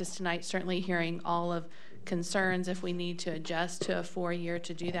practice tonight, certainly hearing all of concerns if we need to adjust to a 4-year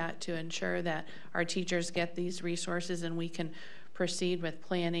to do that, to ensure that our teachers get these resources and we can proceed with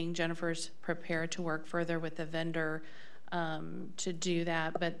planning. Jennifer's prepared to work further with the vendor to do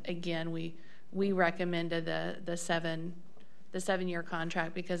that. But again, we recommended the 7-year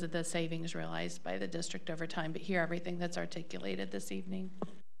contract because of the savings realized by the district over time, but hear everything that's articulated this evening.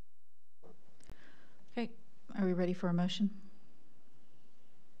 Okay, are we ready for a motion?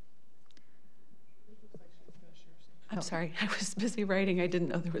 I'm sorry, I was busy writing. I didn't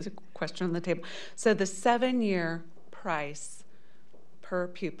know there was a question on the table. So the 7-year price per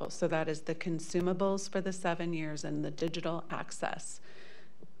pupil, so that is the consumables for the 7 years and the digital access,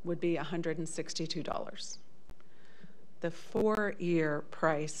 would be $162. The 4-year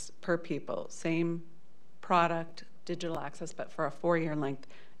price per pupil, same product, digital access, but for a 4-year length,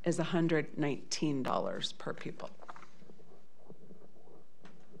 is $119 per pupil.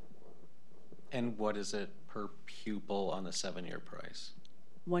 And what is it per pupil on the 7-year price?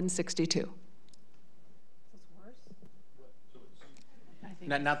 $162.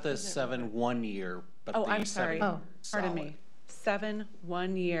 Not the 7 1-year, but Oh, the I'm sorry. 7 Pardon me. 7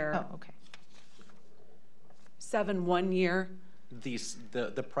 1-year. Oh, okay. 7 1-year.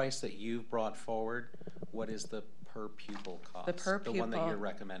 The price that you've brought forward, what is the per pupil cost? The per pupil. The one that you're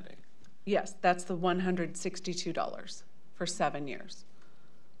recommending. Yes, that's the $162 for 7 years.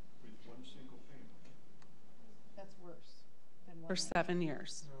 That's worse than For 7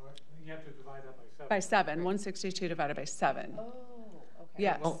 years. No, you have to divide that By 7. 162 divided by 7. Oh, okay.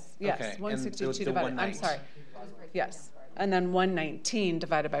 Yes, Well, yes. okay. 162 the divided. I'm sorry. Yes, and then 119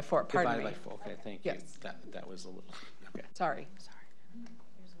 divided by 4. Pardon me. Divided by 4. Okay, thank Yes. you. That was a little. Okay. Sorry.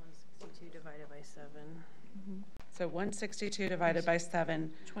 162 divided by 7. So 162 divided by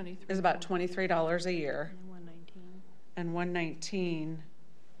 7 23. is about $23 a year. And 119. And 119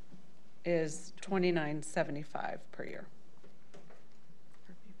 is $29.75 per year.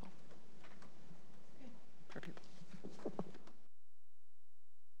 Per people. Per people.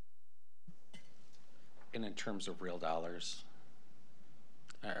 And in terms of real dollars,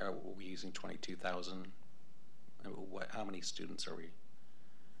 are we using 22,000? How many students are we?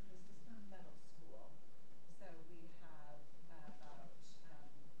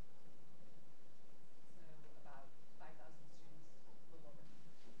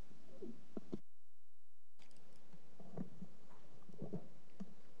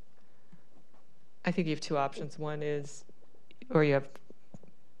 I think you have two options. One is, or you have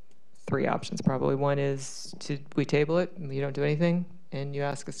three options probably. One is we table it, and you don't do anything, and you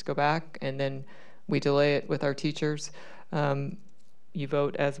ask us to go back, and then we delay it with our teachers. You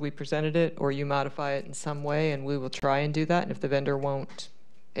vote as we presented it, or you modify it in some way, and we will try and do that. And if the vendor won't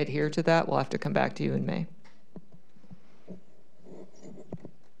adhere to that, we'll have to come back to you in May.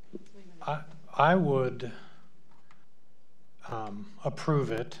 I would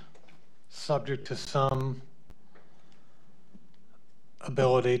approve it, subject to some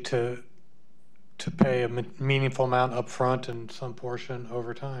ability to pay a meaningful amount up front and some portion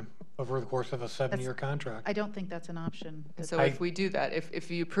over time, over the course of a 7-year contract. I don't think that's an option. And so if we do that,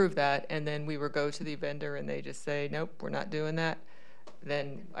 if you approve that, and then we go to the vendor and they just say, nope, we're not doing that,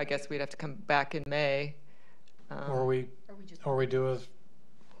 then I guess we'd have to come back in May. Or we do a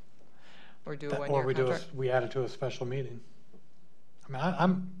or do a 1-year contract. We add it to a special meeting. I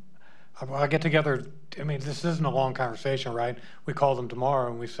mean, I get together, I mean, this isn't a long conversation, right? We call them tomorrow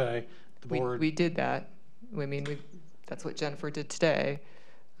and we say, the board. We did that. I mean, that's what Jennifer did today.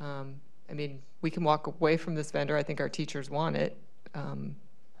 I mean, we can walk away from this vendor. I think our teachers want it.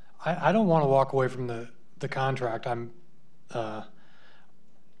 I don't want to walk away from the contract.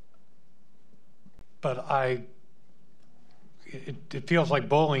 But it feels like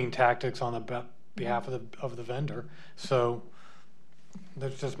bullying tactics on the behalf of the vendor. So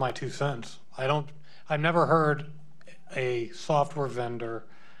that's just my 2 cents. I've never heard a software vendor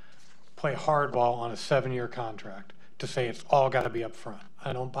play hardball on a 7-year contract to say it's all got to be up front.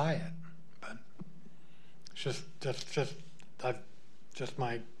 I don't buy it, but it's just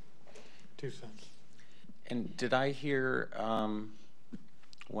my 2 cents. And did I hear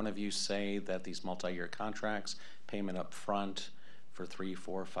one of you say that these multi-year contracts, payment up front for 3,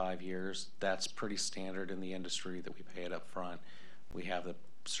 4, 5 years, that's pretty standard in the industry that we pay it up front. We have the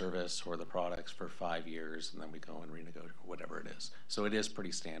service or the products for 5 years, and then we go and renegotiate, whatever it is. So it is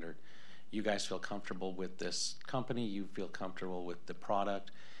pretty standard. You guys feel comfortable with this company? You feel comfortable with the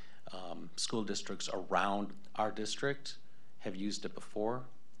product? School districts around our district have used it before.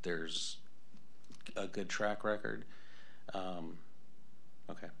 There's a good track record.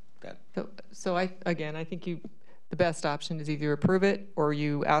 Okay. So I think the best option is either approve it or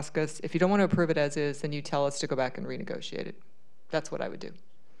you ask us. If you don't want to approve it as is, then you tell us to go back and renegotiate it. That's what I would do.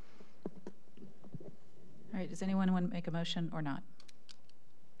 All right, does anyone want to make a motion or not?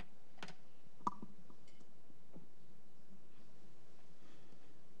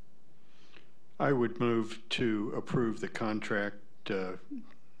 I would move to approve the contract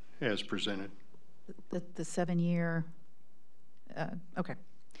as presented. The 7-year, okay.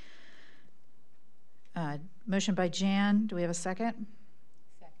 Motion by Jan, do we have a second?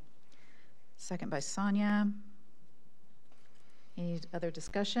 Second by Sonia. Any other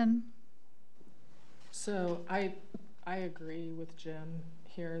discussion? So I agree with Jim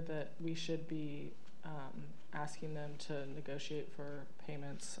here that we should be asking them to negotiate for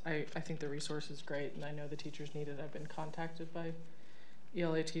payments. I think the resource is great, and I know the teachers need it. I've been contacted by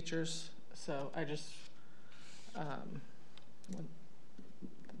ELA teachers, so I just,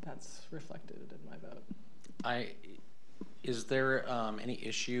 that's reflected in my vote. Is there any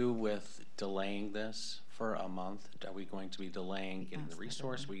issue with delaying this for a month? Are we going to be delaying getting the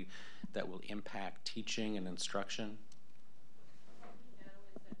resource that will impact teaching and instruction?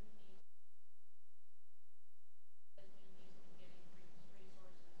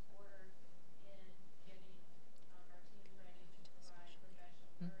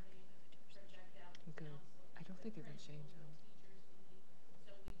 I don't think they're going to change them.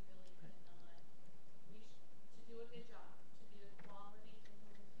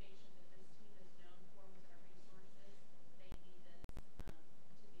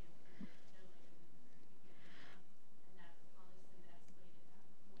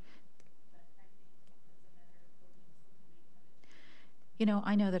 You know,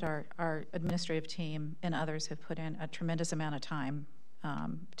 I know that our administrative team and others have put in a tremendous amount of time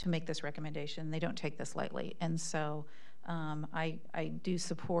to make this recommendation. They don't take this lightly. And so I do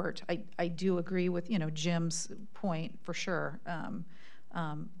support, I do agree with, Jim's point for sure.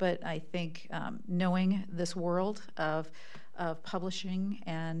 But I think knowing this world of publishing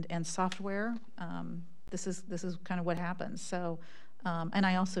and software, this is kind of what happens. So, and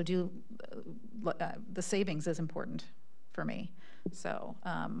I also do, the savings is important for me. So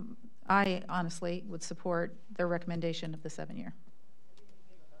I honestly would support their recommendation of the 7-year.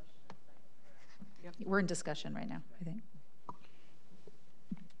 Yep. We're in discussion right now, I think.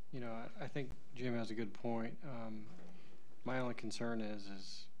 I think Jim has a good point. My only concern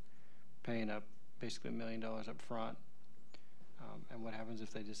is paying up basically $1 million up front, and what happens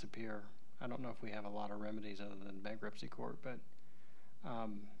if they disappear. I don't know if we have a lot of remedies other than bankruptcy court, but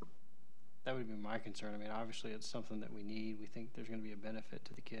that would be my concern. I mean, obviously it's something that we need. We think there's going to be a benefit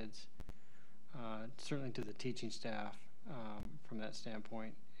to the kids, certainly to the teaching staff. From that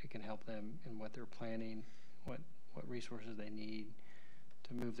standpoint, it can help them in what they're planning, what resources they need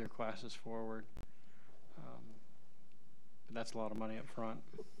to move their classes forward. But that's a lot of money up front.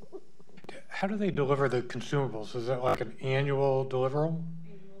 How do they deliver the consumables? Is that like an annual deliverable?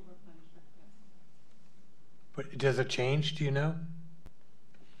 But does it change, do you know?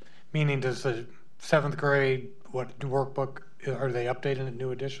 Meaning, does the 7th grade, workbook, are they updating it,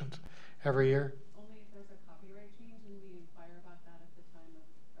 new editions every year? Only if there's a copyright change, and we inquire about that at the time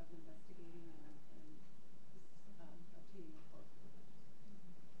of investigating and obtaining report.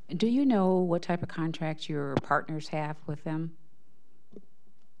 Do you know what type of contracts your partners have with them? The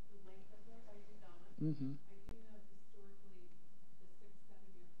length of those, I do not. Mm-hmm. I do know historically, the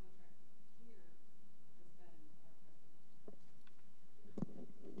 6-7-year contract here has been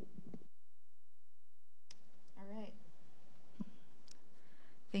All right.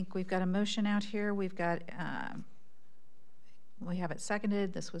 I think we've got a motion out here. We've got, we have it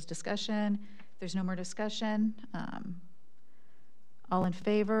seconded. This was discussion. If there's no more discussion, all in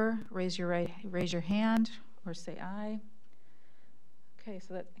favor, raise your hand or say aye. Okay,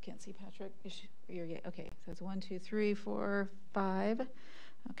 so that, I can't see Patrick. Okay, so it's 1, 2, 3, 4, 5.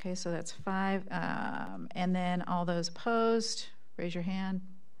 Okay, so that's 5. And then all those opposed, raise your hand.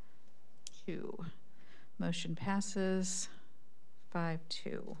 2. Motion passes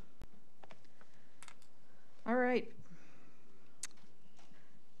 5-2. All right.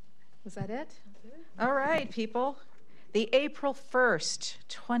 Was that it? All right, people. The April 1st,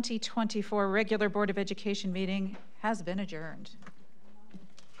 2024 regular Board of Education meeting has been adjourned.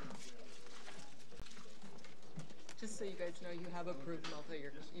 Just so you guys know, you have approved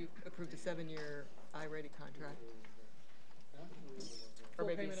you approved a 7-year I-ready contract. Or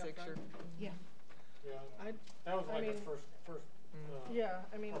maybe a 6-year. Yeah. Yeah. That was like the first yeah,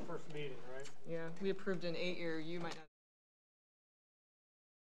 I mean, our first meeting, right? Yeah, we approved an 8-year. You might not.